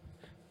really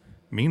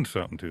means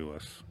something to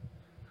us.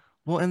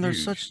 Well, and there's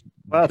Huge. such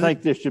Well, I good-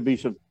 think there should be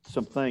some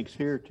thanks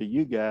here to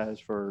you guys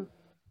for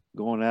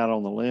going out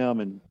on the limb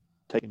and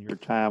taking your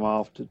time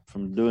off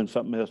from doing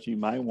something else you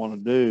might want to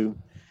do,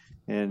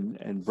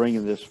 and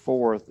bringing this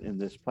forth in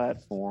this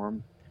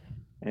platform.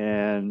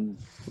 And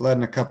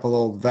Letting a couple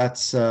old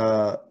vets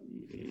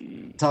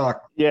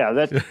talk. yeah,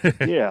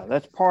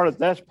 that's part of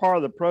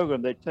the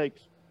program that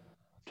takes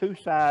two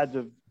sides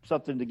of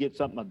something to get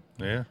something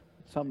Yeah.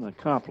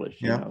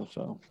 accomplished. You Yeah. know,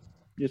 so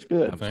it's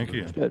good. Thank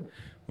you. It's good.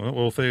 Well,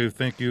 we'll say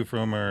thank you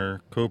from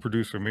our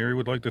co-producer Mary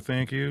would like to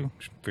thank you.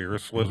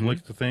 Ferris would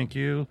like to thank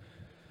you.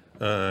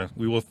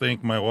 We will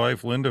thank my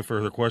wife Linda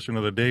for her question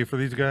of the day for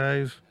these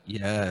guys.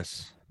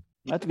 yes.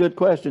 That's a good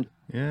question.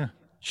 Yeah.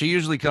 She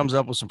usually comes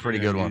up with some pretty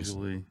Yeah, good ones.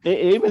 usually.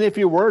 Even if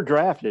you were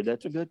drafted,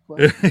 that's a good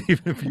question.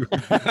 Even if you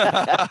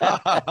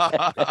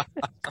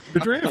the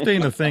draft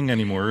ain't a thing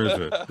anymore, is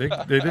it?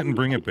 They didn't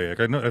bring it back.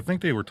 I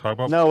think they were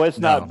talking about. No, it's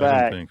No, not I don't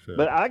back. think so.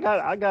 But I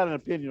got an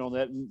opinion on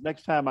that.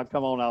 Next time I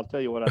come on, I'll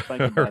tell you what I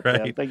think about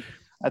that. Right.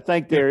 I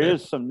think there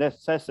is some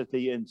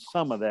necessity in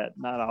some of that,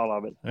 not all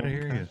of it. I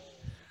hear you.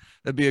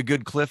 That'd be a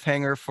good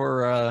cliffhanger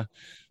for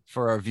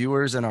our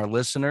viewers and our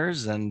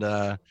listeners. And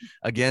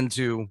again,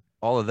 to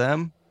all of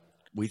them,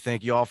 we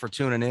thank you all for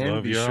tuning in.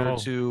 Love Be sure y'all.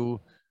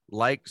 to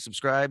like,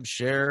 subscribe,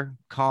 share,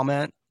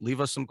 comment, leave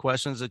us some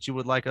questions that you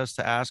would like us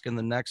to ask in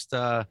the next,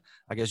 I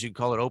guess you'd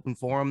call it open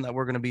forum that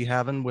we're going to be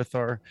having with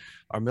our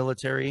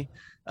military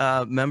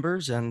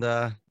members. And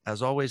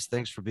as always,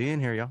 thanks for being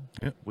here, y'all.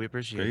 Yep. We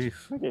appreciate it.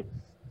 Peace. Okay.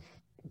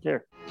 Take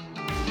care.